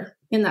 while you're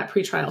in that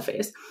pretrial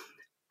phase.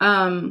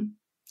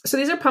 So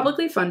these are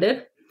publicly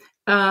funded.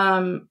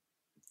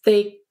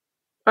 They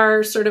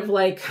are sort of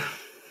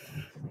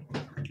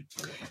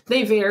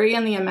they vary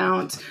in the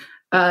amount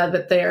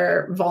that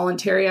they're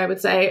voluntary, I would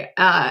say,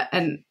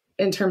 and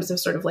in terms of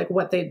sort of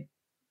what they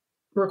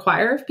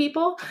require of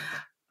people.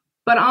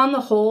 But on the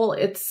whole,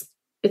 it's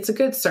a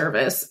good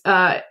service.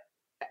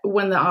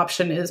 when the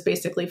option is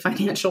basically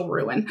financial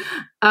ruin.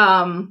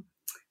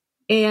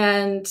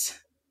 And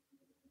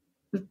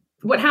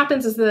what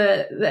happens is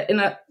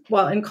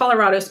in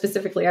Colorado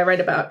specifically, I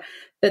write about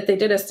that they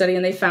did a study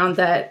and they found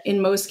that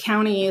in most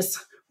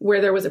counties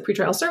where there was a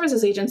pretrial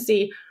services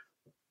agency,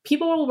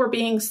 people were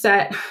being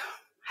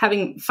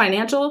having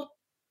financial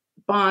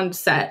bond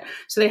set.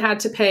 So they had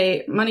to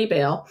pay money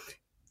bail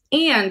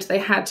and they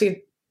had to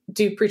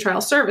do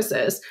pretrial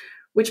services,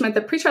 which meant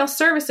that pretrial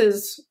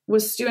services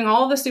was doing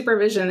all the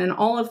supervision and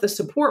all of the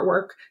support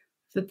work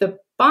that the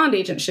bond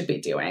agent should be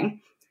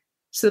doing.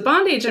 So the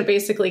bond agent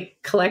basically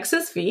collects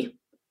his fee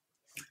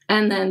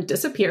and then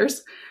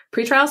disappears.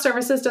 Pretrial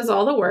services does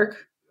all the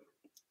work.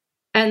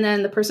 And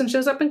then the person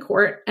shows up in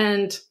court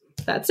and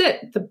that's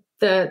it.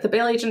 The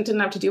bail agent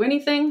didn't have to do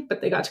anything,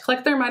 but they got to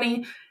collect their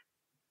money.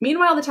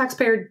 Meanwhile, the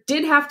taxpayer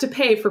did have to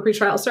pay for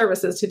pretrial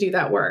services to do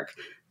that work.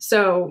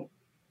 So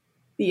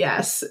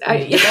yes.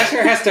 The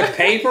taxpayer has to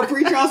pay for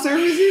pretrial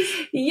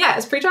services?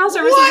 Yes. Pretrial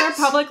services are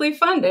publicly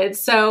funded.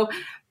 So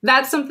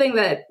that's something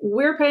that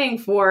we're paying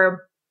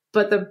for,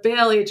 but the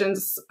bail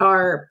agents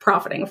are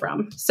profiting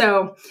from.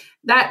 So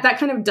that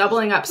kind of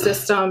doubling up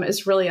system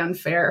is really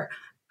unfair,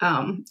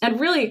 and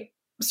really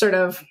sort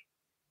of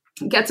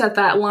gets at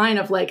that line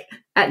of like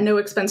at no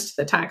expense to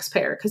the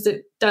taxpayer, because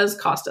it does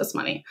cost us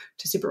money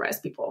to supervise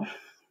people.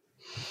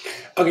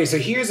 Okay, so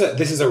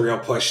this is a real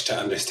push to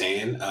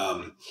understand.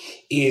 So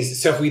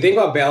if we think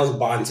about bail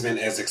bondsmen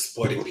as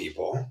exploiting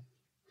people,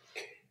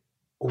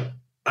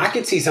 I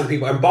could see some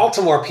people in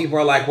Baltimore, people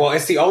are like, well,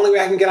 it's the only way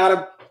I can get out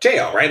of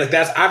jail, right? Like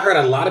I've heard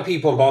a lot of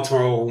people in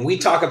Baltimore, when we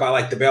talk about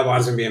like the bail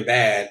bondsman being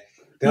bad,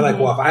 they're like,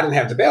 well, if I didn't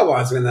have the bail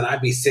bondsman, then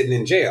I'd be sitting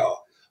in jail.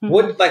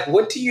 Mm-hmm.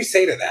 What do you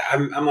say to that?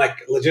 I'm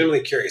like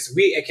legitimately curious.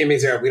 We at Campaign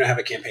Zero, we don't have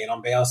a campaign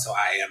on bail, so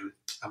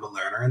I'm a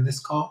learner in this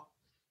call.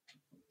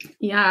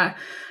 Yeah.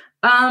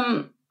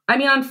 I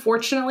mean,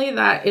 unfortunately,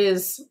 that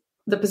is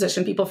the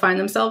position people find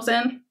themselves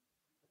in.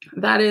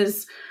 That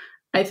is,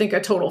 I think, a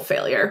total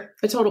failure,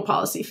 a total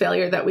policy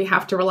failure, that we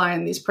have to rely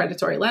on these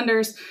predatory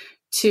lenders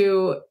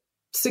to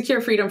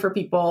secure freedom for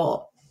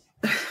people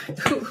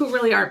who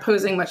really aren't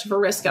posing much of a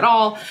risk at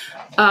all,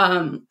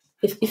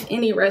 if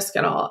any risk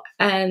at all.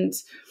 And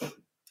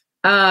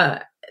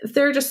there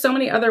are just so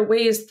many other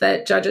ways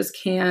that judges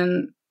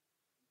can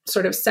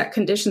sort of set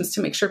conditions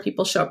to make sure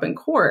people show up in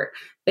court.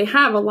 They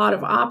have a lot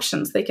of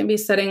options. They can be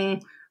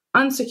setting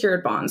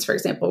unsecured bonds, for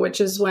example,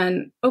 which is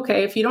when,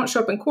 okay, if you don't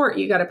show up in court,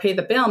 you got to pay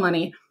the bail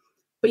money,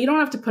 but you don't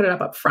have to put it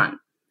up front,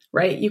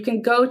 right? You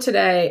can go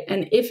today,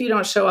 and if you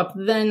don't show up,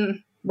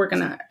 then we're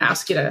going to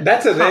ask you to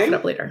cough it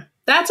up later.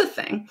 That's a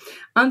thing.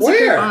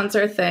 Unsecured bonds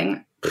are a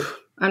thing.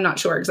 I'm not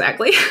sure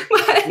exactly.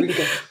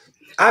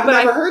 I've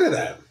never heard of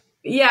that.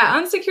 Yeah,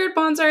 unsecured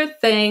bonds are a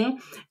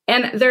thing.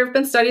 And there have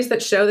been studies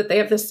that show that they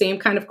have the same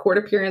kind of court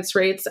appearance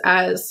rates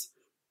as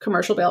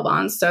commercial bail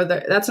bonds. So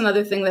that's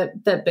another thing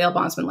that bail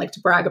bondsmen like to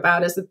brag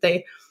about, is that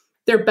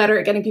they're better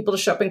at getting people to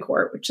show up in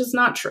court, which is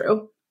not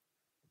true.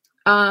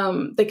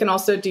 They can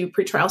also do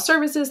pretrial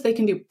services. They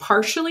can do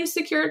partially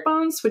secured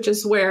bonds, which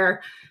is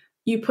where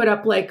you put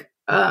up like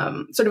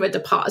sort of a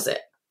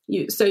deposit.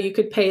 So you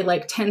could pay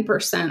like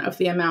 10% of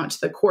the amount to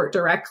the court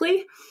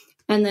directly.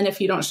 And then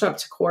if you don't show up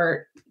to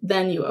court,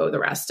 then you owe the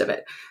rest of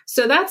it.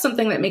 So that's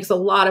something that makes a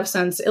lot of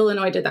sense.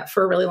 Illinois did that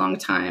for a really long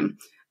time.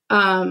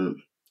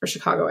 Or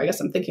Chicago, I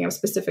guess I'm thinking of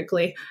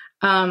specifically.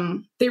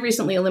 They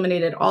recently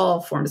eliminated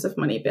all forms of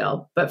money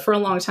bail, but for a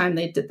long time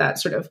they did that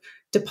sort of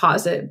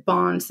deposit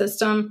bond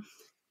system,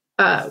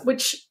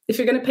 which if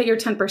you're going to pay your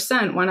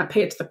 10%, why not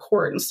pay it to the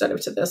court instead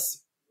of to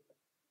this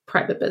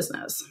private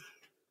business?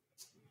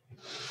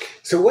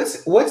 So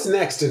what's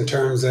next in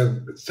terms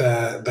of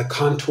the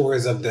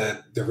contours of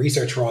the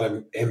research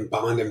world in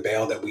bond and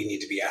bail that we need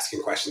to be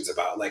asking questions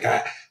about? Like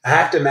I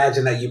have to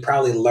imagine that you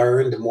probably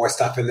learned more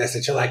stuff in this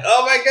that you're like,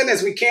 oh my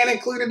goodness, we can't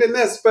include it in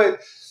this,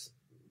 but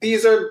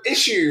these are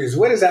issues.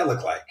 What does that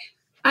look like?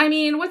 I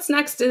mean, what's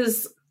next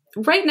is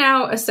right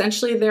now,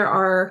 essentially there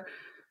are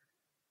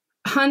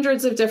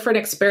hundreds of different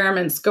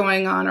experiments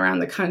going on around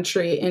the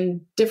country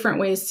in different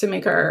ways to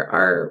make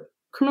our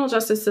criminal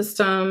justice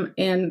system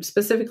and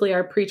specifically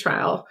our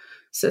pretrial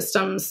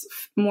systems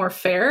more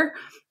fair,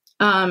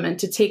 and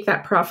to take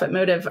that profit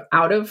motive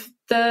out of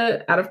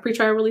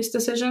pretrial release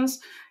decisions.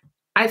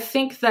 I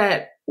think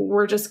that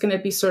we're just going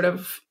to be sort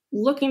of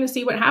looking to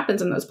see what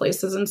happens in those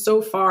places. And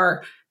so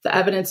far, the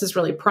evidence is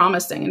really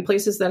promising. In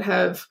places that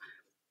have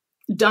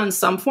done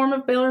some form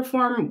of bail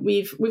reform,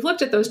 we've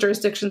looked at those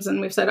jurisdictions and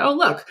we've said, oh,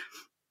 look,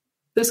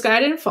 this guy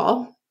didn't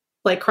fall.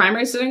 Like crime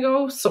rates didn't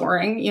go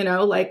soaring,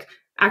 like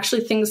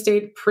actually things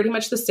stayed pretty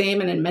much the same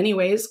and in many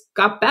ways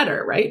got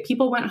better, right?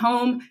 People went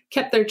home,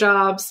 kept their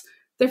jobs,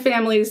 their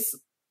families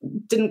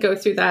didn't go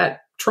through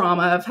that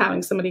trauma of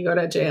having somebody go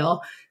to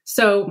jail.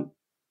 So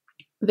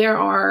there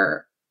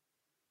are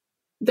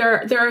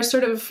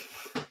sort of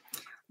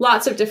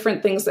lots of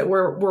different things that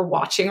we're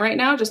watching right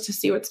now just to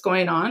see what's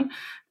going on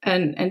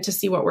and to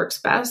see what works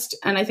best.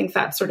 And I think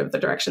that's sort of the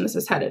direction this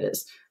is headed,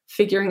 is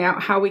figuring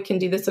out how we can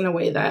do this in a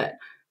way that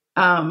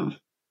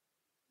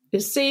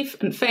is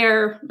safe and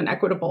fair and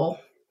equitable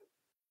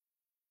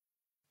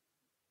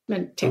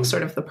and takes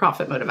sort of the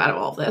profit motive out of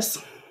all of this.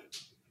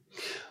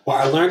 Well,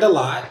 I learned a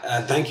lot.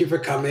 Thank you for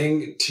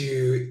coming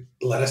to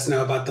let us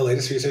know about the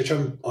latest research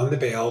on the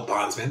bail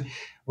bondsman.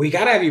 We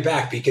got to have you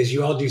back because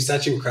you all do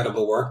such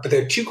incredible work. But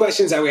there are 2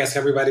 questions that we ask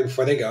everybody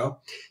before they go.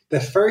 The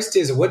first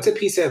is, what's a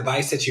piece of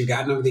advice that you've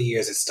gotten over the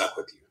years that stuck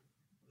with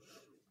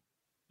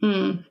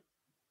you?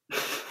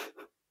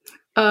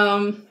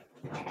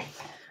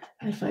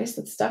 Advice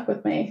that stuck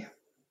with me.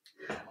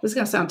 This is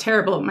going to sound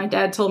terrible, but my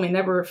dad told me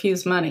never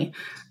refuse money.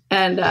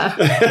 And I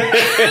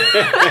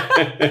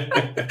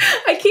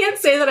can't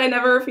say that I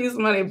never refused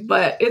money,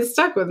 but it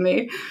stuck with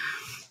me.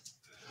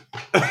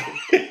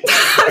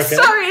 I'm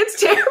sorry, it's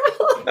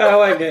terrible. I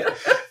like it.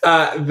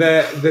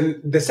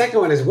 The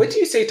second one is, what do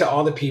you say to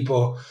all the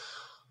people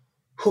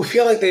who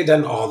feel like they've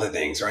done all the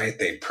things, right?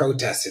 They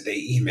protested,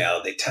 they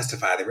emailed, they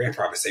testified, they ran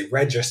for office, they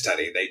read your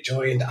study, they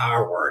joined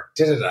our work,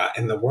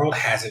 and the world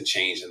hasn't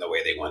changed in the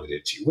way they wanted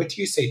it to. What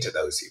do you say to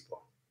those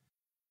people?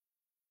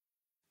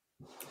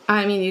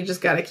 I mean, you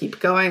just got to keep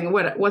going.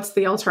 What's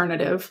the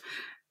alternative?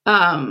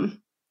 The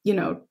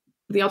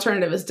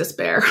alternative is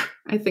despair.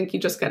 I think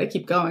you just got to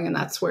keep going, and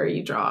that's where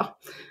you draw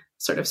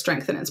sort of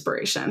strength and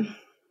inspiration.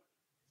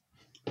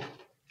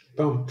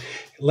 Boom.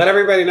 Let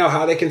everybody know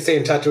how they can stay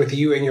in touch with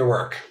you and your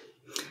work.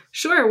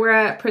 Sure. We're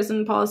at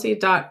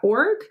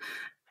prisonpolicy.org.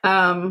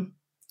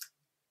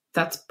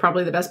 That's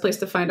probably the best place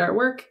to find our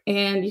work,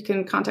 and you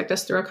can contact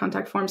us through our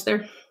contact forms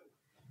there.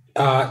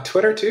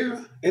 Twitter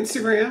too,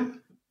 Instagram.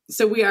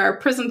 So we are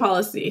Prison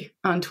Policy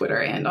on Twitter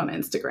and on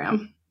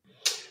Instagram.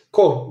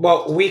 Cool.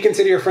 Well, we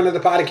consider you a friend of the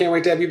pod and can't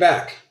wait to have you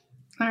back.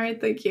 All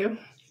right. Thank you.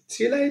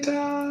 See you later.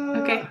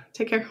 Okay.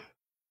 Take care.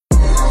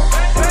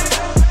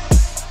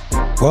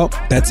 Well,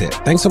 that's it.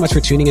 Thanks so much for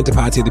tuning into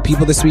Pod Save the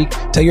People this week.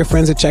 Tell your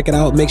friends to check it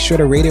out. Make sure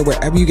to rate it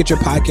wherever you get your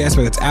podcast,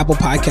 whether it's Apple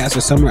Podcasts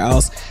or somewhere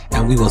else.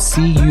 And we will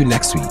see you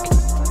next week.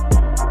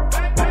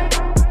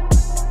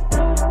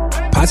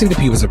 Pod Save the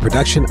People is a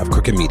production of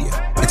Crooked Media.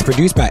 It's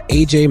produced by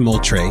AJ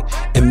Moultrie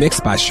and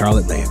mixed by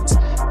Charlotte Lands.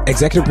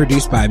 Executive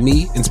produced by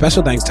me, and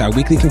special thanks to our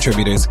weekly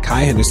contributors,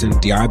 Kai Henderson,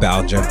 Diara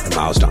Ballinger, and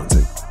Miles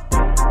Johnson.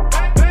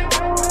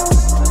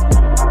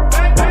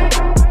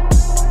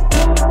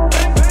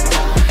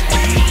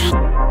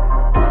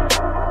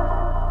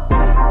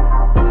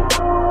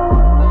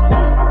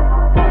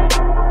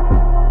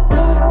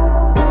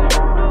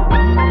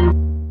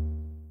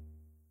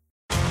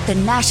 The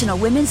National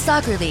Women's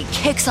Soccer League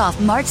kicks off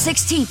March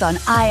 16th on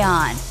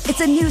ION. It's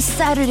a new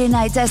Saturday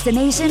night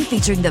destination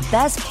featuring the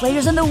best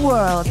players in the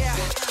world.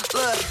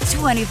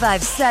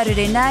 25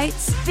 Saturday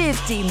nights,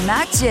 50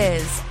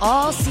 matches,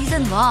 all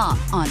season long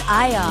on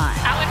ION.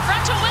 Out in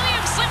front to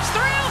Williams, slips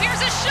through,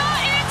 here's a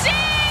shot, and it's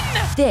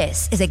in!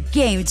 This is a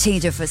game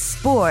changer for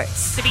sports.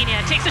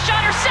 Sabina takes the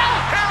shot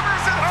herself!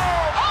 Hammers it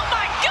home! Oh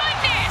my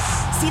goodness!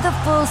 See the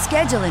full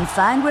schedule and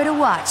find where to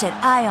watch at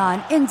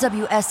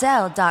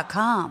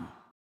IONNWSL.com.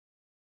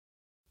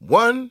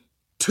 1,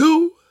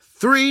 2,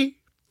 3,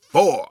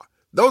 4.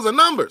 Those are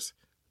numbers.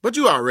 But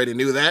you already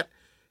knew that.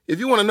 If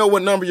you want to know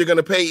what number you're going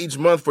to pay each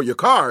month for your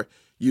car,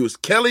 use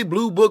Kelley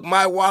Blue Book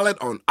My Wallet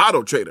on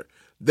AutoTrader.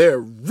 They're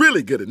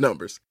really good at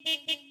numbers.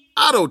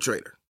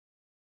 AutoTrader.